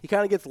 Unbelievable. He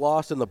kind of gets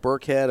lost in the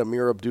Burkhead,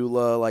 Amir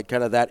Abdullah, like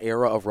kind of that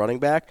era of running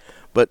back.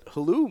 But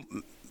Halou,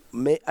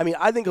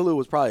 I think Halou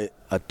was probably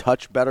a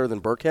touch better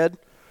than Burkhead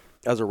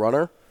as a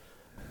runner.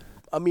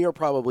 Amir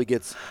probably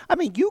gets. I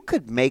mean, you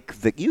could make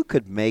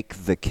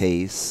the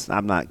case.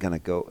 I'm not going to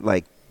go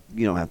like.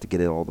 You don't have to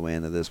get it all the way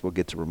into this. We'll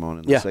get to Ramon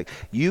in a second.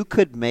 You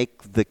could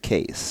make the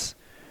case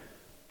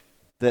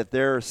that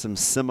there are some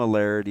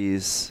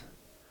similarities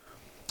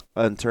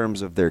in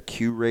terms of their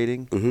Q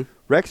rating. Mm-hmm.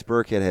 Rex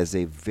Burkhead has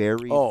a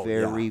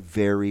very,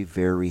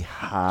 very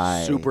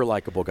high. Super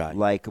likable guy.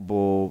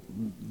 Likable,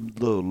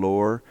 little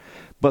lore.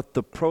 But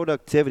the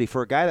productivity,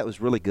 for a guy that was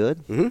really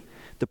good,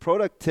 the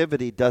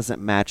productivity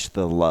doesn't match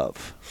the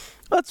love.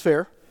 That's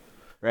fair.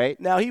 Right?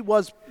 Now, he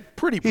was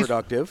pretty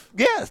productive.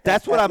 Yes,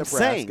 that's what I'm Nebraska.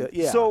 saying.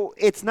 Yeah. So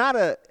it's not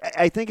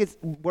I think it's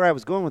where I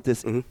was going with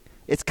this. Mm-hmm.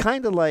 It's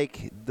kind of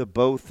like the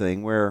Bo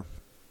thing where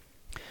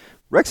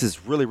Rex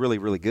is really, really,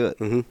 really good.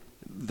 Mm-hmm.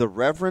 The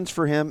reverence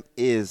for him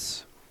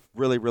is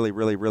really, really,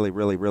 really, really,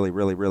 really, really,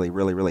 really, really,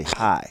 really, really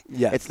high.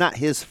 Yes. It's not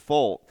his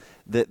fault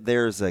that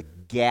there's a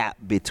gap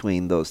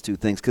between those two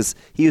things because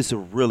he is a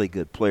really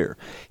good player.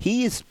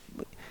 He's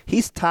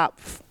top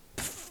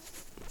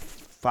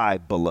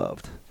 5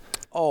 beloved.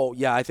 Oh,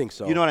 yeah, I think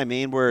so. You know what I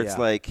mean? Where it's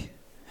like,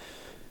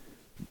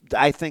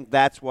 I think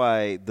that's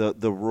why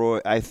the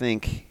Roy. I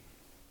think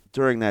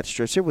during that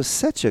stretch, there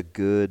was a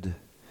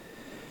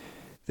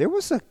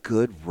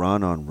good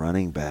run on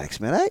running backs,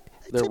 man.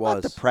 There was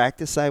about the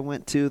practice I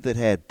went to that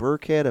had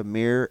Burkhead,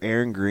 Amir,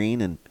 Aaron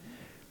Green, and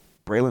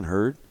Braylon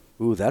Hurd.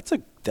 Ooh, that's a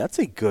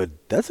good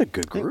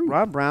group.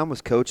 Ron Brown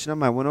was coaching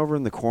them. I went over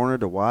in the corner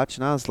to watch,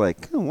 and I was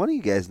like, one of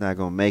you guys not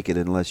going to make it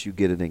unless you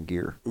get it in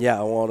gear.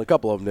 Yeah, well, and a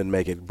couple of them didn't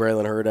make it.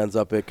 Braylon Hurd ends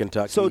up at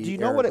Kentucky. So do you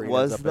know Aaron what it Green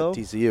was, ends up though? At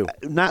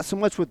TCU. Not so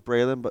much with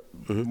Braylon, but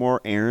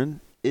more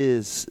Aaron,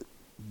 is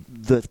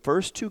the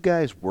first two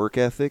guys' work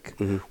ethic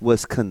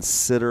was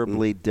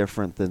considerably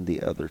different than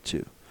the other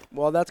two.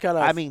 Well, that's kind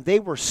of. I mean,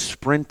 they were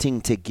sprinting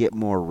to get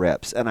more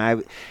reps, and I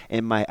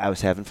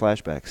was having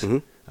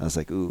flashbacks. I was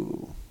like,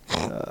 ooh,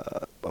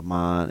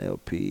 Amon,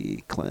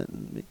 LP,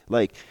 Clinton,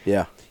 like,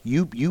 yeah,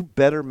 you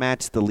better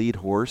match the lead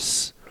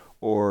horse,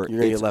 or you're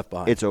gonna get left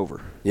behind. It's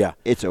over. Yeah,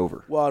 it's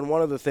over. Well, and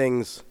one of the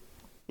things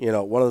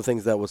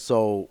that was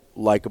so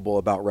likable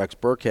about Rex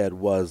Burkhead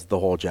was the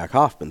whole Jack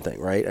Hoffman thing,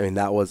 right? I mean,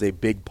 that was a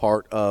big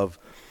part of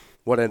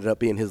what ended up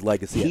being his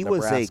legacy at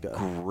Nebraska. He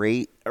was a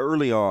great,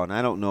 early on,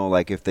 I don't know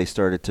like if they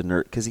started to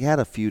nerd, because he had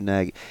a few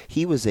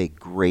he was a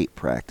great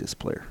practice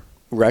player.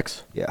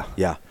 Rex? Yeah.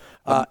 Yeah.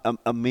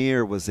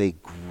 Amir was a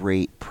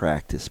great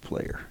practice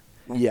player.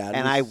 Yeah.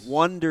 And I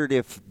wondered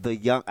if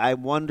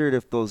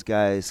those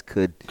guys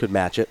could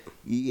match it.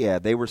 Yeah,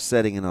 they were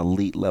setting an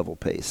elite level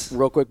pace.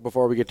 Real quick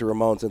before we get to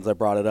Ramon, since I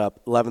brought it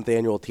up, 11th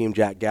annual Team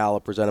Jack Gala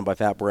presented by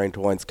Fat Brain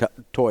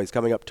Toys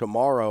coming up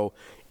tomorrow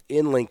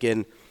in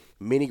Lincoln.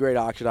 Many great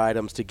auction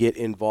items to get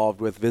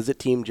involved with. Visit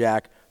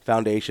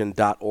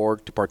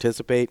teamjackfoundation.org to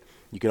participate.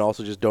 You can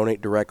also just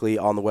donate directly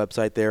on the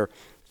website there.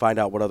 Find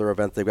out what other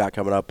events they've got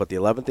coming up. But the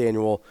 11th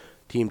annual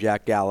Team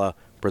Jack Gala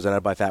presented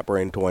by Fat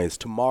Brain Toys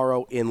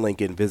tomorrow in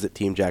Lincoln. Visit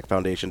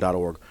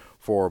teamjackfoundation.org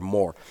for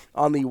more.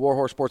 On the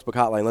Warhorse Sportsbook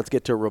Hotline, let's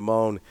get to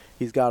Ramon.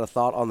 He's got a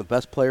thought on the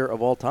best player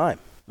of all time.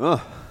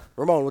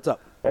 Ramon, what's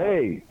up?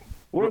 Hey,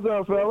 what's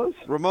up, fellas?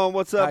 Ramon,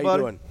 what's up, How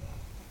buddy? you doing?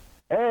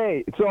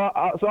 Hey, so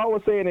I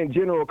was saying in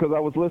general, because I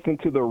was listening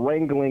to the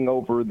wrangling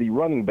over the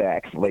running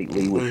backs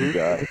lately with you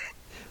guys.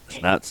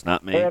 It's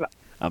not me. And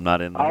I'm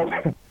not in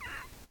there.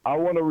 I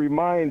want to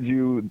remind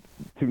you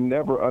to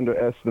never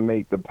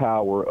underestimate the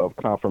power of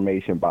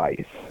confirmation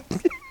bias.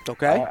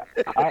 Okay.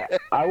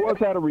 I once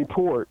had a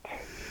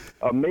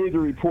major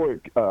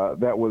report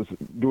that was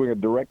doing a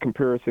direct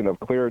comparison of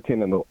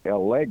Claritin and the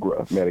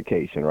Allegra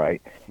medication,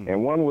 right?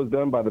 And one was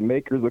done by the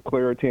makers of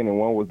Claritin and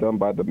one was done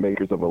by the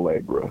makers of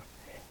Allegra.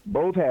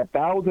 Both had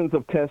thousands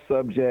of test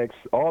subjects,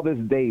 all this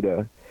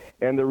data,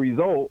 and the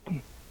result,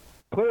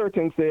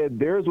 Claritin said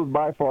theirs was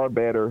by far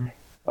better.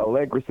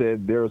 Allegra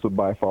said theirs was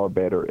by far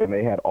better, and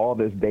they had all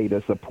this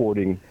data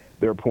supporting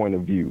their point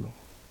of view.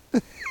 So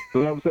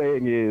what I'm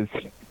saying is,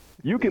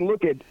 you can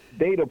look at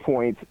data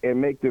points and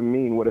make them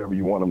mean whatever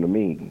you want them to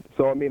mean.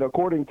 So, I mean,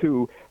 according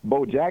to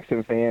Bo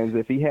Jackson fans,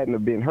 if he hadn't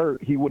have been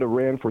hurt, he would have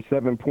ran for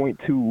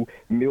 7.2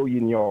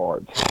 million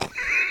yards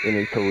in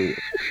his career.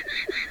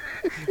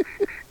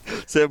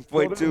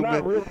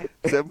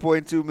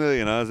 7.2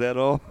 million. How's that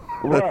all?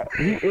 Right.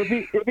 If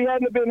he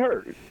hadn't have been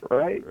hurt,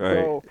 right?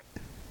 So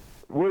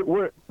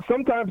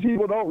sometimes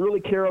people don't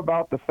really care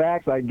about the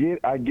facts. I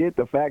get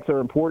the facts are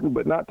important,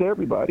 but not to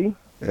everybody.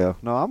 Yeah,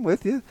 no, I'm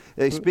with you.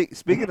 Hey,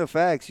 speaking of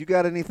facts, you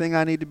got anything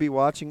I need to be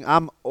watching?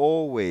 I'm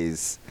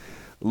always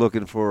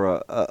looking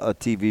for a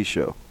TV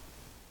show.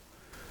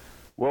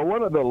 Well,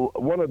 one of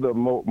the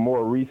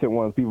more recent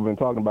ones people have been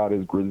talking about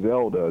is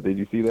Griselda. Did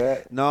you see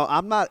that? No,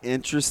 I'm not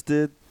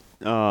interested.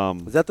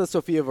 Is that the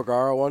Sofia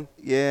Vergara one?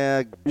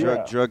 Yeah,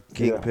 drug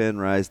kingpin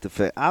rise to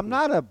fame. I'm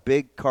not a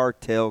big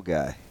cartel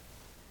guy.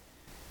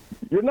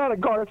 You're not a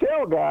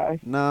cartel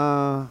guy?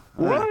 No.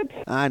 What?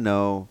 I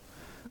know.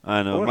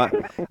 I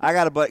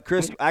got a buddy,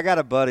 Chris. I got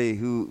a buddy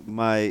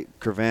my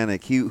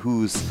Kravanik,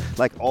 who's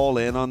like all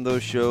in on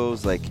those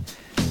shows. Like,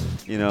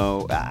 you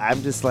know,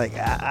 I'm just like,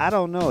 I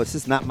don't know. It's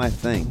just not my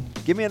thing.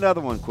 Give me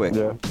another one, quick.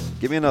 Yeah.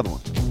 Give me another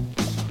one.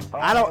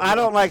 I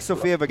don't like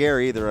Sofia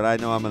Vergara either, and I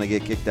know I'm going to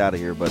get kicked out of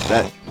here. But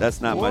that's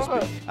not my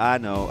speed. I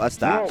know.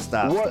 Stop.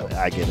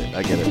 I get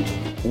it.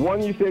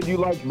 One you said you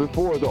liked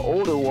before, the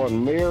older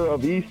one, Mayor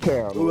of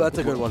Easttown. Ooh, that's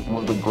a good one.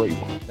 Was a great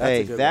one.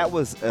 That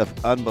was an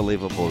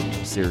unbelievable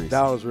series.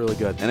 That was really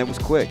good. And it was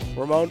quick.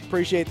 Ramon,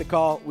 appreciate the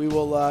call. We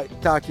will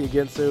talk to you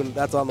again soon.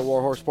 That's on the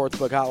Warhorse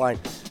Sportsbook Hotline.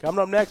 Coming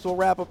up next, we'll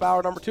wrap up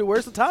hour number 2.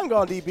 Where's the time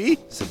gone, DB?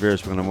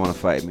 Severe's going to want to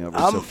fight me over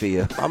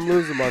Sophia. I'm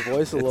losing my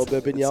voice a little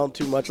bit. Been yelling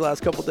too much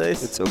last couple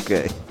days. It's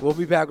okay. We'll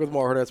be back with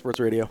more Hurrdat Sports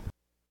Radio.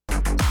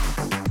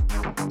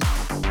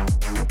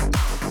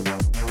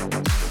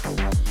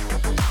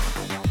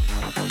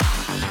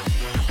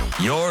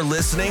 You're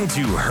listening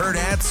to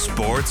Hurrdat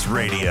Sports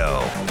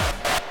Radio.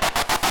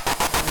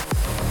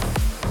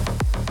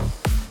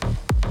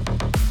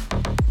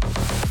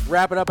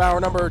 Wrapping up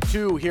hour number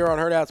 2 here on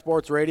Hurrdat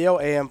Sports Radio,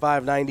 AM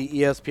 590,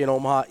 ESPN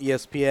Omaha,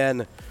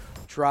 ESPN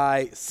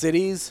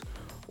Tri-Cities.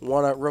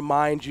 Want to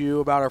remind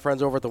you about our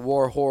friends over at the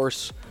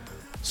Warhorse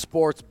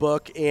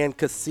Sportsbook and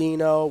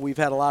Casino. We've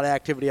had a lot of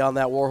activity on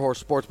that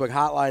Warhorse Sportsbook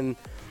hotline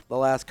the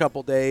last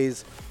couple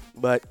days,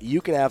 but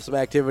you can have some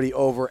activity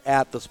over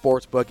at the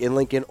Sportsbook in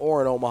Lincoln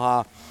or in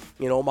Omaha.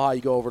 In Omaha,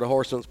 you go over to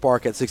Horseman's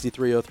Park at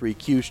 6303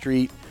 Q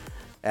Street.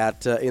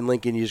 In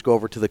Lincoln, you just go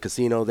over to the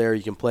casino there.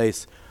 You can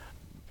place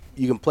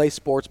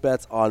sports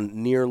bets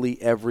on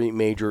nearly every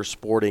major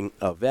sporting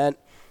event.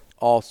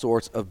 All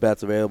sorts of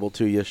bets available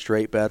to you.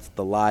 Straight bets,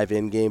 the live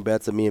in-game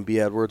bets that me and B.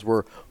 Edwards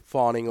were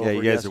fawning over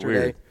you guys yesterday.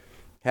 are weird.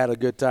 Had a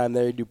good time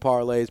there. You do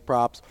parlays,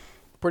 props,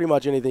 pretty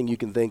much anything you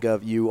can think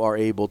of you are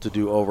able to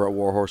do over at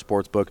Warhorse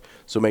Sportsbook.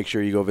 So make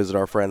sure you go visit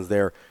our friends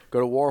there.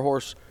 Go to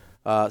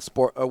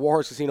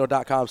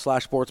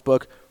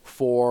warhorsecasino.com/sportsbook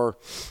for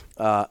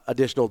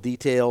additional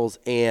details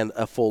and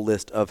a full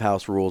list of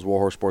house rules.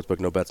 Warhorse Sportsbook,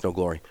 no bets, no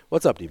glory.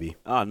 What's up, DB?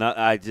 Oh, no,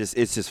 it's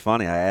just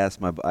funny. I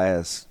asked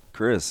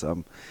Chris,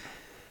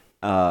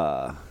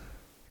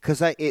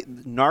 because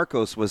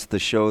Narcos was the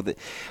show that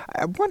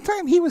one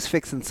time he was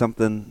fixing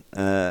something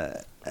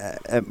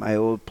at my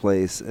old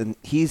place, and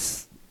he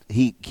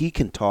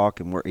can talk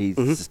and work. He's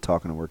just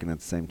talking and working at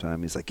the same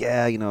time. He's like,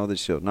 yeah,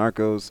 this show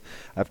Narcos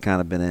I've kind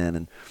of been in,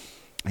 and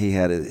he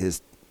had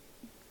his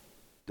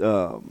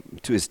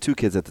two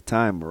kids at the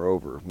time were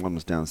over. One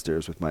was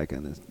downstairs with Micah,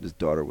 and his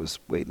daughter was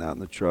waiting out in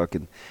the truck,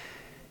 and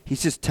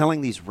he's just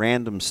telling these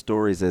random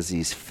stories as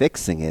he's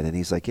fixing it, and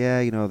he's like,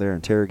 yeah, they're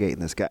interrogating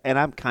this guy. And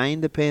I'm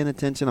kind of paying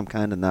attention. I'm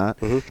kind of not,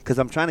 because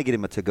I'm trying to get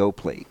him a to-go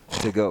plate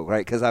to go,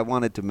 right, because I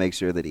wanted to make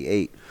sure that he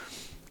ate.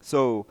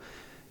 So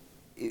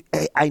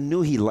I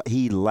knew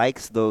he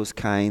likes those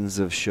kinds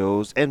of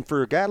shows. And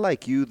for a guy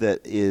like you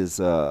that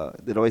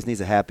always needs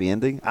a happy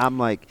ending, I'm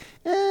like,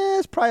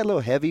 it's probably a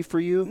little heavy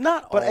for you.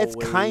 But always. It's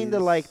kind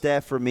of like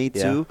that for me,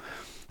 too.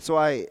 So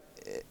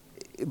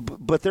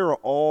But there are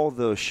all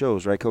those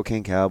shows, right?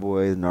 Cocaine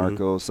Cowboy,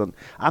 Narcos.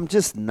 I'm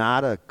just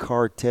not a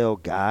cartel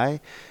guy.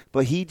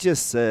 But he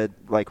just said,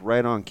 like,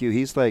 right on cue,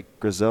 he's like,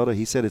 Griselda,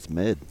 he said it's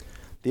mid.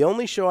 The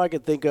only show I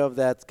could think of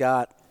that's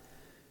got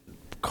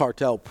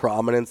cartel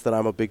prominence that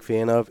I'm a big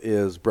fan of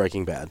is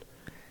Breaking Bad.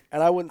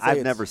 And I wouldn't say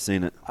I've never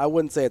seen it. I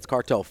wouldn't say it's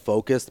cartel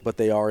focused, but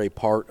they are a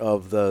part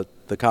of the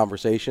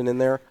conversation in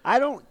there. I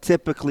don't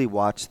typically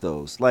watch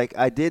those. Like,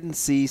 I didn't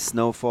see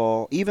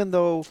Snowfall, even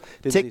though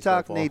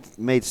TikTok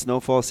made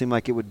Snowfall seem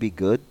like it would be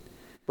good.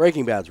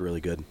 Breaking Bad's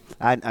really good.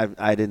 I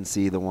didn't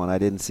see the one. I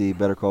didn't see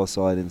Better Call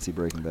Saul. I didn't see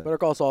Breaking Bad. Better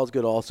Call Saul is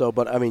good also,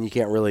 but, I mean, you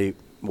can't really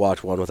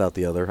watch one without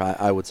the other,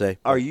 I would say.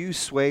 Are you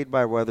swayed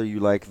by whether you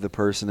like the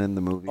person in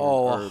the movie?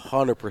 Oh,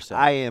 100%.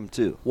 I am,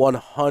 too.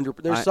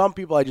 100%. There's some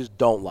people I just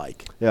don't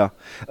like. Yeah.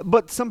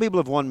 But some people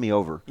have won me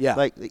over. Yeah.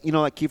 Like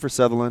Kiefer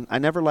Sutherland. I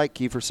never liked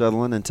Kiefer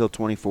Sutherland until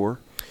 24.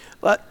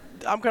 But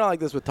I'm kind of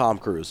like this with Tom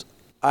Cruise.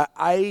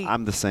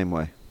 I'm the same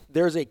way.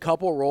 There's a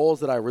couple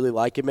roles that I really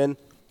like him in.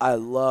 I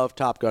love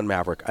Top Gun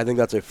Maverick. I think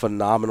that's a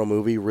phenomenal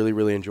movie. Really,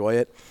 really enjoy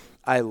it.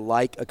 I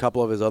like a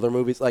couple of his other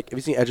movies. Like, have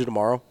you seen Edge of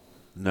Tomorrow?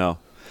 No.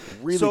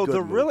 Really so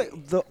good movie.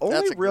 The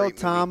only real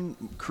Tom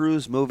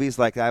Cruise movies,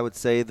 like I would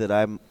say that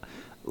I'm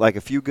like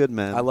A Few Good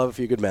Men. I love A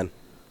Few Good Men.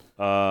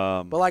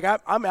 But like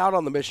I'm out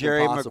on the Mission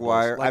Impossibles. Jerry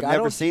Maguire. Like, I've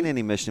never seen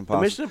any Mission Impossible.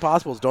 The Mission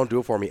Impossibles don't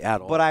do it for me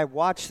at all. But I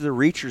watched the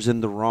Reachers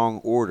in the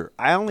wrong order.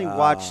 I only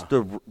watched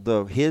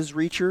his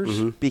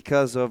Reachers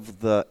because of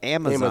the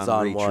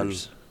Amazon Reachers one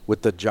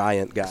with the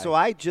giant guy. So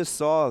I just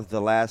saw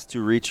the last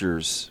two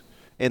Reachers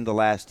in the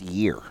last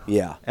year.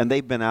 Yeah, and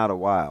they've been out a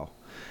while.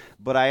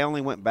 But I only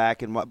went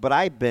back and but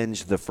I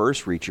binged the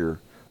first Reacher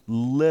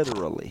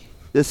literally.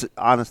 This is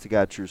honest to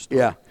God true story.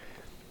 Yeah.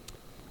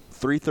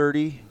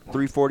 3:30,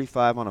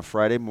 3:45 on a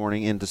Friday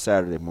morning into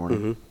Saturday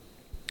morning.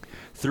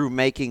 Through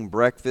making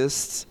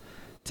breakfasts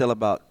till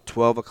about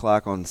 12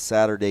 o'clock on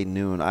Saturday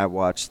noon, I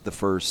watched the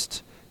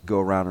first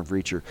go-around of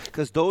Reacher.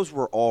 Because those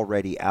were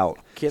already out.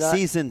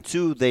 Season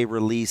 2, they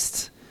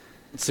released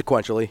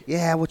sequentially.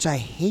 Yeah, which I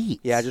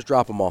hate. Yeah, just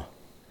drop them all.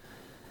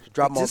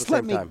 Drop them all at the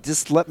same time.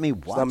 Just let me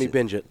watch Just let me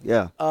binge it.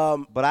 Yeah.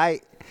 But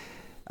I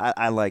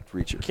liked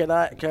Reacher. Can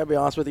I be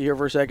honest with you here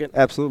for a second?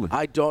 Absolutely.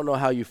 I don't know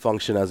how you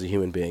function as a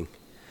human being.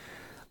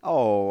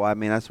 Oh, I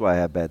mean, that's why I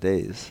have bad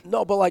days.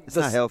 No, but like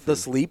the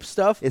sleep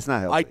stuff, it's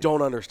not healthy. I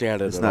don't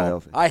understand it it's at not all.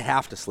 healthy. I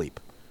have to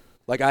sleep.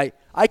 Like I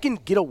can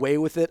get away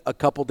with it a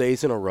couple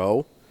days in a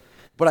row,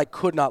 but I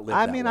could not live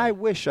that way. I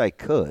wish I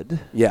could.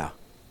 Yeah.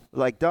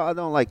 Like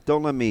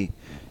don't let me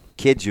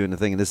kid you into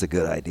thinking this is a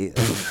good idea.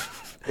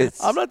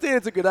 I'm not saying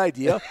it's a good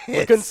idea,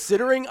 but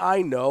considering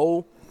I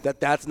know that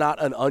that's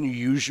not an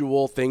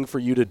unusual thing for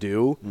you to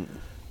do,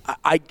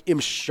 I am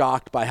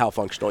shocked by how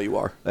functional you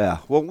are. Yeah.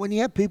 Well, when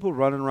you have people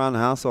running around the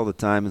house all the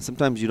time, and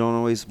sometimes you don't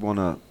always want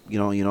to, you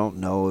don't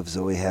know if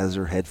Zoe has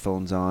her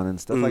headphones on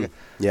and stuff like that.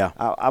 Yeah.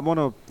 I want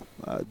to,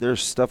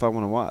 there's stuff I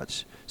want to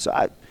watch. So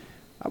I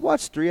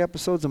watched 3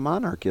 episodes of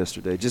Monarch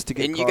yesterday just to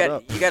get caught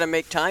up. You got to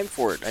make time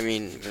for it. I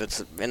mean,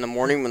 it's in the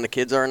morning when the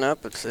kids aren't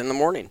up. It's in the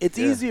morning. It's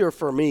easier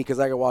for me because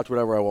I can watch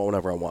whatever I want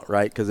whenever I want,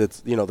 right? Because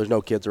it's there's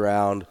no kids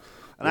around.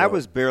 And I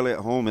was barely at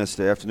home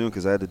yesterday afternoon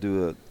because I had to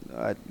do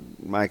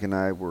Mike and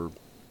I were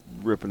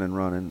ripping and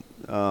running.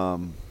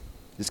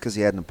 just because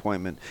he had an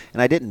appointment.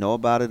 And I didn't know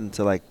about it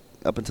until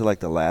up until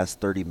the last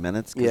 30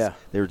 minutes. 'Cause Yeah.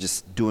 they were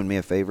just doing me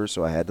a favor,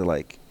 so I had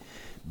to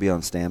be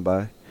on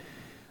standby.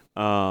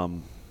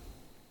 And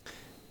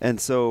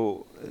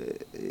so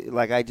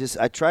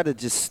I try to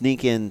just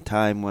sneak in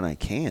time when I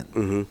can.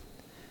 Mm-hmm.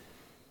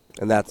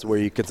 And that's where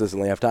you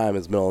consistently have time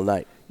is middle of the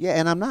night. Yeah,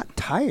 and I'm not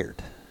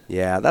tired.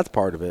 Yeah, that's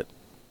part of it.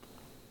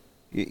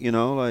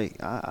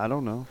 I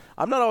don't know.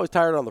 I'm not always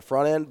tired on the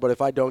front end, but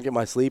if I don't get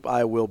my sleep,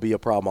 I will be a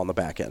problem on the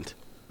back end.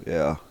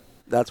 Yeah.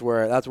 That's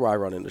where I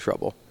run into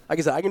trouble. Like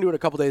I said, I can do it a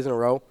couple days in a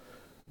row,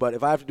 but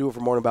if I have to do it for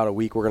more than about a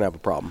week, we're going to have a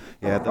problem.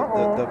 Yeah,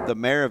 the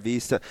Mayor of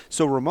Easttown.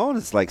 So Ramon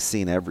has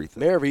seen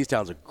everything. Mayor of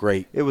Easttown's a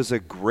great. It was a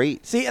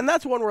great. See, and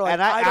that's one where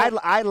and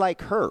I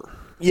like her.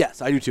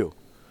 Yes, I do too.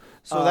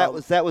 So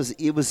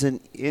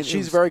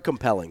She's very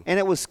compelling, and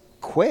it was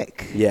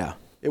quick. Yeah,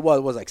 it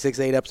was like 6,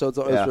 8 episodes.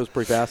 Yeah. It was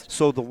pretty fast.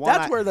 So the one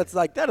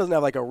that doesn't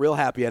have a real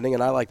happy ending,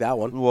 and I like that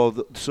one.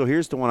 Well, so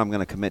here's the one I'm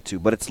going to commit to,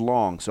 but it's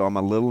long, so I'm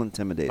a little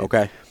intimidated.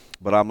 Okay.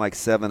 But I'm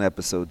 7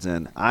 episodes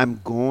in. I'm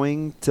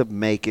going to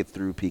make it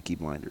through Peaky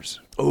Blinders.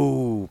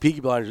 Ooh,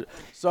 Peaky Blinders.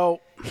 So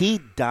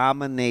he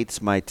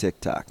dominates my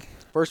TikTok.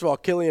 First of all,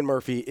 Cillian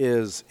Murphy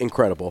is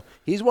incredible.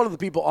 He's one of the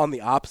people on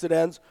the opposite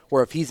ends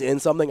where if he's in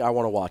something, I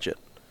want to watch it.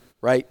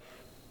 Right?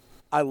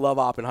 I love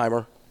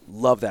Oppenheimer.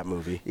 Love that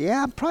movie.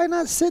 Yeah, I'm probably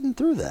not sitting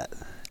through that.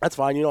 That's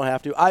fine. You don't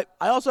have to. I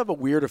also have a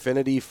weird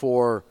affinity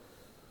for,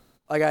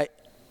 I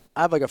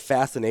have a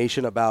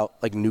fascination about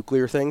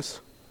nuclear things.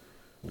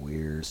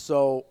 Weird.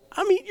 So,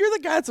 you're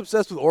the guy that's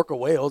obsessed with orca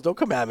whales. Don't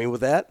come at me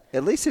with that.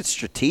 At least it's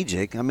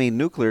strategic.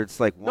 Nuclear, it's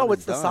one No,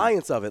 it's and the done.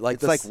 science of it.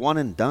 It's one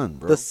and done,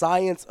 bro. The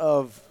science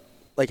of,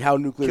 how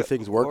nuclear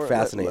things work,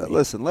 fascinating.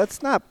 Listen,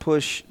 let's not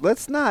push.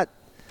 Let's not.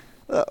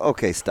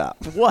 Okay,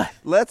 stop. What?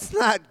 Let's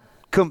not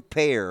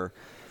compare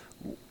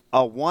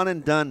a one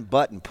and done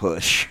button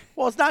push.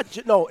 Well, it's not.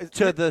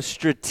 To the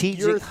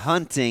strategic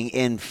hunting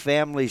and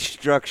family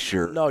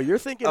structure. No, you're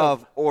thinking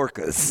of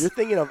orcas. You're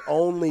thinking of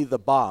only the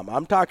bomb.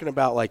 I'm talking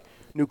about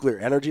nuclear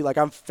energy.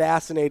 I'm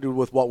fascinated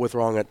with what was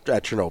wrong at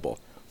Chernobyl.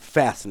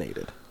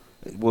 Fascinated.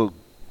 Well,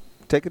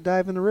 take a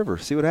dive in the river.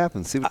 See what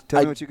happens. Tell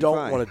me what you can find.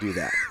 I don't want to do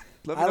that.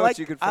 Let me know what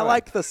you can find. I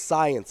like the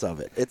science of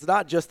it. It's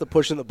not just the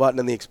pushing the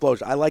button and the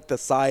explosion. I like the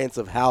science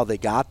of how they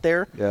got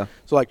there. Yeah.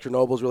 So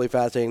Chernobyl's really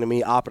fascinating to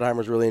me.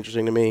 Oppenheimer's really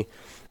interesting to me.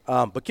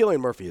 But Cillian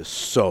Murphy is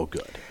so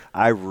good.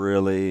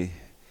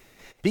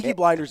 Peaky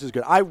Blinders is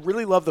good. I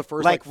really love the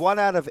first. 1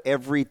 out of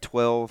every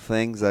 12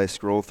 things I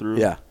scroll through.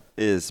 Yeah.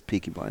 Is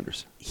Peaky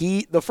Blinders.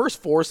 The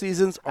first 4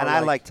 seasons are. And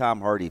I like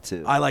Tom Hardy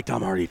too. I like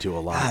Tom Hardy too a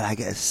lot. God, I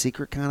got a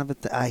secret kind of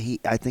I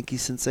think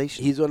he's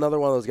sensational. He's another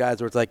one of those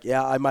guys where it's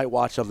I might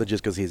watch something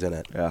just because he's in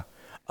it. Yeah.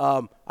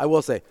 I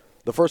will say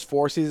the first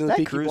 4 seasons of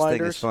Peaky Cruise Blinders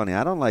thing is funny.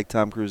 I don't like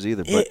Tom Cruise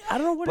either, but I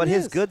don't know what. But it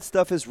his is. good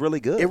stuff is really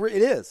good.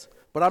 It is.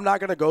 But I'm not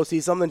going to go see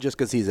something just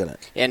because he's in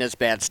it. And his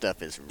bad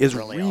stuff is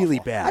really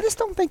awful. bad. I just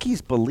don't think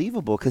he's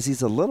believable because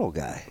he's a little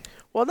guy.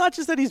 Well, not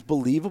just that he's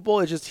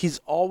believable. It's just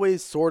he's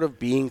always sort of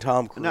being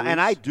Tom Cruise. No,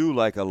 and I do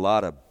like a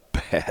lot of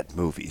bad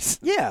movies.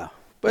 Yeah.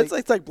 But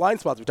it's like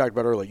Blind Spots we talked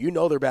about earlier. You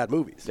know they're bad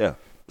movies. Yeah.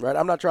 Right?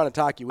 I'm not trying to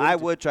talk you into I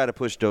would try to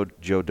push Joe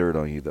Dirt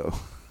on you, though.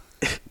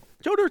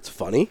 Joe Dirt's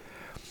funny.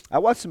 I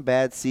watched some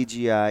bad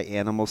CGI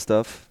animal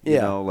stuff. Yeah.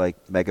 You know,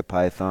 like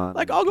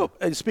Megapython. I'll go,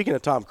 speaking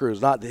of Tom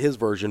Cruise, not his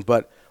version,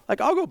 but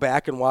I'll go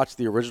back and watch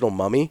the original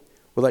Mummy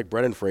with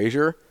Brendan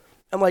Fraser.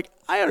 And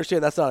I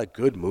understand that's not a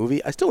good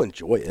movie. I still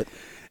enjoy it.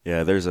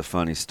 Yeah, there's a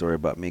funny story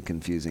about me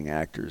confusing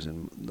actors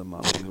in the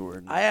Mummy who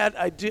were.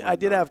 I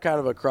did have kind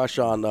of a crush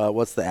on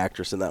what's the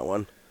actress in that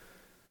one?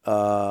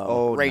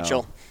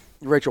 Rachel.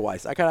 No. Rachel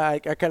Weisz. I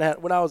kind of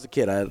had when I was a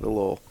kid. I had a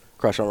little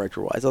crush on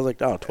Rachel Weisz.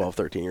 I was 12,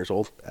 13 years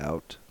old.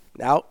 Out.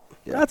 Yeah.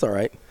 That's all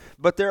right.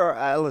 But there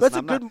are.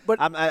 Listen, That's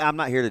I'm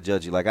not here to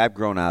judge you. I've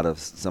grown out of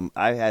some.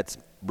 I had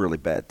some really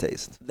bad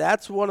taste.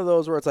 That's one of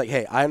those where it's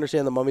hey, I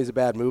understand the Mummy's a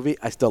bad movie.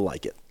 I still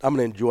like it. I'm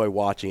going to enjoy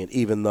watching it,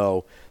 even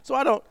though. So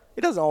I don't.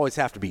 It doesn't always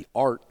have to be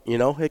art,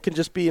 It can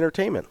just be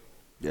entertainment.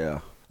 Yeah.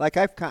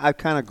 I've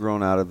kind of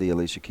grown out of the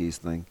Alicia Keys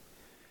thing.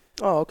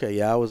 Oh, okay.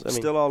 Yeah,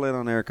 still all in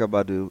on Erykah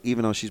Badu,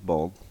 even though she's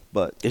bald.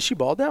 But is she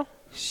bald now?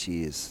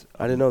 She is.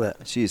 I didn't know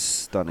that. She's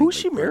stunning. Who's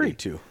she married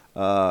to?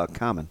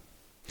 Common.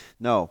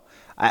 No,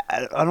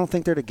 I don't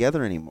think they're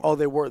together anymore. Oh,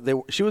 they were.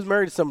 She was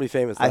married to somebody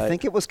famous. I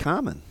think it was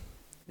Common.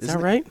 Is that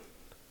right?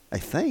 I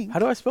think. How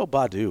do I spell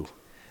Badu?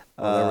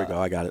 Oh, there we go.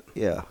 I got it.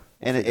 Yeah.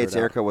 And it's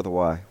Erykah with a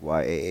Y,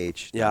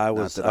 Y-A-H. Yeah, I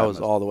was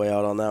all the way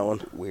out on that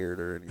one. Weird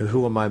or anything. And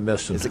who am I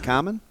missing? Is it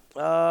Common?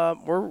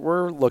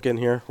 We're looking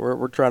here.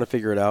 We're trying to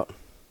figure it out.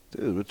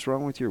 Dude, what's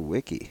wrong with your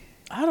wiki?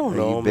 I don't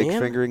know, Are you big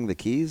fingering the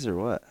keys or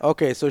what?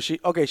 Okay, so she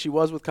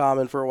was with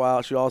Common for a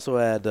while. She also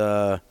had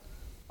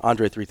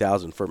Andre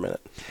 3000 for a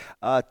minute.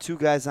 2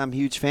 guys I'm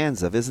huge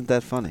fans of. Isn't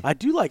that funny? I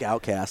do like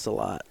Outkast a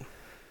lot.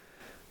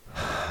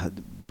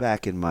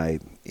 Back in my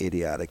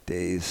idiotic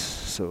days,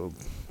 so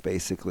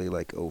basically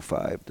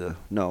 04 to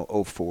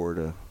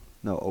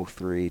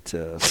 03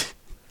 to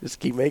just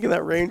keep making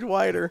that range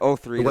wider.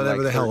 03 whatever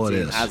to the hell it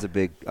 13. is. I was a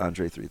big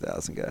Andre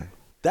 3000 guy.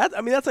 That's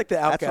like the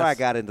outcast. That's why I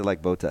got into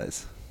like bow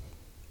ties.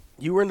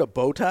 You were into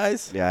bow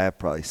ties? Yeah, I have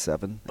probably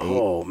 7, 8.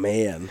 Oh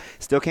man.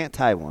 Still can't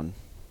tie one.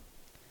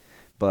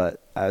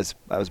 But I was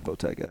a bow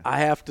tie guy. I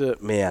have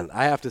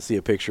to see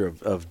a picture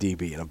of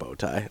DB in a bow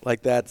tie.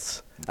 Like I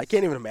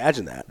can't even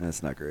imagine that.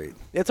 That's not great.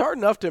 It's hard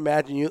enough to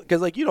imagine you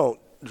because like you don't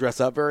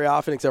dress up very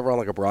often except for on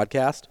like a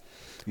broadcast.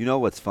 You know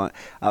what's fun?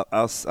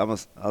 I'll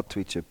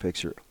tweet you a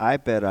picture. I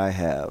bet I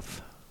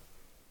have.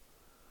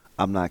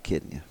 I'm not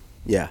kidding you.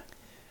 Yeah.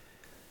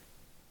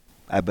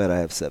 I bet I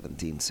have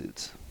 17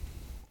 suits.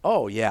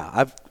 Oh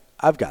yeah,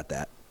 I've got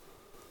that.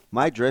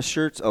 My dress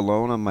shirts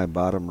alone on my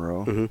bottom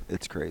row,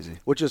 it's crazy.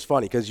 Which is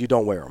funny because you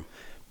don't wear them.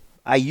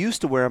 I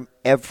used to wear them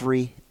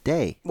every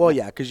day. Well,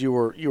 yeah, because you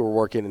were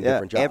working in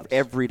different jobs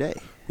every day.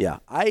 Yeah,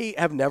 I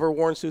have never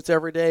worn suits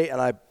every day,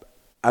 and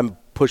I'm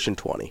pushing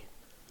 20.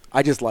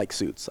 I just like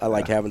suits. I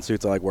like having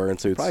suits. I like wearing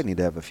suits. Probably need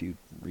to have a few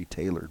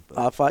retailored.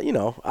 But. If I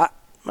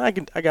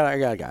got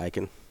a guy. I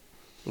can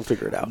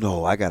figure it out.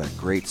 No, I got a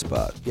great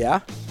spot.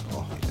 Yeah.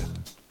 Oh yeah.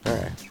 All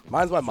right.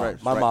 Mine's my mom.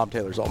 My mom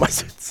tailors all my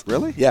suits.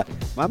 Really? Yeah.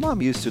 My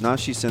mom used to. Now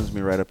she sends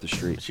me right up the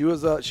street. She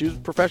was a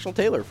professional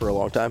tailor for a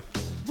long time.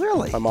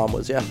 Really? My mom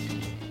was, yeah.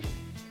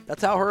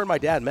 That's how her and my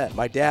dad met.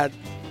 My dad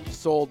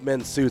sold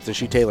men's suits and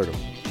she tailored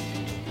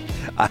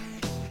them.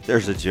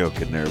 There's a joke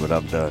in there, but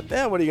I'm done.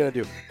 Yeah, what are you going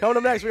to do? Coming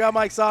up next, we got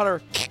Mike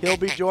Sauter. He'll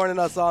be joining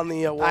us on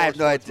the I have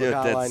no idea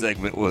what that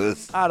segment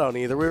was. I don't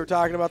either. We were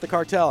talking about the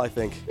cartel, I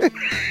think.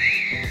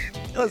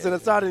 Listen,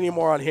 it's not any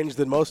more unhinged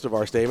than most of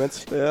our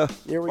statements. Yeah.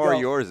 Here we or go.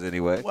 yours,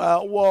 anyway.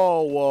 Well,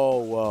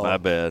 whoa. My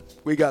bad.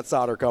 We got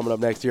Sauter coming up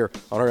next year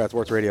on Hurrdat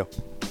Sports Radio.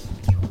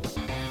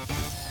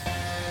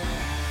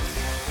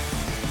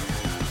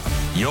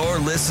 You're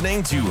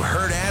listening to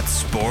Hurrdat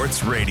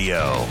Sports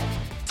Radio.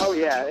 Oh,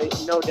 yeah,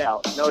 no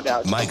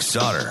doubt. Mike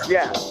Sauter.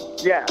 Yeah.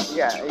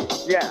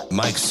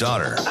 Mike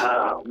Sauter.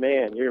 Oh,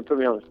 man, you're going to put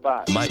me on the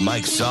spot.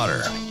 Mike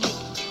Sauter.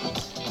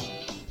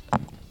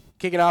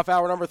 Kicking off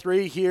hour number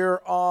 3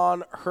 here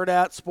on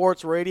Hurrdat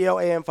Sports Radio,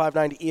 AM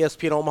 590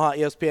 ESPN Omaha,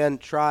 ESPN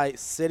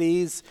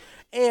Tri-Cities,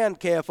 and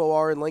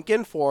KFOR in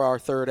Lincoln for our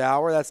third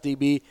hour. That's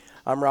DB.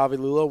 I'm Ravi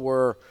Lula.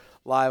 We're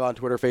live on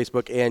Twitter,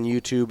 Facebook, and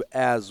YouTube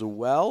as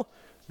well.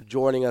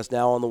 Joining us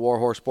now on the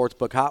Warhorse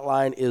Sportsbook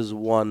Hotline is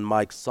one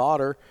Mike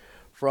Sauter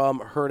from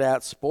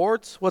Hurrdat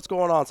Sports. What's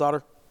going on,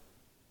 Sauter?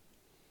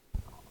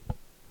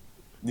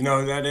 You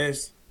know who that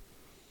is?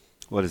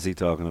 What is he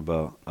talking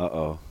about?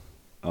 Uh-oh.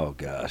 Oh,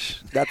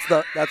 gosh.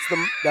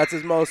 That's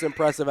his most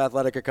impressive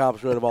athletic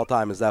accomplishment of all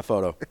time is that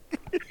photo.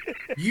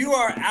 You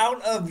are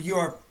out of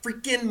your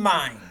freaking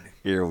mind.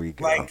 Here we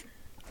go. Like,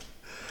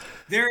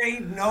 there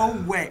ain't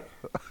no way.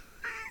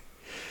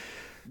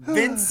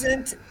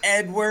 Vincent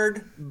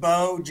Edward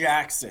Bo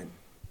Jackson.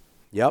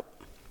 Yep.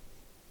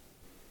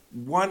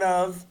 One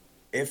of,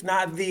 if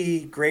not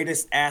the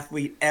greatest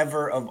athlete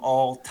ever of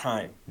all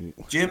time.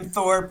 Jim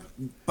Thorpe,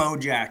 Bo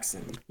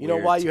Jackson. You know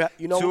why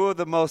two of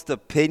the most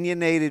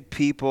opinionated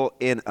people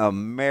in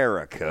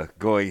America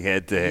going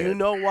head to head. You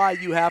know why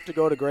you have to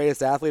go to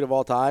greatest athlete of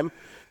all time?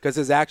 Because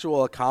his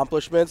actual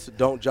accomplishments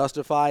don't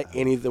justify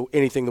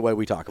anything the way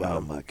we talk about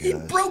him. My gosh. He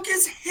broke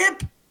his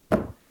hip.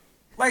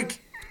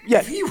 Like, yeah.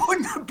 If he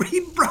wouldn't have,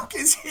 he broke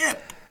his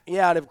hip.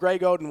 Yeah, and if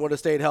Greg Oden would have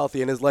stayed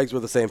healthy and his legs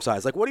were the same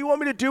size. Like, what do you want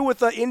me to do with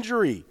the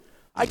injury?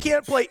 I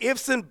can't play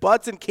ifs and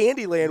buts in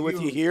Candyland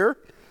with you here.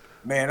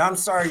 Man, I'm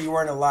sorry you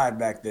weren't alive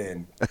back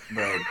then,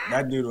 but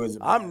that dude was.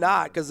 I'm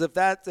not, because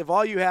if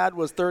all you had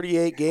was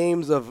 38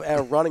 games of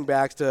running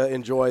backs to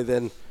enjoy,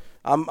 then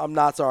I'm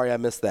not sorry I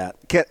missed that.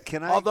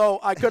 Can I? Although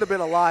I could have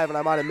been alive and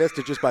I might have missed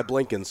it just by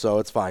blinking, so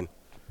it's fine.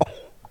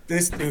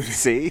 This dude.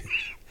 See,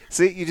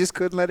 you just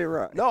couldn't let it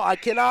ride. No, I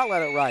cannot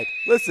let it ride.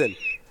 Listen.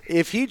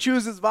 If he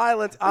chooses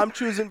violence, I'm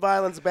choosing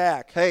violence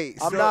back. Hey,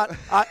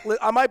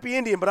 I might be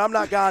Indian, but I'm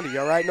not Gandhi,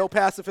 all right? No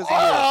pacifism here.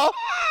 Wow.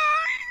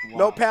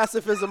 No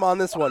pacifism on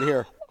this one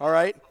here, all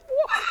right?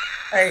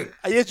 Hey.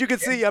 As you can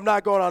see, I'm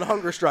not going on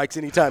hunger strikes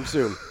anytime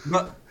soon.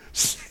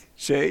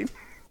 Shane,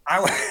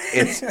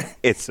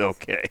 it's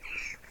okay.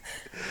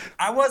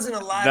 I wasn't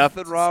alive.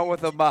 Nothing wrong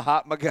with a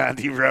Mahatma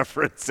Gandhi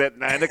reference at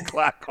 9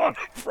 o'clock on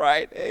a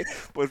Friday.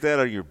 Put that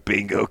on your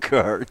bingo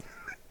card.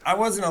 I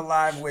wasn't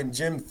alive when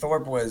Jim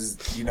Thorpe was,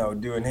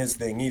 doing his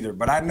thing either.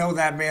 But I know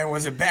that man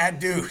was a bad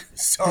dude.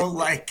 So,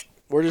 like,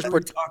 we're just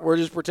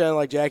pretending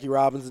like Jackie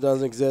Robinson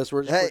doesn't exist.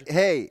 We're just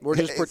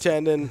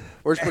pretending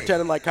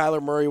like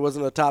Kyler Murray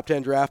wasn't a top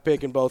 10 draft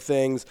pick in both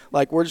things.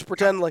 Like we're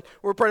pretending like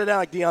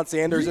Deion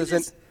Sanders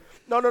isn't.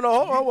 No.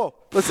 Whoa.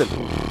 Listen.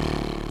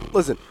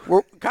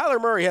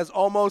 Kyler Murray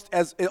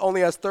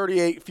only has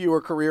 38 fewer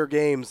career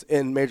games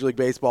in Major League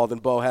Baseball than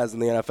Bo has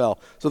in the NFL.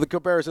 So the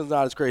comparison's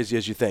not as crazy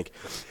as you think.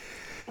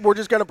 We're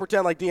just going to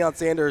pretend like Deion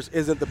Sanders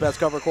isn't the best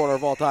cover corner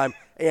of all time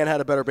and had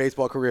a better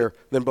baseball career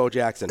than Bo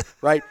Jackson,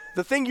 right?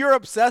 The thing you're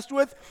obsessed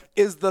with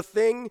is the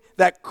thing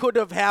that could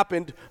have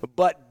happened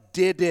but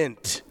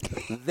didn't.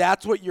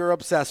 That's what you're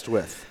obsessed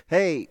with.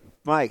 Hey,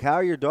 Mike, how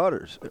are your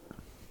daughters?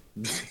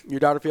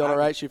 Your daughter feeling all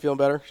right? She feeling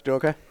better? She doing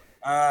okay?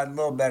 A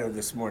little better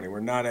this morning.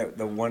 We're not at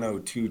the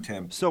 102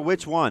 temp. So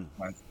which one?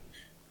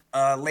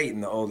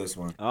 Leighton, the oldest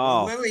one.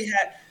 Oh.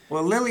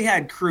 Lily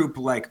had croup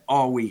like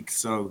all week,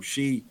 so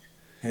she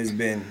has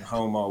been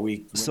home all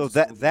week. So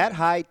that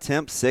high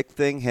temp sick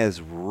thing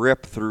has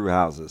ripped through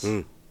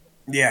houses.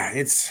 Yeah,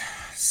 it's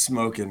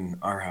smoking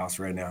our house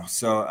right now.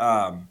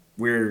 So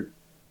we're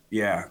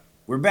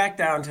back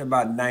down to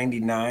about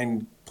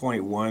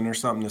 99.1 or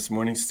something this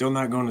morning. Still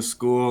not going to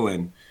school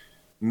and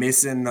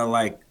missing the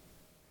like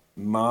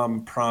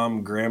mom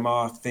prom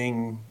grandma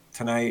thing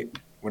tonight.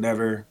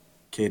 Whatever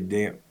kid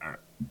did.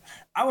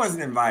 I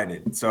wasn't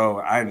invited, so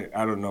I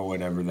don't know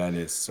whatever that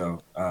is.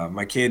 So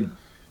my kid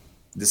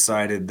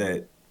decided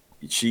that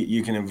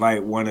you can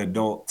invite one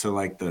adult to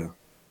like the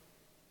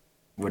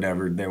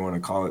whatever they want to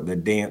call it, the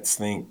dance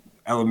thing,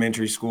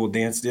 elementary school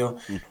dance deal.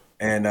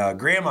 And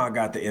grandma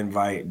got the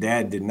invite.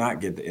 Dad did not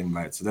get the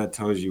invite. So that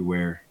tells you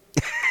where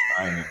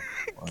I am.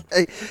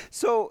 Hey,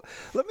 so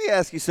let me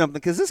ask you something,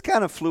 because this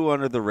kind of flew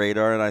under the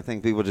radar, and I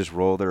think people just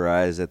roll their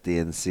eyes at the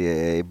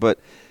NCAA. But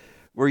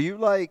were you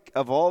like,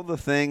 of all the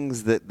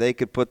things that they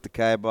could put the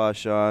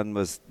kibosh on,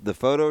 was the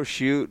photo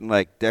shoot and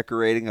like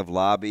decorating of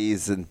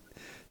lobbies and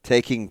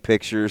taking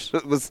pictures?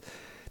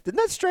 Didn't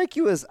that strike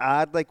you as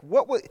odd? Like,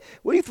 what was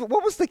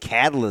the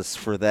catalyst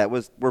for that?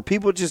 Were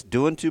people just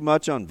doing too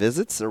much on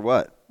visits or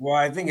what? Well,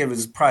 I think it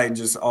was probably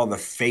just all the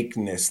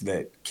fakeness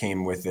that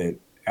came with it.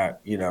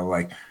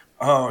 Like,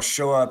 oh,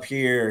 show up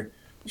here,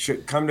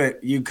 come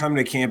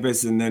to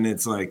campus, and then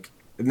it's like,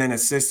 and then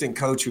assistant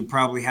coach who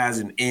probably has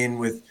an in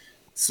with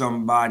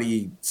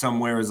somebody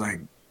somewhere is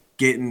like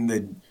getting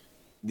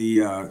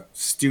the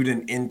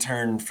student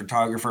intern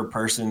photographer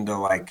person to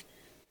like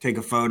take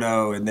a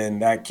photo, and then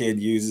that kid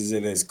uses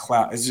it as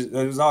clout. It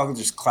was all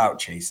just clout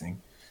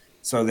chasing.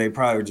 So they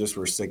probably just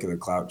were sick of the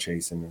clout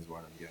chasing, is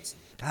what I'm guessing.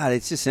 God,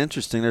 it's just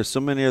interesting. There's so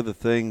many other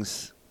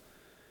things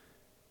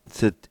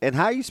and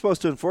how are you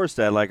supposed to enforce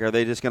that? Like, are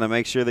they just going to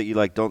make sure that you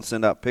like don't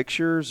send out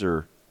pictures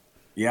or?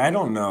 Yeah, I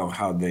don't know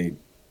how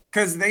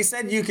because they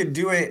said you could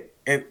do it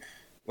if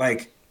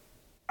like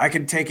I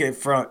could take it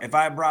if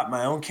I brought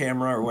my own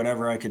camera or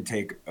whatever, I could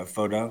take a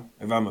photo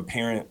if I'm a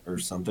parent or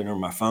something, or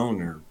my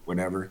phone or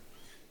whatever.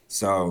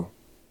 So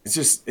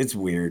it's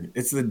weird.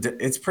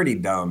 It's pretty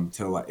dumb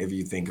if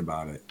you think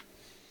about it.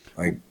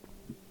 Like,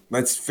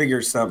 let's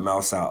figure something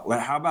else out.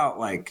 How about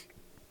like,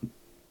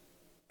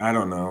 I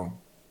don't know,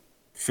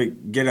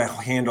 get a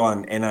handle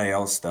on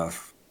NIL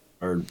stuff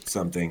or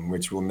something,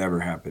 which will never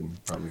happen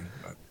probably.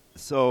 But.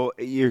 So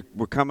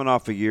we're coming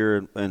off a year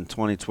in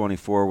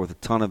 2024 with a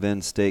ton of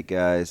in-state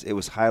guys. It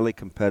was highly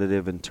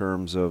competitive in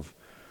terms of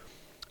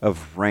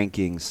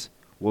rankings.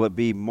 Will it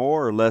be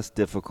more or less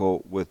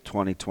difficult with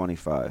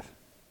 2025?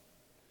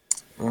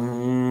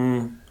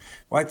 Well,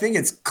 I think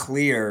it's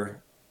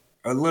clear,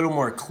 a little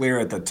more clear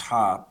at the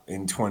top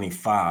in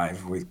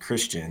 25 with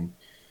Christian.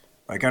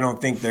 Like, I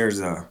don't think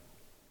there's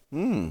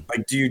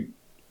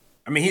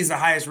he's the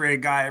highest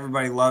rated guy.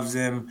 Everybody loves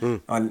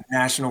him on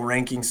national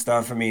ranking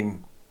stuff. I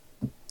mean,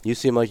 you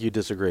seem like you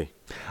disagree.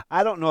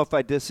 I don't know if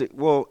I disagree.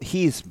 Well,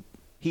 he's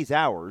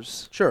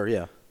ours. Sure,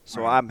 yeah.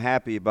 So I'm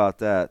happy about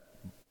that.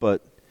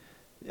 But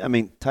I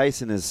mean,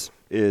 Tyson is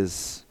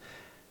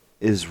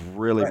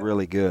really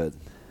really good.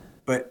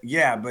 But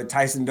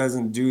Tyson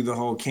doesn't do the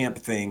whole camp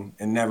thing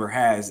and never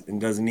has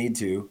and doesn't need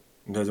to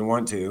and doesn't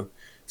want to.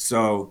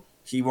 So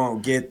he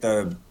won't get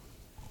the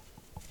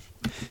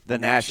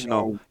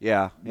national.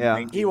 Yeah.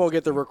 He won't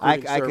get the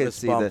recruiting I service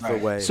see bumped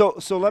that. away. So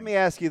let me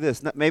ask you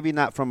this: maybe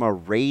not from a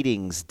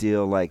ratings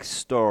deal like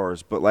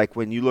stars, but like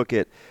when you look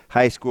at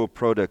high school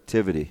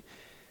productivity,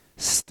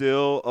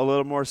 still a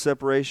little more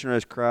separation, or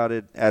as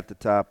crowded at the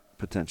top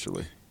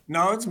potentially.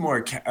 No, it's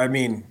more. I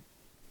mean,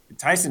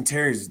 Tyson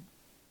Terry's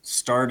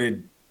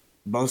started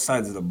both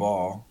sides of the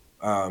ball.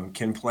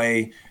 Can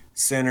play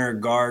center,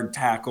 guard,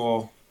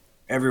 tackle,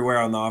 everywhere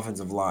on the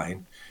offensive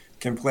line.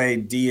 Can play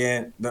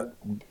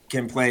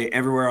can play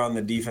everywhere on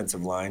the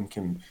defensive line.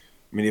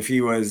 If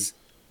he was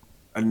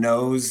a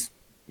nose,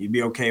 you'd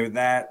be okay with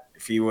that.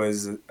 If he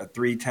was a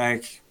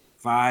 3-tech,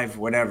 5,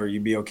 whatever,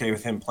 you'd be okay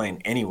with him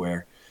playing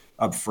anywhere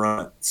up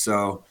front.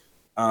 So,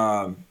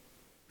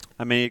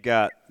 you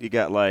got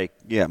like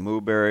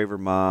Mooberry,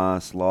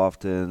 Vermas,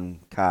 Lofton,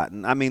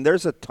 Cotton. I mean,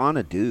 there's a ton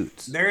of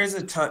dudes. There is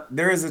a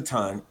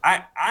ton.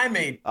 I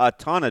made a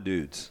ton of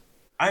dudes.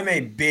 I'm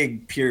a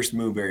big Pierce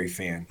Mooberry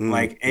fan.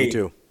 Me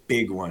too.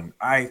 Big one.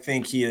 I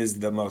think he is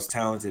the most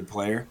talented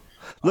player.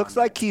 Looks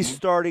like he's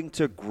starting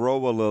to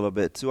grow a little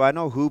bit too. I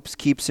know hoops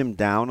keeps him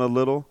down a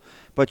little,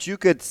 but you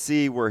could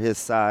see where his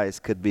size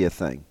could be a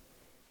thing.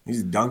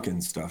 He's dunking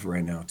stuff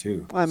right now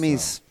too. I mean,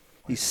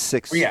 he's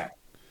 6. Yeah.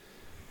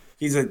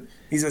 He's a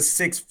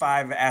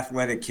 6'5"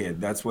 athletic kid.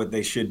 That's what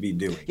they should be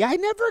doing. I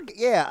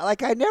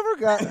never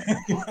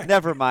got.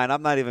 Never mind.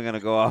 I'm not even going to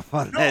go off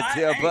on that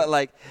deal. But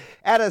like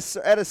at a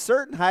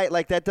certain height,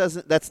 like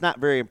that's not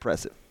very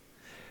impressive.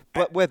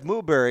 But with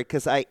Mooberry,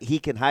 because he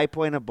can high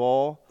point a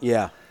ball.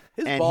 Yeah.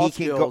 His and ball he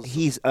can go. skills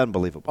He's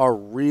unbelievable. Are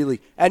really,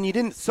 and you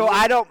didn't. So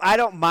I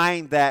don't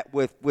mind that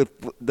with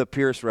the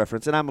Pierce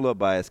reference, and I'm a little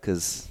biased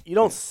because you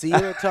don't see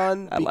it a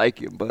ton. I like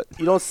him, but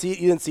you didn't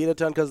see it a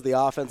ton because of the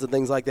offense and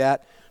things like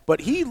that. But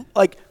he,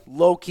 like,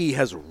 low-key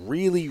has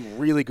really,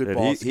 really good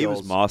ball skills. He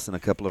was mossing a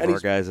couple of our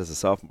guys as a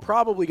sophomore.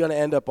 Probably going to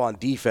end up on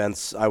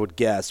defense, I would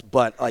guess.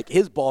 But, like,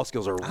 his ball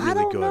skills are really good. I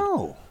don't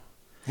know.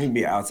 He'd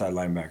be an outside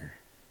linebacker.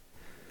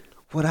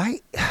 Would I?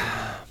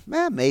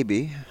 Man,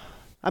 maybe.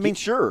 I mean,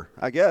 sure,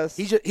 I guess.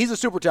 He's a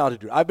super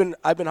talented dude. I've been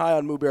high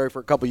on Mooberry for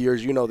a couple of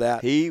years. You know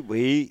that. He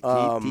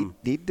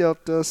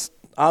dealt us.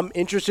 I'm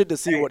interested to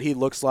see what he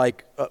looks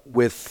like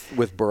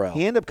with Burrell.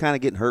 He ended up kind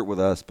of getting hurt with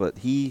us, but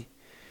he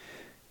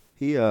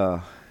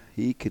can.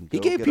 He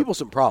gave people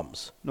some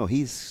problems. No,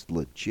 he's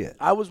legit.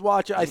 I was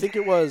watching. I think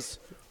it was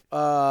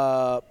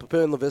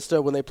Papillion La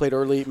Vista when they played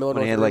early. Miller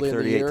when he had early like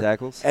 38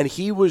 tackles, and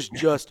he was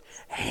just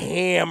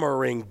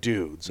hammering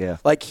dudes. Yeah,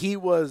 like he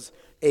was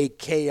a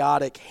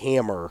chaotic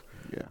hammer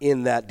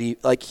in that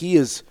deep. Like he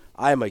is.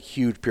 I am a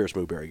huge Pierce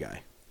Mooberry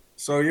guy.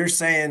 So you're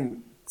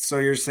saying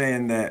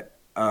that.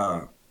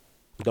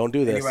 Don't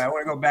do this. Anyway, I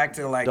want to go back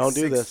to like don't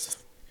do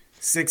this.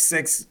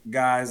 6'6"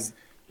 guys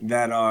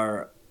that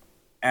are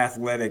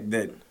athletic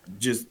that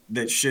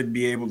should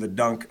be able to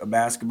dunk a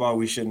basketball.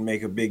 We shouldn't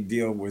make a big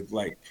deal with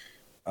like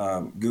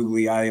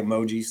googly eye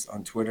emojis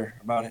on Twitter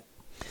about it.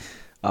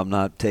 I'm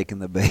not taking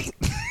the bait.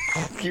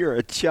 You're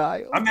a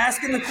child. I'm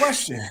asking the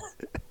question.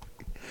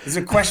 It's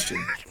a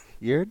question.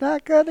 You're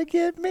not gonna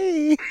get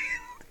me.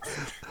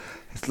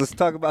 Let's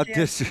talk about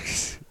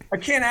districts. I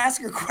can't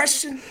ask a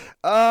question.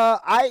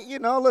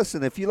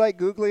 Listen. If you like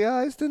googly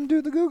eyes, then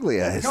do the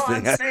googly eyes. No,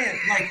 thing. I'm saying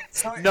like.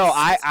 So no,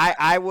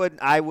 I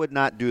would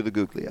not do the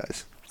googly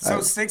eyes. So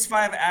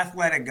 6'5"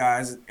 athletic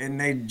guys, and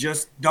they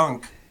just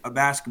dunk a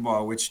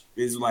basketball, which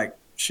is like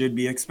should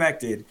be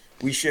expected.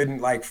 We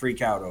shouldn't like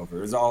freak out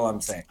over. Is all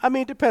I'm saying. I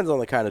mean, it depends on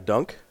the kind of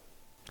dunk.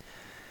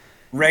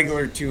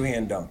 Regular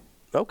two-hand dunk.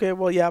 Okay,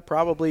 well, yeah,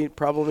 probably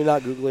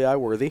not googly eye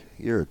worthy.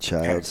 You're a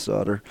child,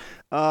 Sauter.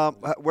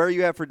 Where are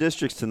you at for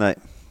districts tonight?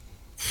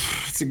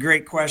 It's a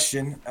great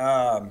question.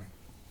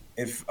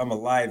 If I'm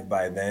alive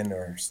by then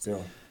or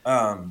still.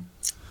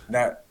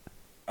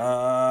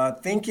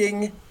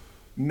 Thinking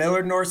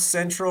Millard North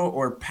Central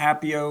or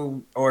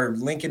Papio or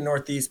Lincoln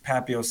Northeast,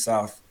 Papio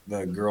South,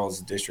 the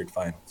girls' district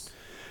finals.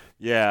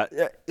 Yeah.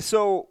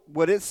 So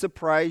would it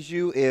surprise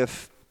you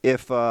if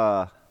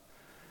there's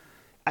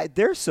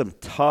some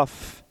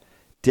tough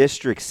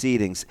district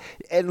seedings?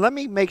 And let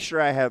me make sure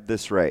I have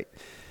this right.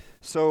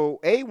 So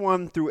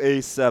A1 through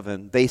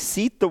A7, they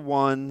seed the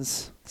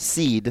ones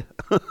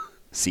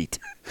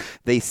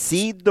They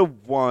seed the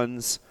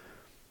ones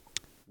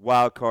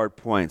wild card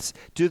points.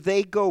 Do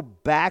they go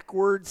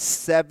backwards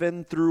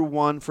 7 through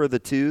 1 for the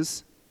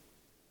twos?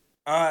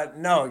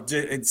 No,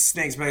 it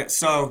snakes back.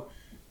 So,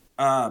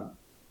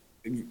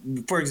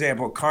 for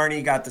example,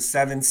 Kearney got the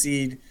 7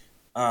 seed.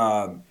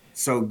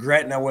 So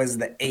Gretna was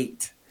the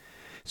 8.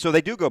 So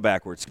they do go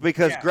backwards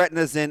because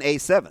Gretna's in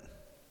A7.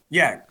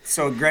 Yeah,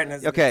 so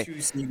Gretna's the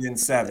 2 seed in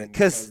 7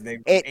 because they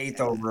were 8th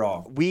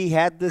overall. We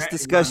had this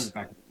discussion.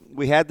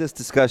 We had this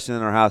discussion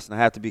in our house, and I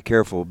have to be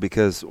careful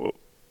because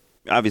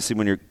obviously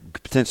when you're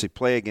potentially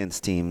play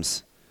against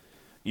teams,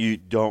 you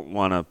don't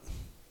want to.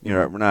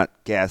 We're not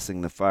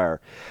gassing the fire.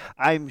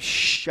 I'm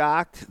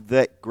shocked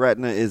that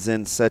Gretna is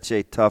in such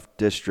a tough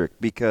district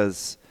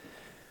because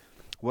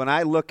when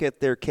I look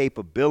at their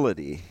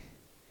capability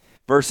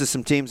versus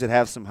some teams that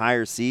have some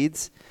higher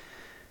seeds,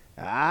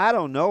 I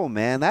don't know,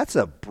 man. That's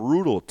a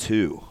brutal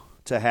 2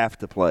 to have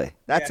to play.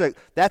 That's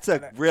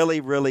a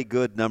really, really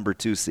good number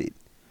 2 seed.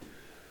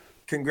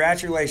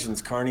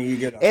 Congratulations, Kearney. You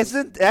get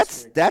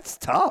that's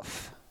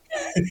tough.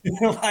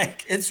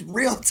 Like it's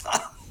real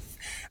tough.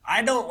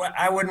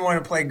 I wouldn't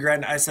want to play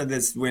Gretna. I said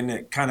this when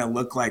it kind of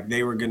looked like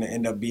they were going to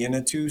end up being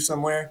a 2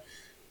 somewhere.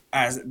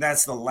 As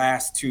that's the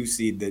last 2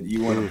 seed that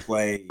you want to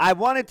play. I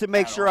wanted to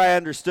make sure I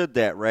understood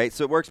that, right?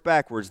 So it works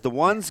backwards. The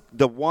ones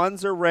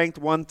are ranked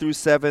 1 through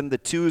 7. The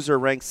 2s are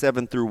ranked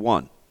 7 through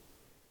 1.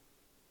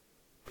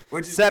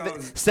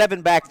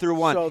 Seven back through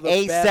 1. So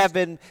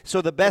A7.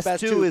 So the best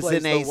 2 is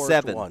in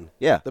A7.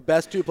 Yeah. The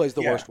best 2 plays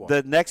the worst one.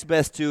 The next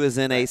best 2 is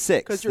in A6.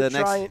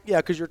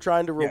 Because you're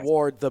trying to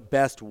reward the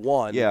best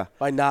one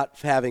by not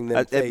having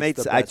them face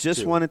the best I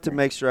just 2. wanted to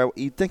make sure.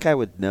 You'd think I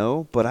would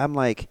know, but I'm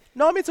like.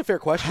 No, I mean, it's a fair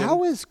question.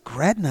 How is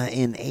Gretna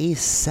in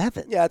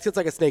A7? Yeah, it's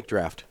like a snake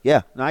draft.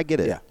 Yeah, no, I get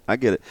it. Yeah. I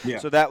get it. Yeah.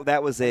 So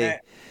that was a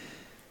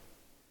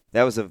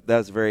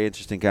very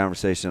interesting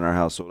conversation in our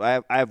household.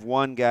 I have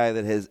one guy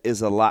that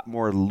is a lot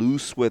more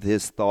loose with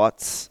his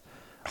thoughts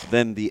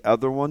than the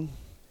other one,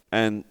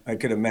 and I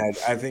could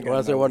imagine. I think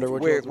I wonder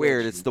which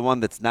weird. It's the one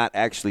that's not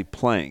actually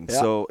playing.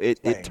 Yeah. So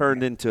it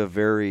turned into a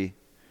very.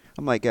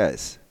 I'm like,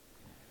 guys,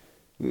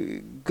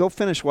 go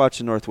finish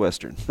watching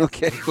Northwestern.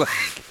 Okay, like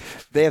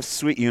they have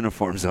sweet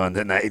uniforms on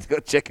tonight. Go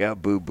check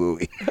out Boo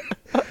Booey.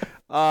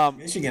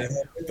 Michigan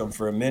had with them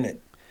for a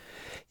minute.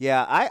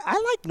 Yeah, I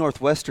like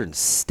Northwestern's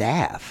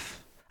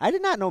staff. I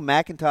did not know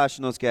McIntosh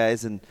and those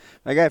guys, and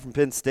my guy from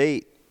Penn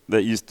State,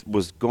 that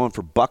was going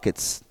for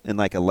buckets in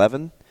like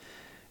 11.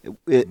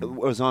 It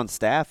was on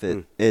staff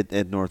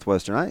at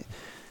Northwestern.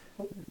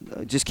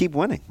 Just keep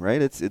winning,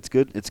 right? It's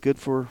good. It's good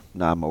for.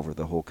 I'm over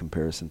the whole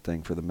comparison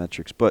thing for the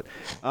metrics, but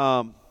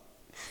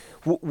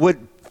what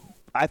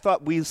I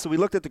thought we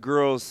looked at the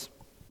girls'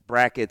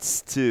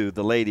 brackets too,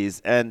 the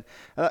ladies, and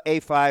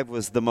A5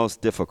 was the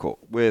most difficult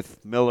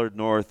with Millard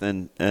North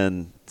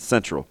and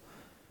Central.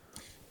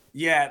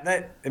 Yeah,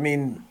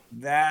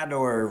 that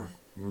or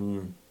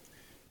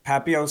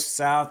Papio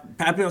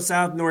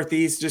South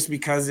Northeast, just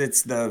because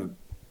it's the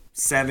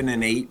 7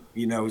 and 8,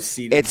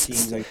 seeded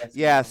teams. I guess.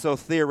 Yeah, so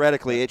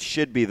theoretically it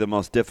should be the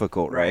most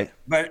difficult, right?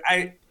 But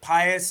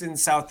Pius in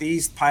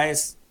Southeast,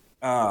 Pius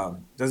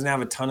doesn't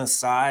have a ton of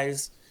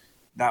size.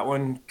 That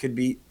one could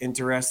be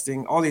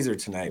interesting. All these are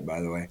tonight, by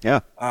the way.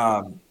 Yeah.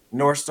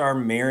 North Star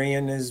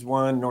Marion is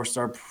one. North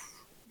Star,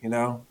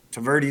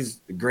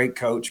 Taverdi's a great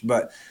coach,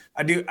 but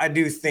I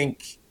do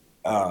think,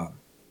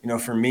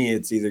 for me,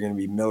 it's either going to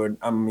be Millard.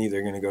 I'm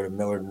either going to go to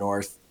Millard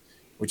North,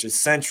 which is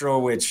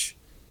Central, which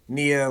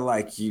Nia,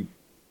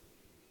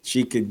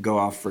 she could go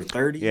off for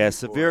 30. Yeah,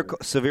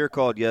 Severe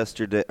called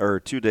yesterday or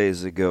 2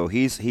 days ago.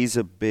 He's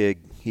a big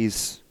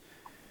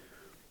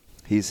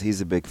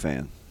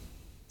fan.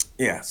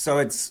 Yeah, so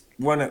it's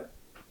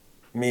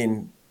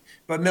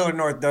but Millard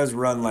North does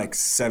run like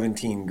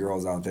 17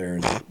 girls out there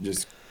and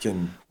just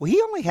can. Well,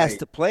 he only has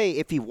to play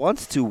if he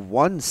wants to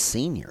one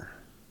senior.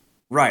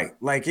 Right,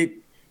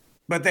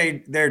 but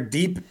they're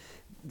deep.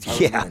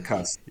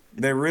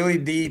 They're really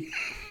deep,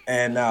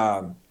 and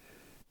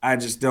I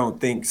just don't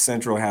think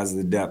Central has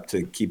the depth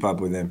to keep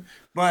up with them.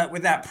 But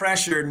with that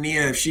pressure,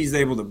 Nia, if she's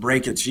able to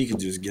break it, she could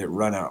just get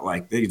run out.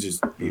 They could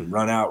just be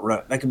run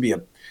out. That could be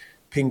a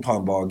ping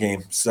pong ball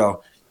game.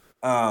 So,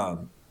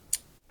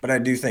 but I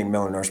do think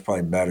Millard North's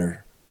probably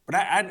better. But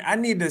I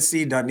need to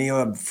see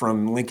Danila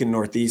from Lincoln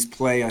Northeast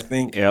play, I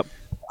think. Yep.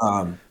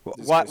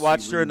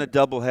 Watched her in a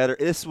doubleheader.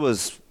 This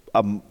was,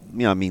 some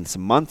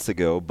months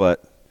ago,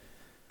 but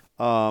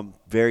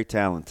very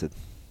talented.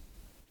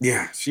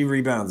 Yeah, she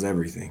rebounds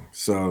everything.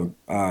 So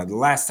the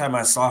last time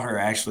I saw her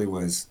actually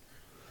was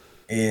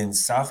in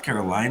South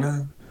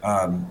Carolina.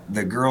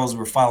 The girls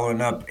were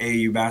following up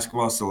AAU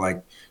basketball,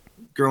 so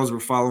girls were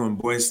following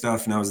boys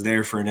stuff, and I was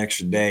there for an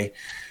extra day.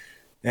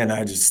 And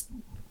I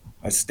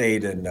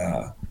stayed and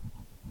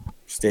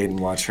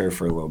watched her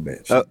for a little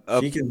bit.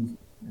 She can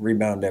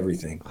rebound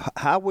everything.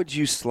 How would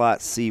you slot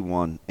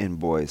C1 in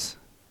boys?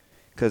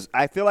 Because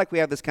I feel like we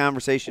have this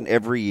conversation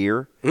every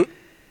year.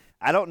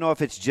 I don't know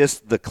if it's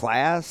just the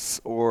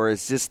class or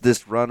it's just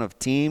this run of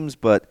teams,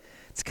 but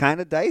it's kind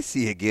of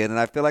dicey again. And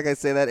I feel like I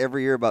say that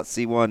every year about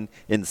C1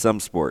 in some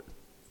sport.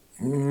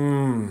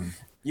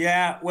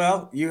 Yeah,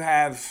 well, you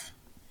have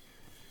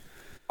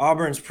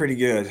Auburn's pretty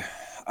good.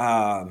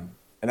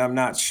 And I'm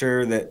not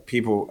sure that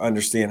people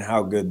understand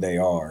how good they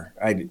are.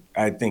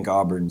 I think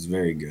Auburn's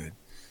very good.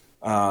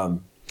 It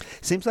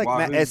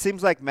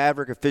seems like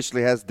Maverick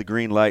officially has the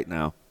green light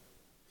now.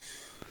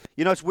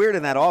 It's weird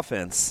in that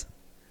offense.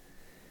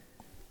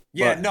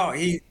 Yeah,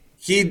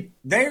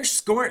 they're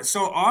scoring.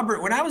 So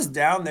Auburn, when I was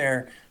down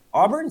there,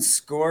 Auburn's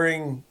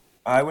scoring.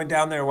 I went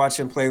down there and watched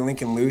them play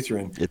Lincoln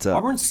Lutheran.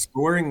 Auburn's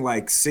scoring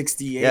like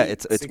 68. Yeah,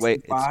 it's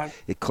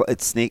 65.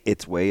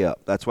 It's way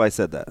up. That's why I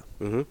said that.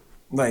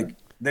 Mm-hmm.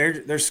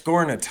 They're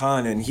scoring a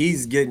ton, and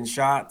he's getting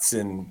shots,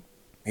 and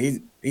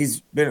he's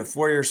been a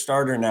 4-year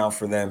starter now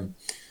for them.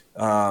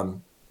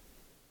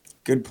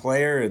 Good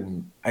player,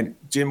 and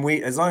Jim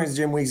Weeks. As long as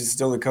Jim Weeks is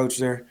still the coach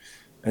there,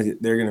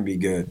 they're going to be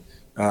good.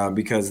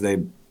 Because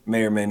they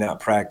may or may not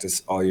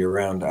practice all year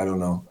round. I don't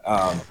know.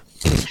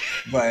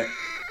 But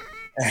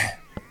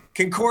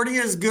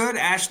Concordia is good.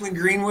 Ashland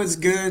Greenwood's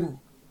good.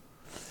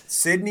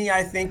 Sydney,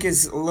 I think,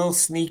 is a little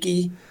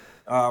sneaky.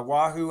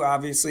 Wahoo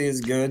obviously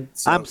is good.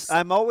 So.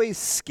 I'm always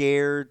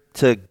scared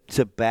to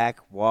back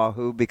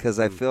Wahoo because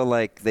I feel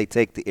like they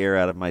take the air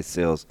out of my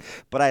sails.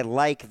 But I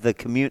like the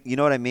community. You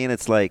know what I mean?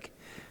 It's like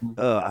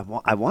I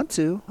want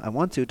to.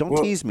 Don't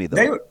tease me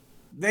though.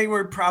 They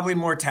were probably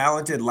more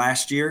talented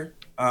last year.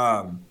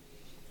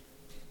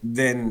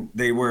 Than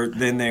they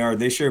are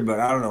this year, but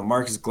I don't know.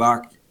 Marcus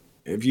Glock,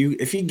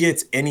 if he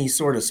gets any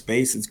sort of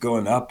space, it's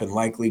going up and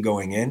likely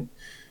going in.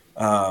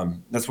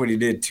 That's what he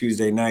did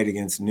Tuesday night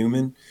against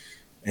Newman,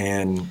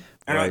 and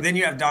then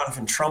you have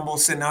Donovan Trumbull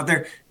sitting out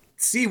there.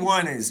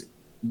 C1 is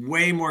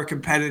way more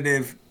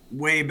competitive,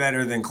 way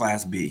better than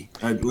Class B.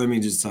 Let me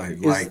just tell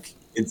you,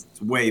 it's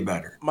way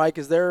better. Mike,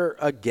 is there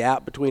a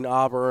gap between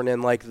Auburn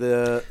and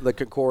the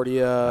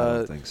Concordia? I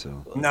don't think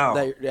so.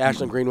 No.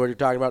 Ashland Greenwood you're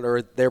talking about,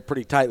 or they're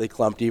pretty tightly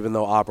clumped even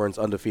though Auburn's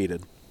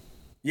undefeated?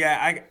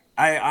 Yeah,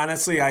 I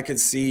honestly I could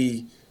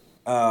see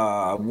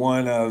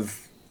one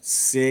of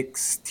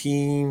 6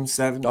 teams,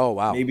 7. Oh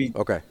wow. Maybe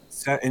okay.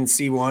 In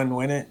C1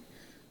 win it.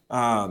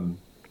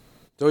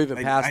 So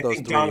even past those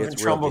 3, Donovan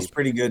Trumbull's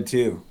pretty good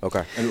too.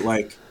 Okay. And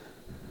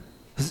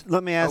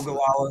let me ask.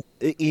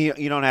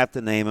 You don't have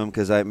to name them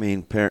because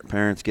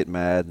parents get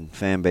mad and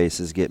fan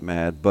bases get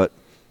mad, but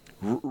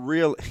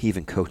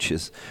even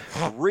coaches,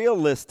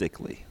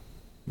 realistically,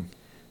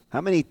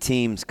 How many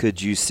teams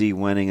could you see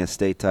winning a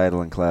state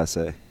title in Class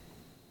A?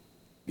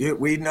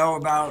 We know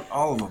about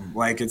all of them.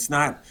 Like, it's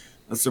not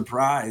a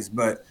surprise,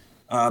 but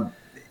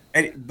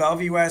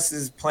Bellevue West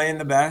is playing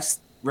the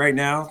best right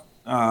now.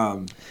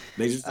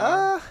 They just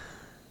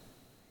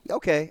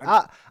okay.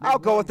 I'll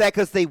go with that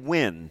because they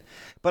win.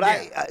 But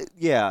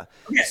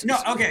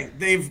Okay,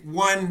 they've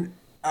won.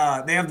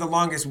 They have the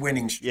longest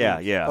winning streak.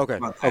 Yeah. Okay.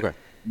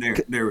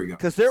 There we go.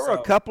 Because there were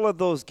a couple of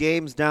those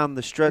games down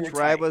the stretch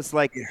where I was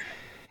like,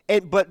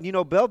 but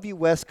Bellevue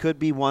West could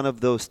be one of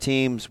those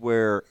teams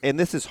where, and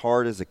this is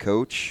hard as a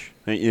coach,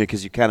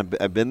 because you kind of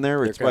have been there.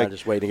 They're it's kind like of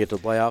just waiting to get to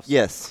the playoffs.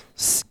 Yes,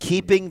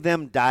 keeping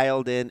them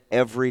dialed in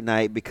every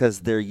night because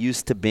they're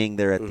used to being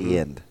there at the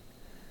end.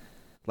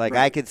 Like,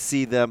 I could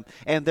see them,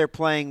 and they're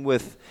playing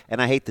with,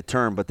 and I hate the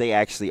term, but they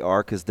actually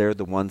are because they're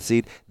the 1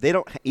 seed. They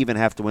don't even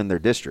have to win their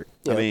district.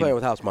 Yeah, they're playing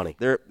with house money.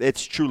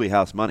 It's truly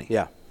house money.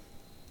 Yeah.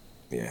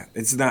 Yeah,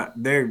 it's not.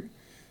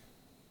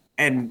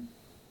 And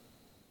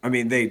I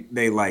mean,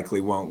 they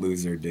likely won't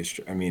lose their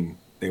district. I mean,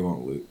 they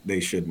won't lose.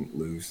 They shouldn't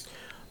lose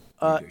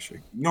their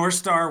district. North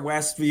Star,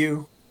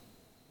 Westview.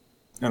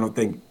 I don't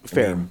think.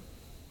 Fair.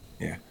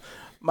 Yeah.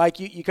 Mike,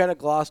 you kind of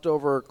glossed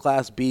over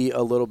Class B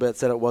a little bit,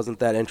 said it wasn't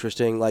that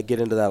interesting. Like,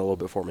 get into that a little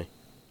bit for me.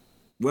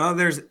 Well,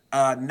 there's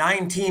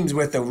 9 teams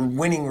with a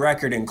winning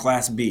record in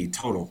Class B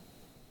total.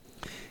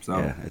 So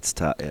yeah, it's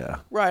tough. Yeah.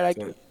 Right.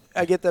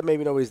 I get that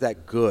maybe nobody's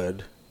that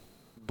good,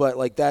 but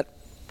like that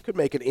could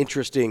make an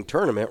interesting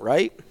tournament,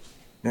 right?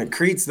 And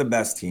Crete's the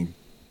best team.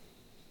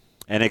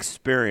 And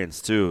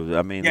experience too.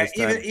 I mean,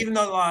 even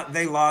though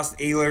they lost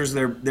Ehlers,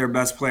 their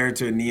best player,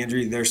 to a knee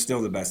injury, they're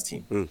still the best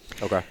team.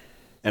 Okay.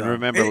 And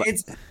remember,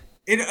 it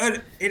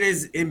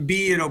is in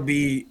B. It'll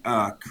be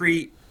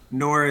Crete,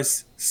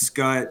 Norris,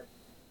 Scott,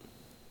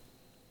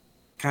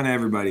 kind of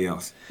everybody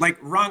else. Like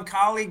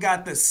Roncalli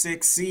got the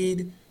 6th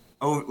seed,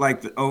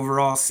 like the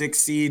overall 6th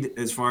seed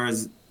as far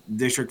as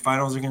district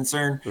finals are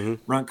concerned.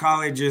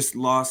 Roncalli just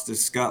lost to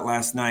Scott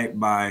last night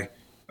by,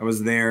 I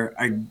was there,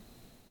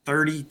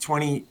 30,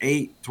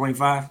 28,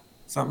 25,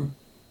 something.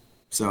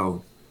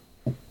 So,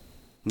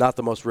 not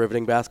the most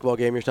riveting basketball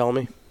game, you're telling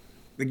me?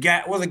 The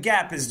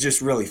gap is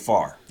just really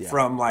far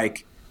from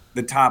like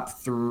the top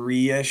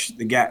 3-ish.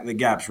 The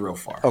gap's real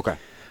far. Okay.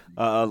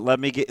 Let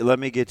me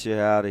get you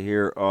out of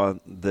here on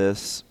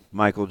this,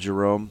 Michael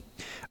Jerome.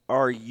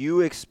 Are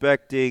you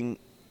expecting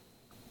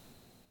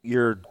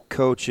your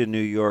coach in New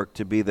York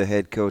to be the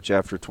head coach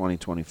after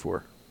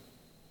 2024?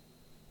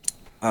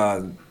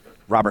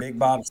 Robert. Big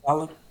Bob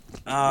Sala.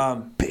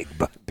 Big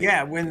Bob.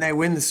 Yeah, when they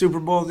win the Super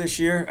Bowl this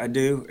year, I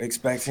do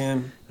expect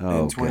him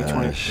in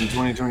 2020. In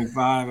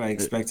 2025, I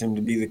expect him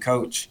to be the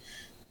coach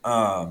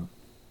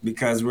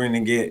because we're going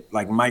to get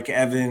like Mike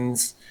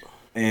Evans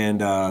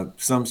and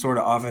some sort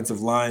of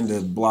offensive line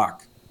to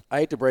block. I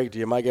hate to break it to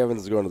you, Mike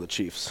Evans is going to the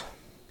Chiefs.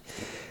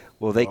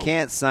 Well, they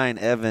can't sign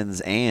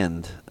Evans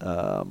and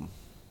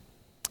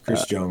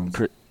Chris Jones.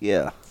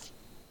 Yeah.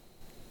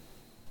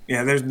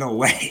 Yeah, there's no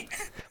way.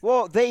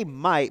 Well, they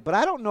might, but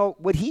I don't know.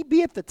 Would he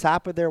be at the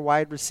top of their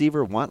wide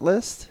receiver want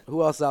list?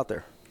 Who else out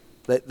there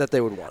that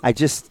they would want? I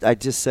just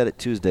said it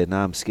Tuesday.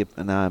 Now I'm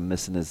skipping. Now I'm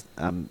missing his.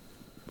 I'm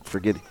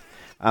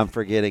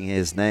forgetting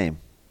his name.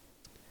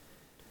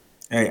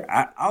 Hey,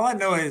 all I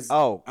know is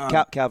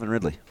Calvin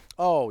Ridley.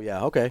 Oh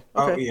yeah, okay.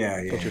 Oh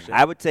yeah.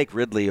 I would take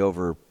Ridley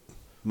over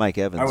Mike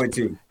Evans. I would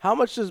too. How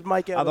much does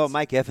Mike Evans? Although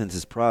Mike Evans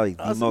is probably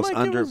the most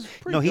under.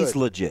 No, he's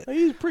legit.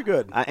 He's pretty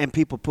good. And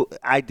people,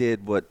 I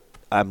did what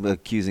I'm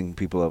accusing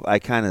people of. I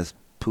kind of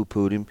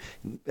poo-pooed him.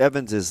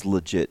 Evans is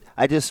legit.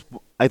 I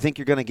think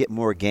you're going to get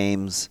more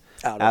games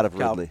out of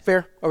Ridley.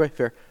 Fair. Okay,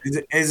 fair.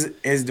 Is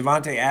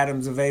Devontae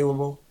Adams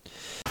available?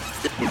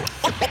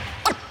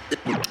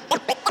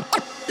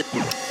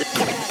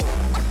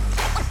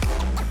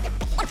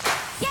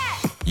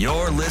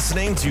 You're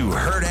listening to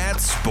Hurrdat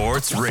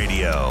Sports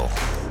Radio.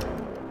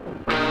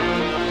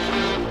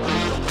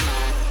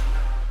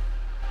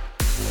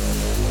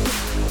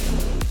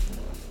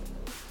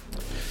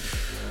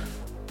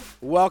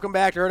 Welcome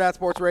back to Hurrdat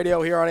Sports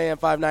Radio here on AM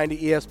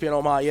 590, ESPN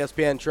Omaha,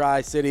 ESPN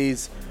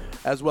Tri-Cities,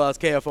 as well as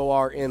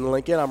KFOR in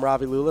Lincoln. I'm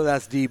Ravi Lula.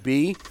 That's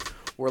DB.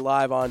 We're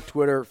live on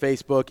Twitter,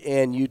 Facebook,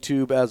 and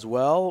YouTube as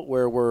well,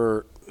 where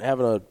we're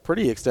having a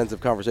pretty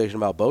extensive conversation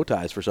about bow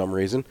ties for some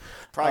reason.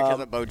 Probably because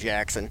of Bo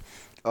Jackson.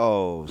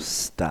 Oh,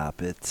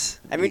 stop it.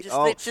 I mean,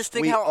 just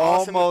think how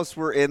awesome. We almost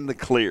were in the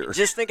clear.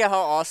 Just think of how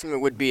awesome it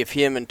would be if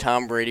him and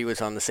Tom Brady was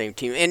on the same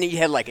team. And he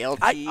had like LT.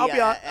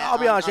 I'll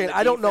be honest, Shane.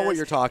 I don't know what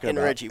you're talking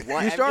about. Reggie.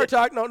 You started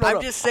talking. No.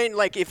 I'm just saying,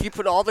 like, if you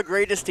put all the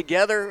greatest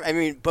together, I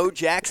mean, Bo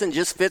Jackson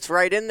just fits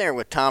right in there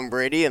with Tom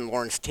Brady and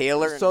Lawrence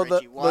Taylor and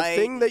Reggie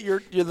White.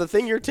 The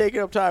thing you're taking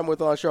up time with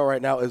on the show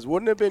right now is,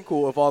 wouldn't it have been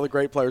cool if all the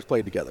great players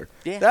played together?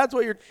 Yeah. That's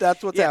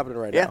what's happening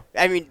right now.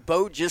 I mean,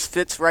 Bo just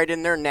fits right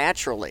in there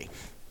naturally.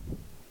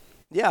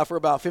 Yeah, for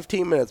about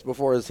 15 minutes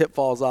before his hip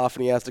falls off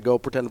and he has to go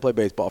pretend to play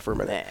baseball for a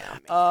minute.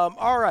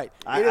 All right.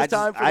 I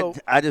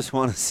just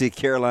want to see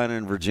Carolina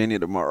and Virginia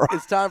tomorrow.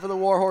 It's time for the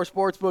Warhorse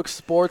Sportsbook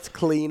Sports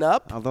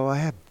Cleanup. Although I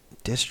have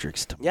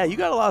districts tomorrow. Yeah, you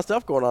got a lot of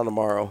stuff going on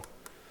tomorrow.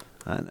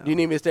 I know. Do you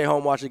need me to stay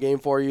home, watch the game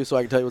for you so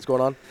I can tell you what's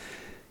going on?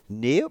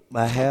 Nope.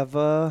 I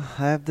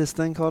have this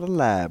thing called a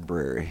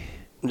library.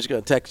 I'm just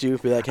going to text you,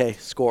 be like, hey,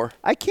 score.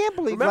 I can't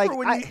believe,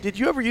 Remember did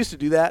you ever used to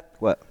do that?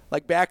 What?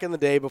 Like back in the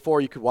day before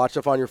you could watch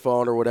stuff on your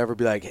phone or whatever,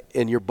 be like,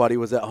 and your buddy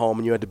was at home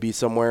and you had to be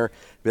somewhere,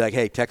 be like,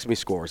 hey, text me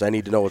scores. I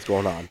need to know what's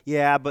going on.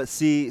 Yeah, but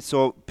see,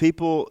 so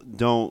people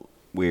don't,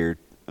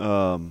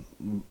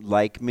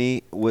 like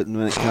me when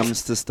it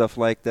comes to stuff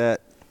like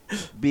that.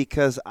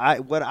 Because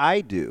what I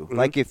do,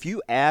 like if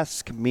you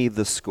ask me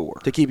the score.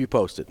 To keep you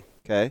posted.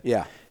 Okay?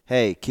 Yeah.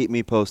 Hey, keep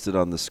me posted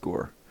on the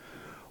score.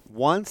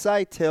 Once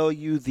I tell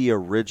you the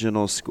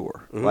original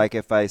score, like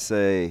if I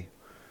say,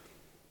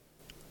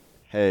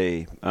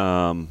 hey,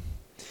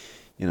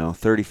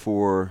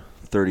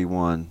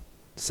 34-31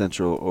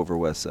 Central over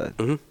West Side.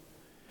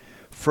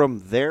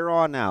 From there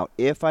on out,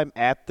 if I'm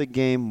at the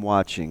game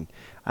watching,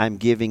 I'm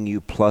giving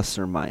you plus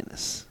or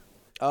minus.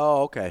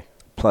 Oh, okay.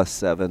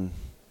 +7,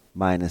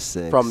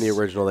 -6. From the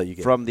original that you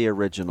get. From the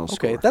original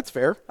score. Okay, that's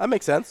fair. That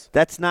makes sense.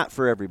 That's not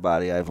for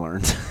everybody, I've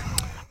learned.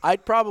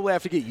 I'd probably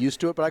have to get used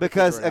to it, but I can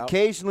because figure it out.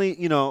 occasionally,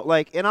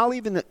 and I'll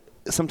even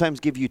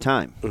sometimes give you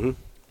time.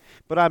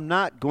 But I'm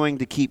not going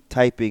to keep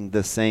typing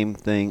the same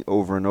thing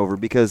over and over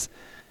because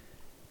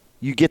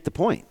you get the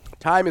point.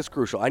 Time is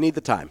crucial. I need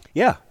the time.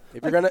 Yeah.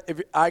 If you're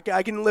I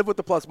can live with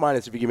the plus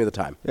minus if you give me the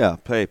time. Yeah.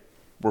 Hey,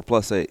 we're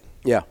 +8.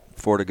 Yeah.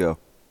 4 to go.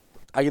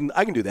 I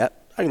can do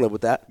that. I can live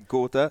with that.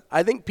 Cool with that?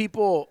 I think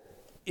people,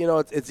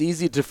 it's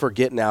easy to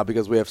forget now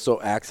because we have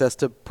access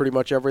to pretty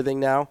much everything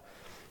now.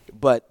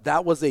 But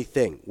that was a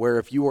thing where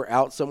if you were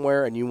out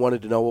somewhere and you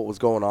wanted to know what was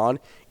going on,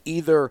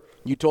 either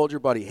you told your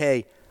buddy,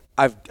 hey,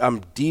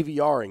 I'm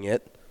DVRing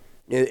it,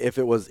 if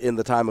it was in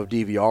the time of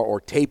DVR, or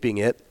taping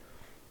it.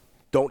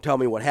 Don't tell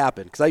me what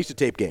happened. Because I used to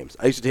tape games.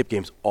 I used to tape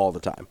games all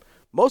the time.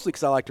 Mostly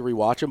because I like to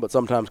rewatch them, but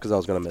sometimes because I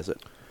was going to miss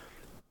it.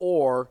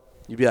 Or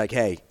you'd be like,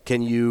 hey,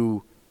 can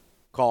you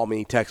call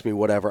me, text me,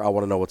 whatever. I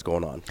want to know what's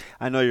going on.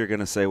 I know you're going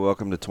to say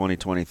welcome to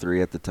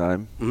 2023 at the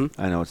time.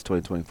 I know it's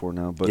 2024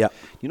 now. But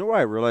you know where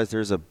I realized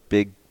there's a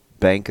big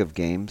bank of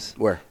games?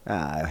 Where?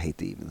 I hate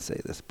to even say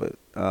this, but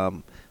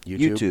YouTube?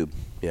 YouTube.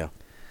 Yeah.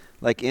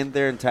 Like in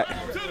their entire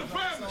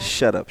 –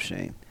 shut up,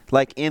 Shane.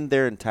 Like in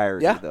their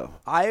entirety, though.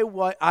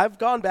 I've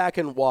gone back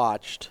and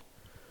watched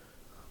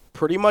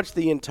pretty much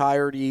the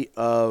entirety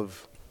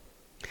of –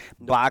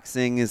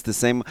 boxing is the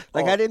same.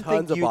 Like I didn't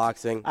think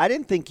boxing. I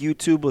didn't think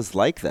YouTube was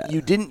like that.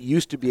 You didn't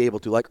used to be able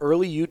to. Like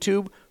early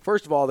YouTube,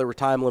 first of all, there were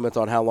time limits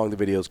on how long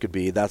the videos could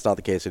be. That's not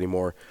the case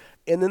anymore.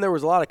 And then there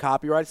was a lot of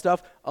copyright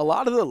stuff. A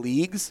lot of the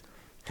leagues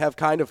have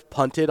kind of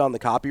punted on the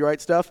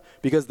copyright stuff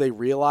because they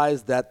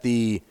realize that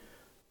the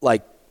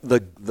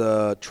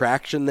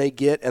traction they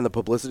get and the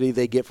publicity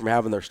they get from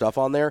having their stuff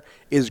on there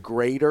is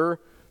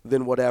greater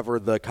than whatever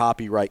the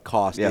copyright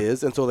cost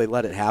is, and so they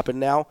let it happen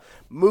now.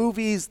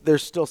 Movies,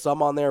 there's still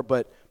some on there,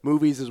 but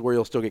movies is where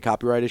you'll still get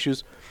copyright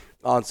issues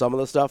on some of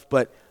the stuff.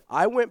 But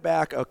I went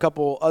back a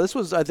couple this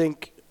was, I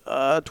think,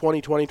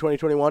 2020,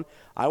 2021.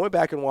 I went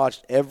back and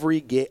watched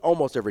every game,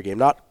 almost every game.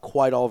 Not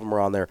quite all of them are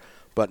on there,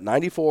 but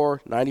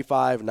 94,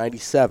 95,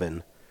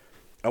 97,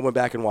 I went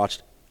back and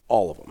watched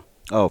all of them.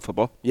 Oh,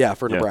 football? Yeah,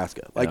 for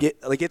Nebraska.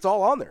 It's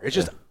all on there. It's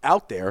just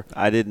out there.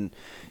 I didn't.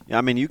 I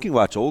mean, you can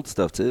watch old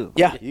stuff too.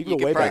 Yeah, you can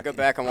probably go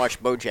back and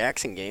watch Bo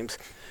Jackson games.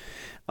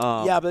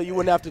 Yeah, but you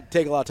wouldn't have to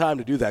take a lot of time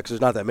to do that because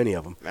there's not that many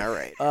of them. All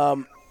right.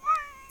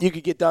 You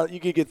could get done. You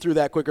could get through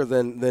that quicker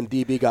than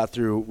DB got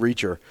through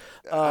Reacher.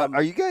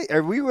 Are you guys?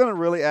 Are we going to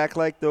really act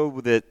like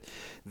though that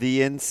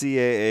the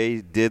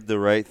NCAA did the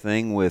right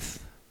thing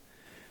with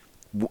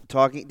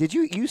talking? Did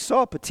you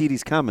saw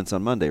Petitti's comments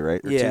on Monday,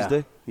 right? Or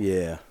Tuesday?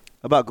 Yeah.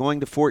 About going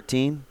to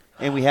 14,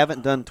 and we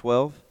haven't done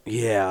 12.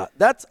 Yeah,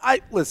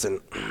 listen.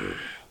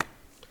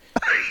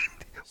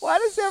 Why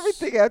does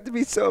everything have to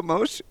be so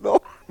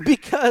emotional?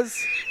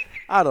 Because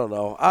I don't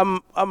know.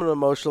 I'm an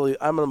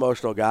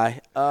emotional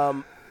guy.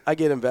 I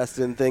get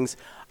invested in things.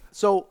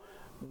 So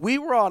we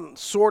were on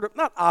sort of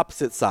not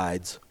opposite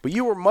sides, but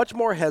you were much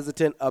more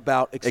hesitant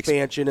about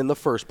expansion in the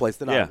first place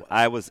than I was.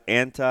 I was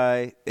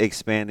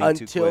anti-expanding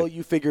until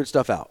you figured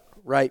stuff out,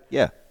 right?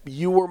 Yeah.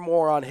 You were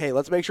more on, hey,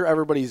 let's make sure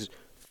everybody's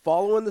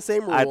following the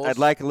same rules. I'd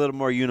like a little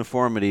more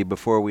uniformity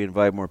before we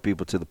invite more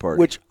people to the party.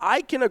 Which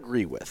I can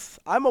agree with.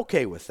 I'm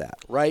okay with that,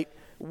 right?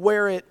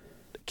 Where it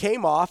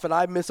came off, and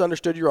I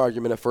misunderstood your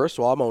argument at first,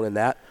 so I'm owning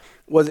that,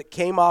 was it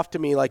came off to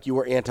me like you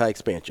were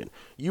anti-expansion.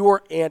 You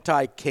were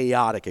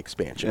anti-chaotic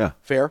expansion. Yeah.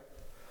 Fair?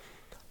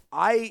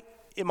 I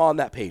am on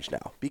that page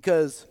now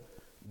because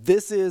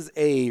this is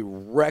a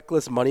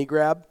reckless money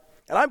grab,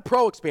 and I'm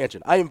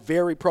pro-expansion. I am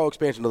very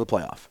pro-expansion to the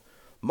playoff.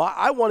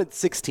 I wanted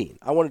 16.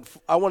 I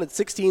wanted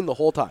 16 the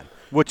whole time.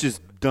 Which is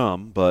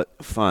dumb,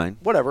 but fine.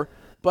 Whatever.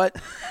 But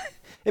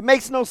it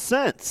makes no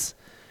sense.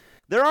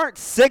 There aren't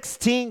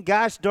 16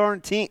 gosh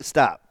darn teams.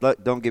 Stop.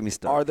 Look, don't get me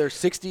started. Are there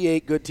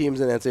 68 good teams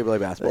in NCAA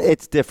basketball?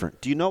 It's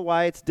different. Do you know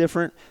why it's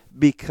different?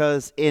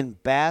 Because in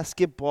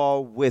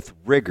basketball with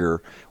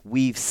rigor,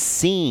 we've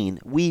seen,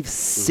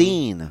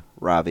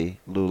 Ravi,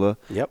 Lula.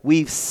 Yep.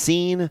 We've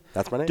seen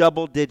That's my name.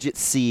 double-digit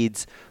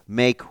seeds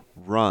make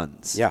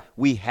runs. Yeah.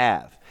 We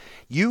have.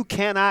 You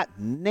cannot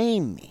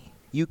name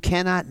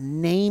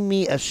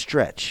me a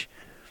stretch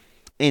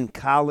in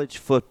college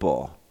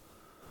football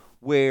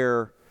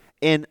where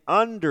an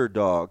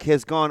underdog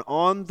has gone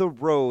on the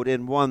road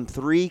and won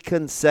 3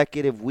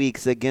 consecutive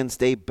weeks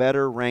against a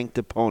better-ranked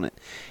opponent.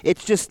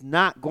 It's just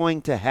not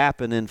going to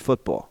happen in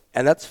football.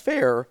 And that's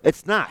fair.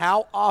 It's not.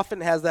 How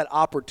often has that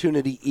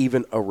opportunity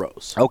even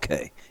arose?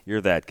 Okay,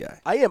 you're that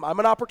guy. I am. I'm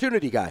an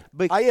opportunity guy.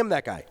 I am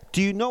that guy.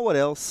 Do you know what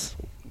else?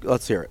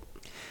 Let's hear it.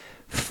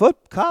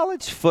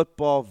 College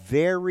football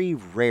very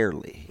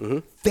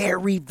rarely,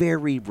 very,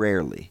 very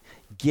rarely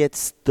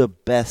gets the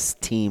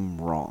best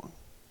team wrong.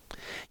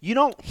 You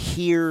don't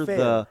hear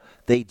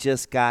they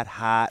just got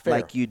hot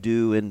like you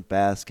do in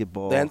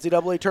basketball. The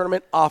NCAA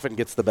tournament often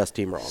gets the best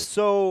team wrong.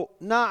 So,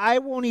 no, I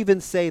won't even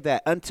say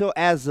that until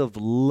as of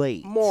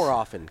late. More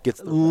often gets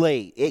the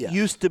late. It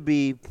used to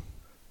be,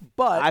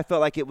 but I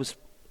felt like it was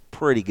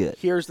pretty good.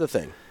 Here's the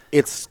thing.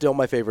 It's still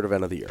my favorite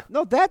event of the year.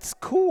 No, that's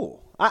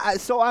cool.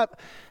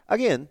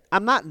 Again,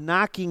 I'm not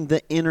knocking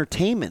the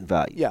entertainment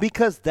value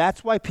because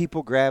that's why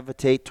people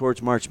gravitate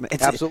towards March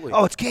Madness. Absolutely.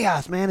 It's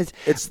chaos, man.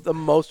 It's the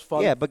most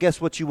fun. Yeah, but guess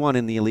what you want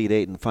in the Elite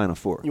Eight and Final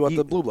Four? You want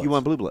the Blue Bloods. You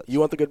want Blue Bloods. You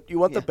want the good. You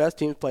want the best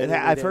teams playing. And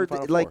I've heard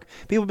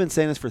people have been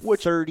saying this for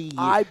 30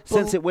 years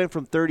since it went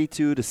from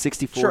 32 to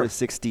 64 to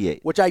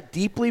 68. Which I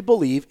deeply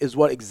believe is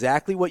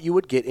exactly what you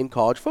would get in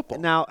college football.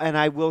 Now, and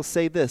I will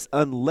say this: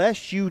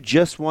 unless you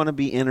just want to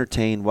be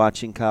entertained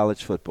watching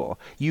college football,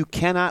 you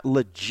cannot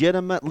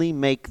legitimately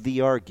make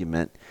the argument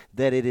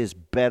that it is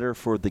better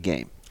for the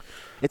game.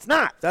 It's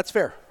not. That's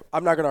fair.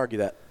 I'm not going to argue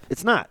that.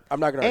 It's not. I'm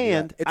not going to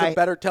argue that. It's a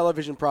better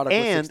television product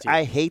with 16.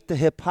 I hate the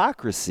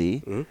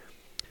hypocrisy.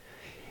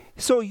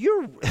 So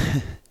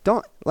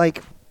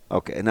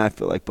okay, and I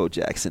feel like Bo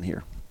Jackson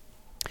here.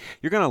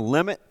 You're going to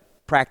limit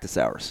practice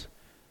hours.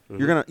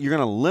 You're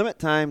gonna limit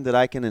time that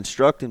I can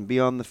instruct and be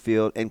on the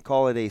field and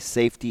call it a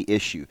safety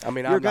issue. I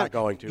mean, I'm not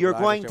going to. You're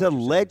going to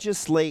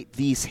legislate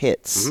these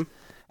hits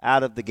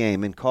out of the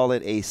game and call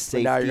it a safety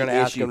issue. Now you're going to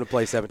ask them to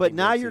play 17. But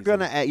now you're going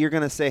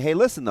to say, hey,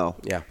 listen though.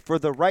 Yeah. For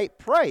the right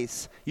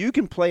price, you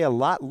can play a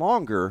lot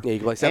longer you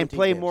can play and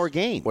play more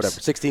games. Whatever,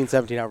 16,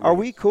 17 hours. Are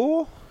we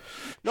cool?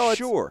 No,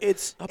 sure.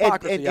 It's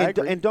hypocrisy. I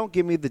agree. And don't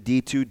give me the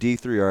D2,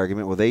 D3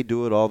 argument. Well, they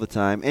do it all the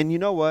time. And you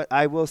know what?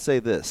 I will say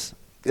this.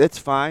 It's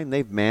fine.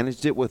 They've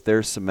managed it with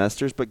their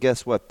semesters. But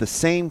guess what? The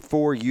same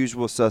 4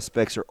 usual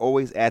suspects are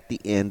always at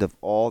the end of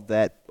all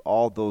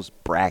those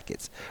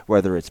brackets,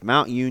 whether it's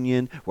Mount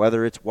Union,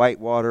 whether it's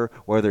Whitewater,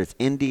 whether it's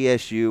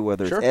NDSU,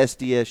 whether it's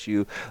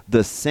SDSU,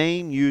 the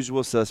same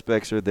usual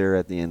suspects are there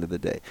at the end of the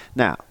day.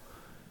 Now,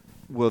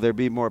 will there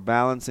be more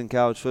balance in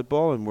college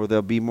football and will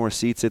there be more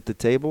seats at the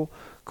table?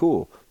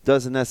 Cool.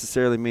 Doesn't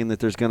necessarily mean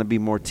that there's going to be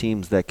more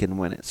teams that can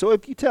win it. So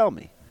if you tell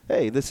me,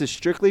 hey, this is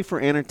strictly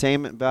for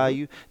entertainment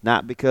value,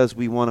 not because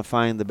we want to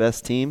find the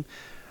best team,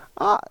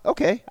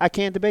 okay, I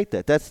can't debate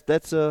that.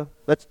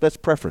 That's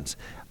preference.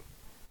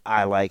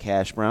 I like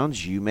hash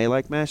browns. You may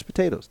like mashed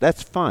potatoes.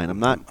 That's fine.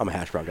 I'm a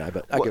hash brown guy,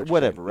 but I get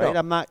whatever, right?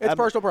 No, it's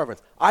personal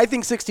preference. I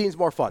think 16 is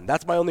more fun.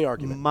 That's my only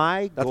argument.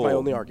 That's my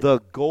only argument.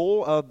 The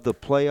goal of the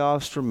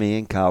playoffs for me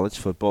in college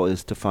football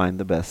is to find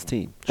the best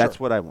team. That's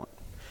what I want.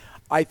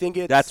 I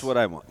think that's what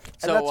I want.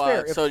 So, that's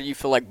fair. So you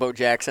feel like Bo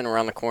Jackson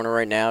around the corner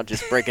right now,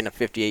 just breaking a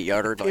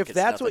 58-yarder? If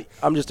that's what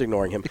I'm just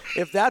ignoring him.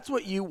 If that's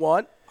what you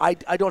want, I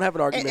don't have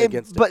an argument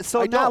against it. But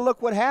so now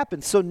look what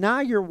happens. So now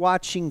you're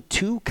watching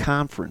 2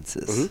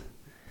 conferences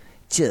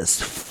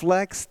just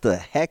flex the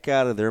heck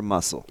out of their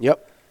muscle.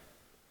 Yep.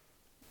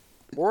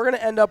 We're going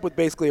to end up with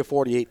basically a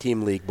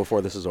 48-team league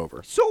before this is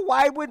over. So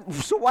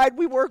why'd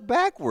we work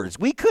backwards?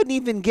 We couldn't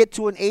even get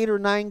to an 8 or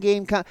 9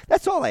 game.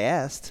 That's all I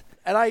asked.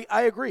 And I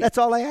agree. That's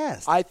all I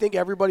asked. I think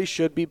everybody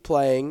should be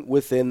playing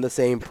within the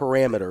same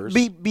parameters.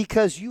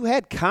 Because you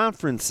had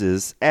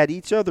conferences at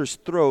each other's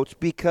throats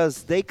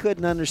because they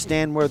couldn't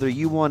understand whether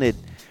you wanted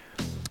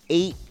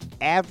 8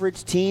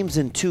 average teams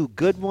and 2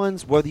 good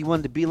ones, whether you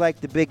wanted to be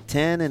like the Big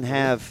Ten and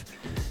have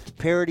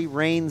parity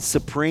reigns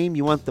supreme.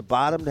 You want the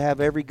bottom to have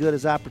every good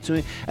as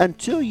opportunity.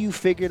 Until you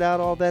figured out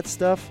all that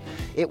stuff,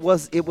 it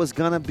was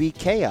going to be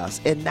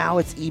chaos. And now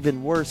it's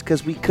even worse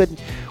because we couldn't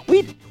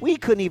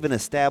even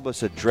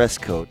establish a dress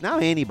code. Now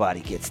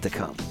anybody gets to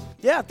come.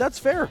 Yeah, that's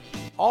fair.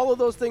 All of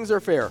those things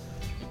are fair.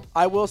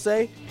 I will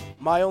say,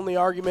 my only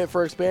argument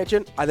for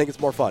expansion, I think it's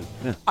more fun.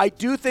 Yeah. I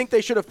do think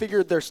they should have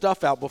figured their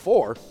stuff out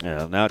before.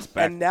 Yeah, now it's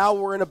back. And now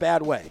we're in a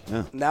bad way.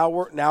 Yeah. Now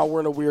we're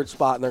in a weird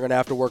spot, and they're going to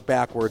have to work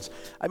backwards.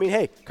 I mean,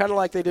 hey, kind of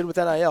like they did with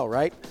NIL,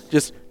 right?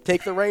 Just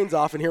take the reins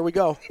off, and here we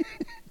go.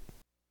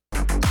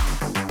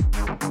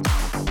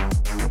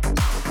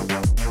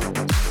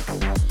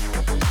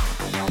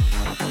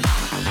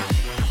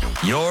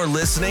 You're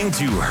listening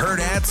to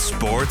Hurrdat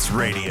Sports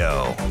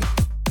Radio.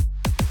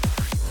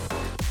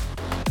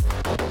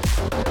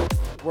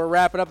 we're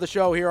wrapping up the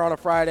show here on a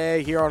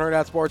Friday here on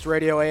Hurrdat Sports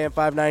Radio, AM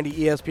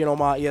 590, ESPN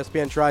Omaha,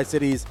 ESPN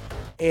Tri-Cities,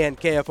 and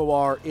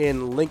KFOR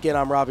in Lincoln.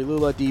 I'm Ravi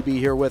Lula, DB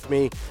here with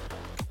me.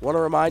 Want to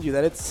remind you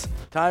that it's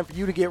time for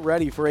you to get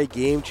ready for a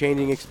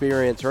game-changing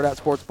experience. Hurrdat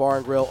Sports Bar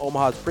and Grill,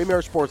 Omaha's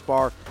premier sports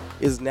bar,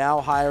 is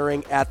now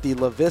hiring at the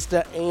La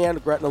Vista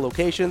and Gretna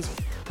locations.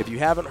 If you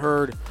haven't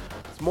heard,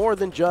 it's more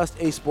than just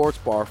a sports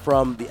bar.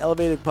 From the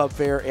elevated pub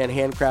fare and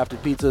handcrafted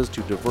pizzas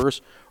to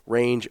diverse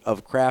range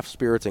of craft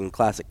spirits and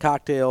classic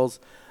cocktails,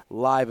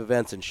 live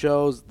events and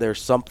shows,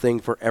 there's something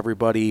for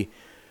everybody.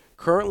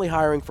 Currently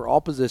hiring for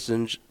all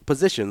positions,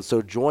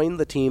 so join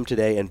the team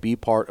today and be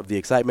part of the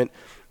excitement.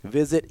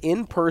 Visit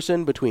in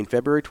person between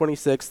February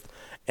 26th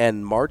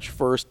and March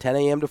 1st, 10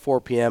 a.m. to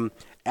 4 p.m.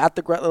 at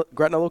the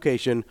Gretna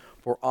location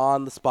for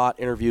on-the-spot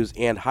interviews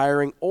and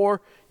hiring, or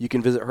you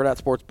can visit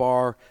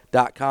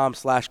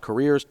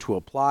hurrdatsportsbar.com/careers to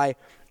apply.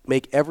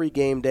 Make every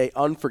game day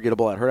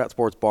unforgettable at Hurrdat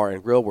Sports Bar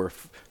and Grill, where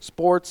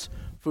sports,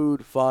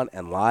 food, fun,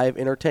 and live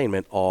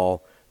entertainment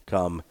all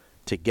come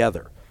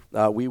together.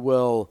 We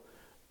will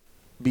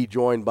be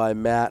joined by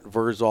Matt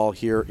Verzal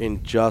here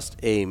in just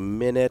a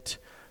minute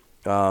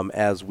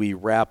as we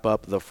wrap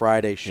up the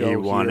Friday show. He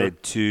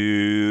wanted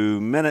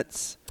 2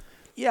 minutes.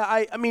 Yeah,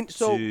 I mean,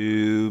 so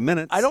 2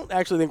 minutes. I don't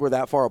actually think we're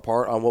that far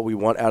apart on what we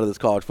want out of this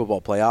college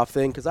football playoff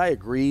thing, because I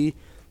agree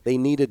they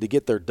needed to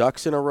get their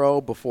ducks in a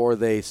row before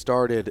they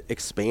started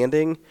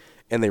expanding,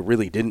 and they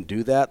really didn't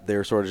do that.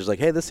 They're sort of just like,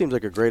 hey, this seems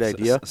like a great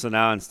idea. So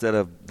now instead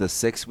of the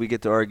 6 we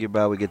get to argue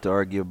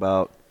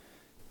about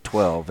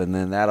 12, and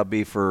then that'll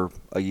be for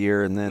a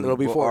year, and then it'll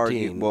be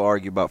 14. We'll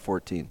argue about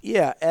 14.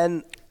 Yeah,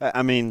 and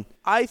I mean,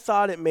 I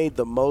thought it made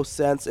the most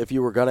sense if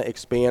you were going to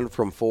expand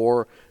from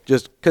 4,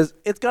 just because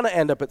it's going to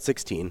end up at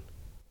 16.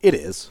 It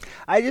is.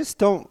 I just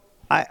don't.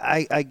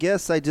 I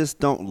guess I just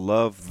don't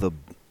love the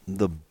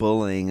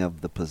bullying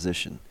of the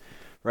position,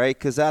 right?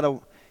 Because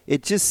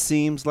it just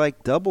seems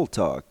like double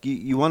talk.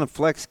 You want to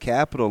flex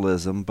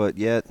capitalism, but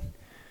yet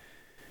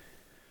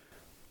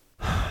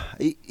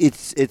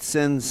it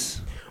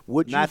sends.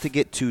 Not to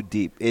get too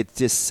deep, it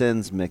just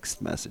sends mixed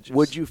messages.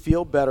 Would you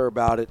feel better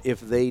about it if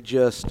they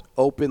just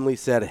openly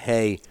said,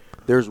 hey,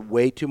 there's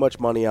way too much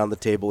money on the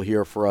table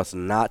here for us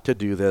not to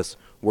do this.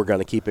 We're going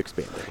to keep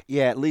expanding.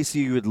 Yeah, at least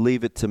you would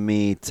leave it to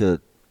me to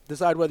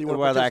decide whether you want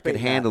to participate. Whether I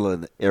could handle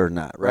it or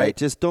not, right?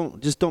 Just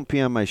don't pee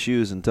on my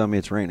shoes and tell me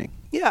it's raining.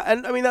 Yeah,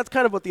 and I mean that's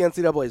kind of what the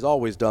NCAA's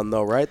always done,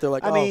 though, right? They're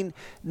like, I mean,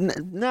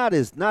 not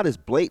as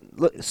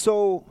blatant.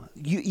 So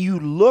you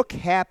look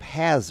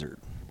haphazard.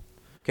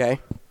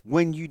 Okay.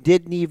 When you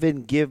didn't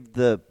even give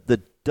the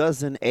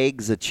dozen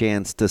eggs a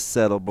chance to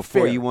settle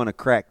before you want to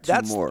crack two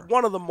more. That's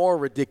one of the more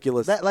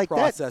ridiculous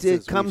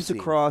processes that comes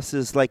across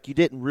as like you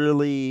didn't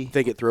really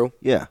think it through.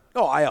 Yeah.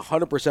 Oh, I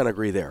 100%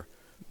 agree there.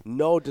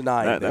 No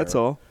denying that. That's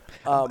all.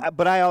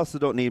 But I also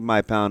don't need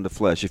my pound of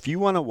flesh. If you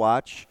want to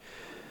watch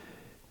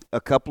a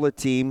couple of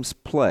teams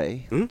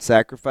play,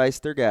 sacrifice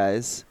their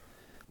guys,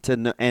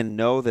 and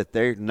know that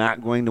they're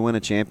not going to win a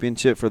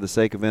championship for the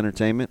sake of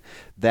entertainment,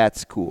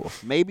 that's cool.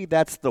 Maybe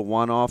that's the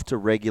one-off to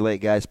regulate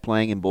guys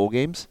playing in bowl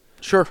games.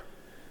 Sure.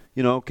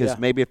 You know, because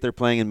maybe if they're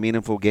playing in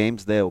meaningful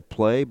games, they'll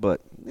play,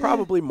 but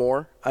probably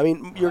more. I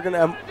mean, you're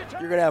gonna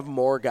have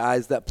more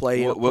guys that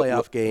play in a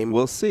playoff game.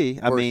 We'll see.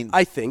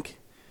 I think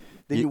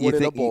than you would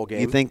in a bowl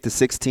game. You think the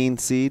 16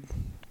 seed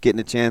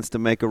getting a chance to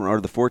make or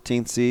the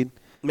 14th seed?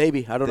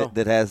 Maybe. I don't know.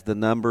 That has the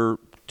number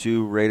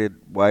 2 rated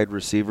wide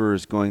receiver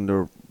is going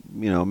to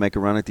make a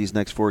run at these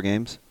next 4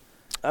 games?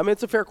 I mean,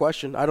 it's a fair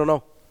question. I don't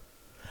know.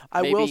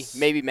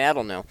 Maybe Matt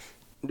will know.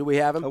 Do we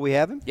have him? Oh, we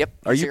have him? Yep.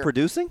 Are you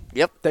producing?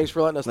 Yep. Thanks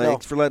for letting us know.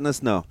 Thanks for letting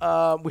us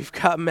know. We've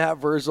got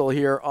Matt Verzal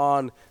here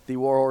on the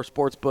Warhorse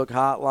Sportsbook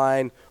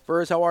Hotline.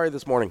 Verz, how are you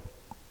this morning?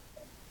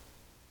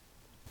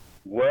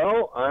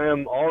 Well, I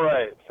am all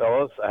right,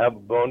 fellas. I have a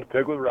bone to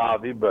pick with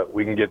Ravi, but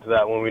we can get to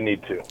that when we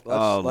need to.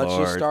 Let's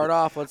just start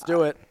off. Let's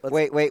do it.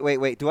 Wait.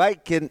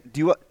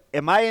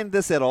 Am I in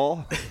this at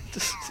all?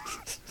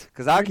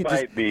 Because I could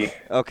might be.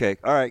 Okay.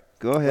 All right.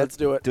 Go ahead. Let's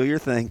do it. Do your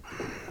thing.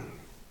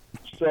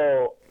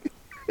 So,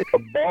 a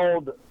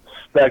bald,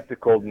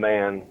 spectacled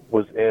man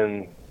was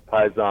in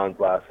Paisans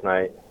last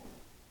night.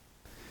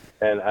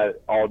 And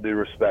all due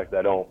respect,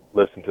 I don't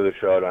listen to the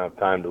show. I don't have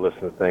time to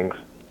listen to things.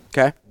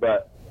 Okay.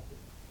 But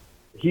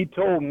he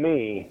told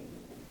me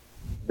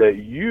that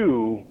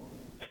you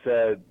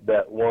said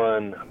that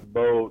one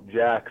Bo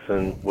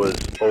Jackson was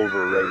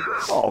overrated.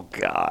 Oh,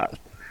 God.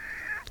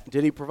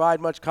 Did he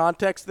provide much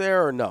context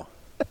there or no?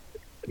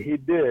 He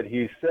did.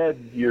 He said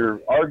your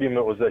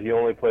argument was that he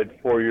only played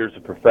 4 years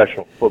of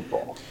professional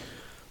football.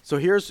 So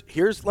here's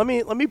let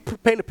me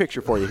paint a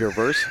picture for you here,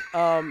 Verse.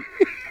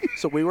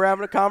 So we were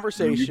having a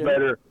conversation.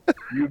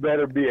 You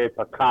better be a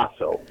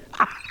Picasso.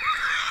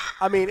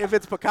 I mean, if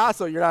it's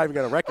Picasso, you're not even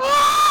going to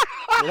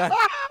recognize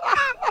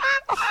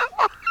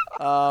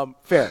it.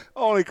 Fair.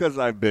 Only because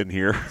I've been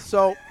here.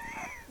 So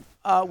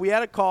we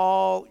had a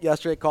call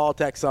yesterday,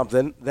 text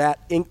something,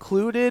 that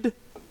included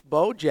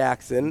Bo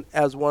Jackson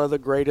as one of the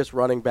greatest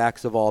running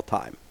backs of all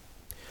time.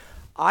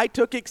 I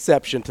took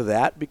exception to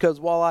that because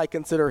while I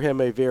consider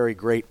him a very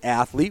great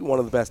athlete, one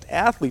of the best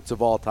athletes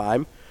of all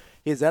time,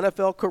 his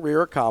NFL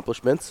career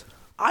accomplishments,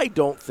 I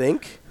don't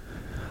think,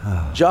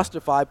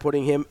 justify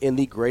putting him in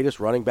the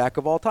greatest running back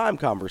of all time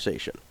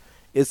conversation.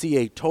 Is he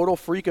a total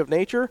freak of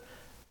nature?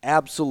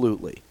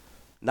 Absolutely.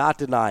 Not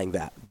denying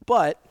that.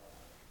 But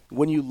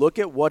when you look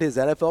at what his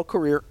NFL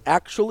career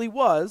actually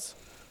was,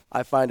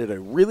 I find it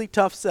a really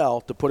tough sell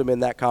to put him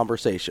in that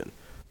conversation.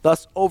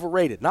 Thus,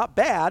 overrated. Not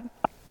bad,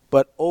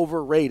 but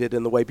overrated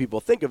in the way people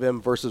think of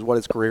him versus what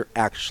his career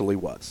actually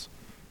was.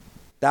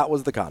 That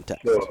was the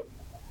context.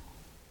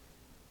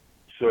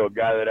 So a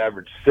guy that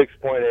averaged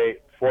 6.8,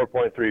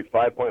 4.3,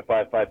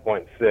 5.5,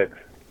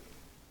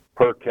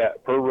 5.6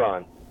 per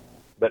run,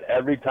 but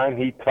every time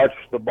he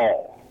touched the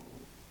ball,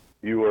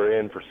 you were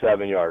in for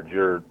 7 yards.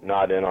 You're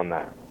not in on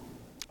that.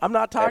 I'm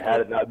not talking.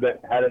 Had it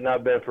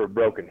not been for a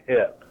broken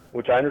hip,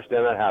 which I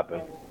understand that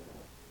happened,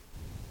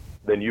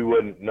 then you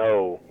wouldn't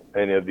know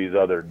any of these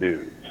other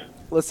dudes.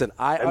 Listen,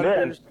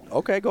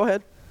 okay, go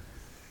ahead.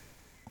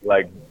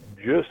 Like,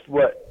 just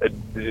what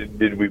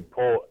did we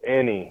pull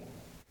any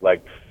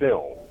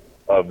film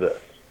of this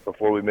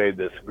before we made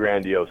this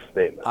grandiose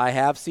statement? I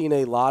have seen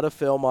a lot of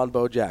film on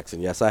Bo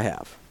Jackson. Yes, I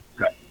have.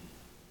 Okay.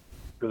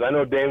 Because I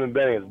know Damon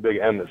Benning is a big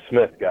Emmitt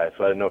Smith guy,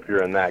 so I didn't know if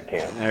you're in that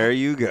camp. There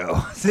you go.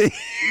 See?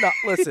 No,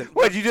 listen.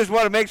 What, you just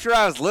want to make sure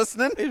I was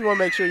listening? I just want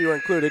to make sure you were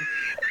included.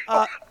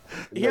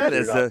 You're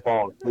not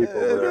falling asleep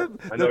over there.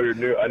 I know you're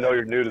new. I know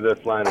you're new to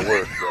this line of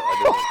work. So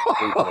I didn't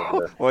sleep over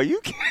there. Well, you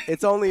can't.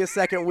 It's only his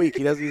second week.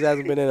 He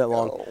hasn't been in it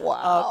long. Oh,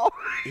 wow.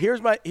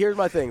 Here's my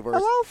thing, Verse.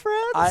 Hello,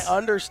 friends. I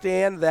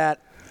understand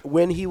that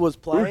when he was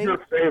playing. Who's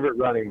your favorite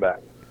running back?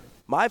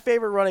 My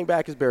favorite running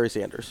back is Barry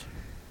Sanders.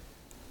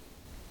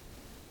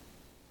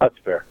 That's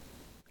fair.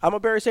 I'm a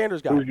Barry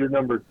Sanders guy. Who's your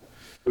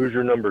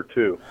number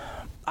two?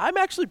 I'm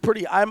actually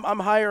I'm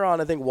higher on,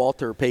 I think,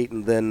 Walter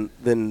Payton than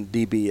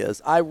DB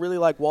is. I really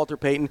like Walter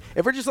Payton.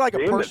 If we're just like a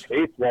person,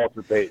 hates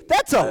Walter Payton.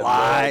 That's a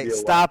lie.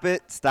 Stop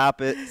it.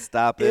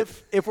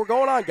 If we're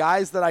going on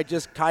guys that I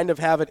just kind of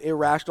have an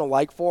irrational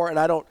like for, and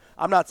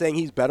I'm not saying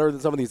he's better than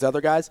some of these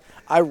other guys.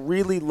 I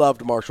really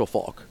loved Marshall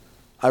Faulk.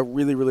 I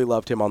really, really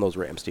loved him on those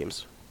Rams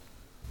teams.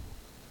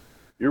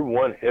 You're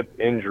one hip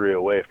injury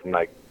away from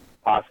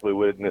possibly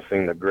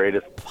witnessing the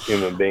greatest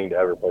human being to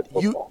ever play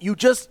football.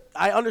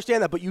 I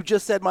understand that, but you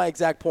just said my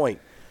exact point.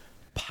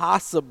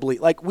 Possibly.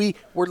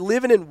 We're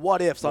living in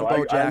what ifs on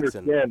Bo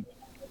Jackson.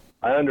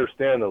 I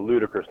understand the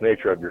ludicrous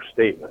nature of your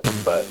statement,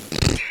 but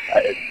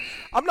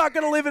I'm not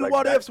going to live in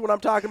what ifs when I'm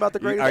talking about the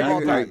greatest of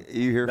all time. Are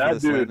you here for the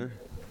slander?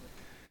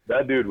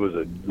 That dude was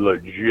a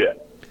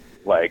legit,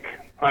 But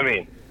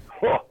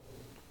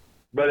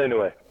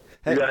anyway,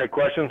 you got any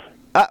questions?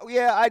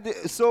 Yeah, I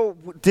did. So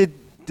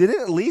did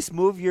it at least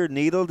move your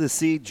needle to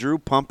see Drew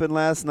pumping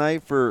last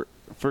night for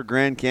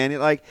Grand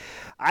Canyon?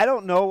 I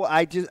don't know.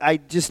 I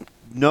just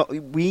know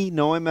we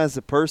know him as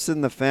a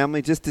person, the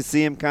family, just to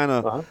see him kind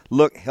of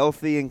look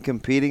healthy and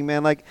competing,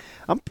 man. I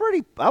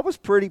was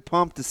pretty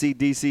pumped to see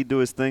DC do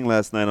his thing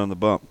last night on the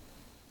bump.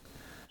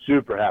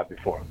 Super happy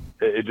for him.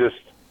 It just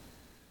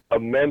a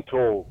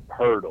mental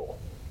hurdle,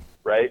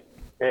 right?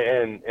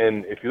 And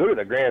if you look at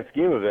the grand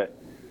scheme of it,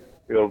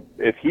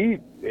 if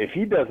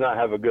he does not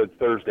have a good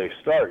Thursday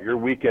start, your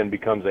weekend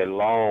becomes a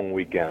long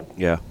weekend.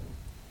 Yeah.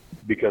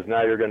 Because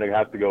now you're going to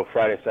have to go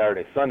Friday,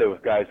 Saturday, Sunday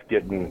with guys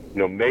getting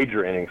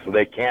major innings, so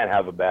they can't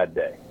have a bad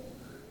day.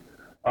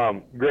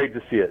 Great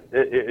to see it.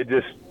 It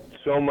just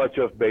so much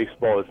of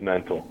baseball is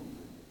mental.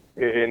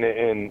 In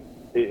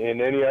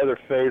any other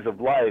phase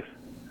of life,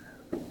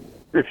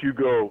 if you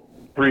go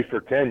 3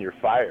 for 10, you're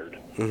fired.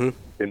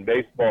 Mm-hmm. In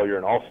baseball, you're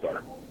an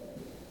all-star.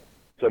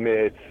 So,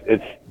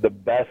 it's the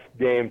best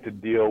game to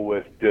deal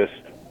with just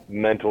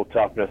mental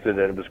toughness, and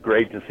it was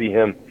great to see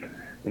him,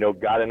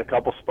 got in a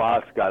couple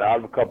spots, got out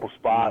of a couple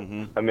spots.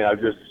 Mm-hmm. I was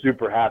just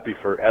super happy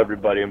for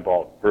everybody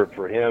involved,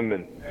 for him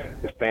and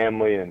his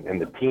family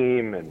and the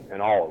team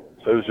and all of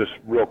it. So it was just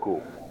real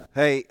cool.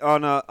 Hey,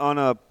 on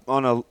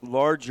a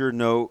larger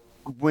note,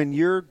 when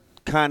you're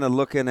kind of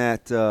looking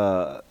at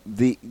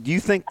do you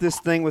think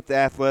this thing with the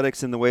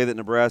athletics and the way that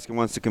Nebraska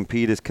wants to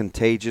compete is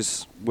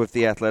contagious with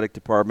the athletic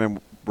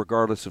department,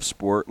 regardless of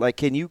sport?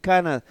 Can you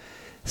kind of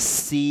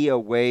see a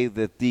way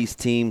that these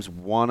teams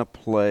want to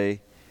play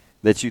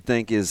that you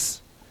think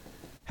has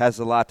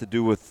a lot to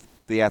do with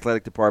the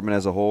athletic department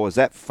as a whole? Is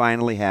that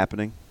finally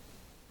happening?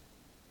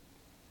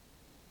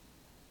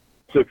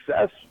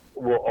 Success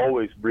will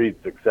always breed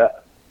success.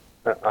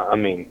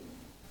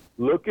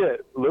 Look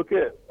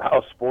at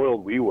how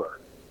spoiled we were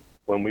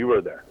when we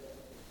were there.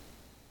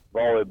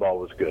 Volleyball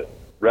was good.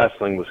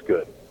 Wrestling was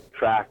good.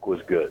 Track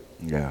was good.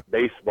 Yeah.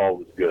 Baseball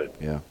was good.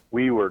 Yeah.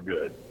 We were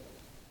good.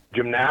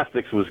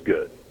 Gymnastics was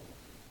good.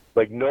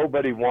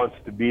 Nobody wants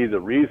to be the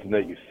reason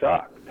that you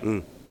sucked,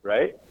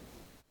 right?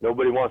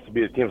 Nobody wants to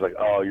be the team's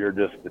you're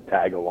just the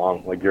tag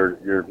along.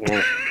 You're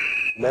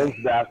men's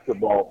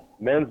basketball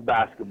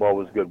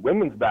was good.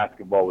 Women's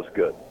basketball was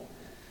good,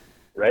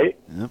 right?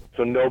 Yep.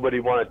 So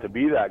nobody wanted to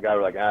be that guy.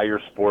 We're your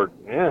sport,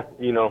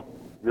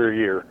 you're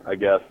here, I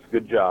guess.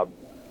 Good job.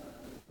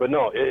 But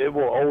no, it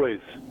will always.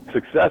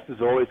 Success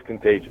is always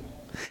contagious.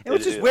 It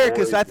was just weird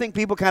because I think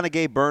people kind of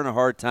gave Byrne a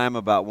hard time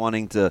about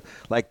wanting to,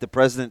 like the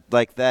president,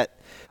 like that,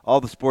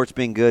 all the sports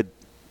being good,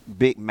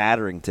 big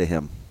mattering to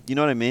him. You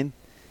know what I mean?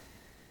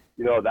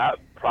 You know, that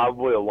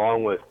probably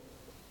along with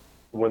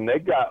when they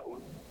got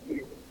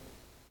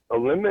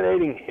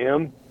eliminating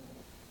him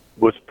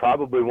was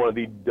probably one of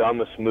the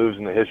dumbest moves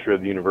in the history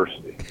of the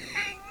university.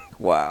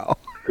 Wow.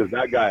 Because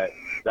that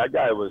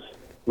guy was,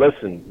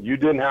 listen, you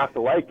didn't have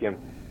to like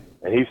him.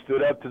 And he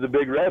stood up to the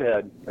big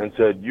redhead and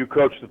said, you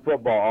coach the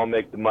football, I'll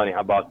make the money. How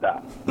about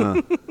that?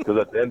 Because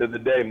at the end of the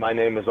day, my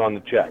name is on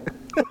the check.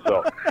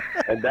 So,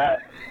 and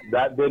that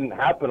didn't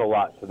happen a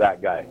lot to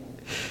that guy.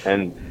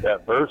 And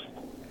at first,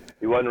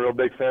 he wasn't a real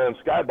big fan of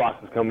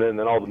skyboxes coming in, and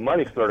then all the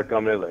money started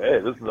coming in. Like, hey,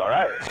 this is all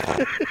right.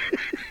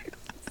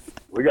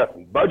 We got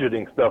some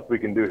budgeting stuff we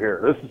can do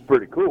here. This is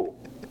pretty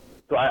cool.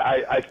 So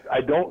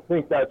I don't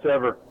think that's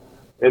ever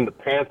in the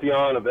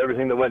pantheon of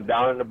everything that went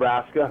down in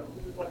Nebraska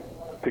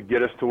to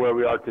get us to where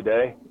we are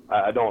today.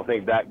 I don't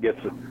think that gets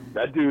us.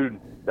 That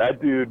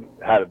dude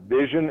had a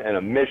vision and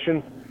a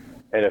mission,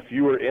 and if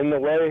you were in the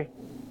way,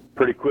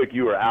 pretty quick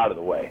you were out of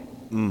the way.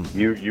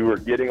 You were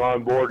getting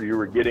on board or you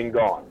were getting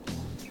gone.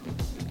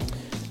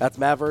 That's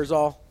Matt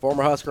Verzal,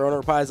 former Husker owner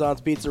of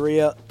Pison's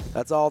Pizzeria.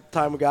 That's all the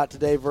time we got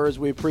today, Verz.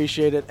 We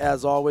appreciate it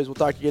as always. We'll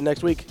talk to you again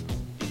next week.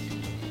 See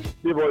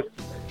you, boys.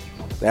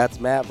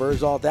 That's Matt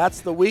Verzal. That's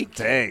the week.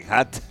 Dang,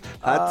 hot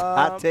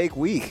take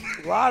week.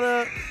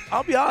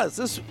 I'll be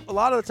honest, a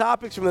lot of the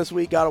topics from this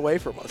week got away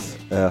from us.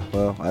 Yeah,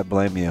 well, I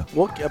blame you.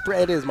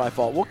 It is my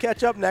fault. We'll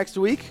catch up next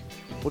week.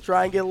 We'll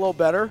try and get a little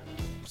better.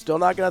 Still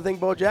not going to think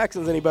Bo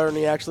Jackson's any better than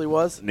he actually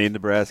was. Need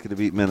Nebraska to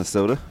beat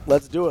Minnesota.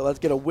 Let's do it. Let's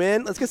get a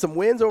win. Let's get some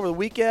wins over the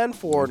weekend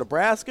for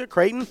Nebraska,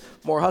 Creighton,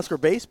 more Husker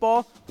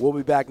baseball. We'll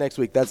be back next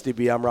week. That's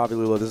DB. I'm Robbie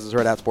Lula. This is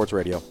Hurrdat Sports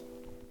Radio.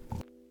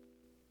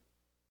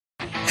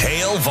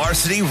 Hail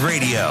Varsity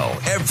Radio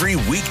every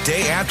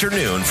weekday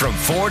afternoon from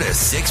 4 to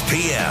 6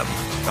 p.m.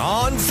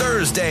 On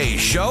Thursday,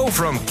 show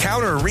from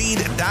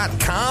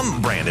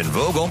counterread.com, Brandon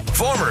Vogel,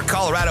 former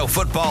Colorado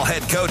football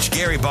head coach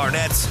Gary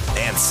Barnett,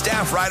 and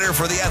staff writer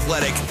for The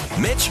Athletic,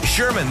 Mitch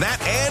Sherman,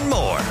 that and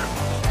more.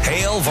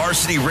 Hail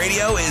Varsity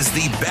Radio is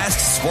the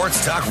best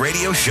sports talk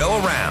radio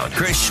show around.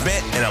 Chris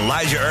Schmidt and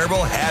Elijah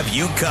Herbal have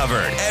you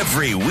covered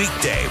every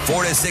weekday,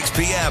 4 to 6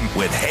 p.m.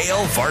 with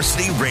Hail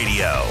Varsity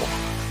Radio.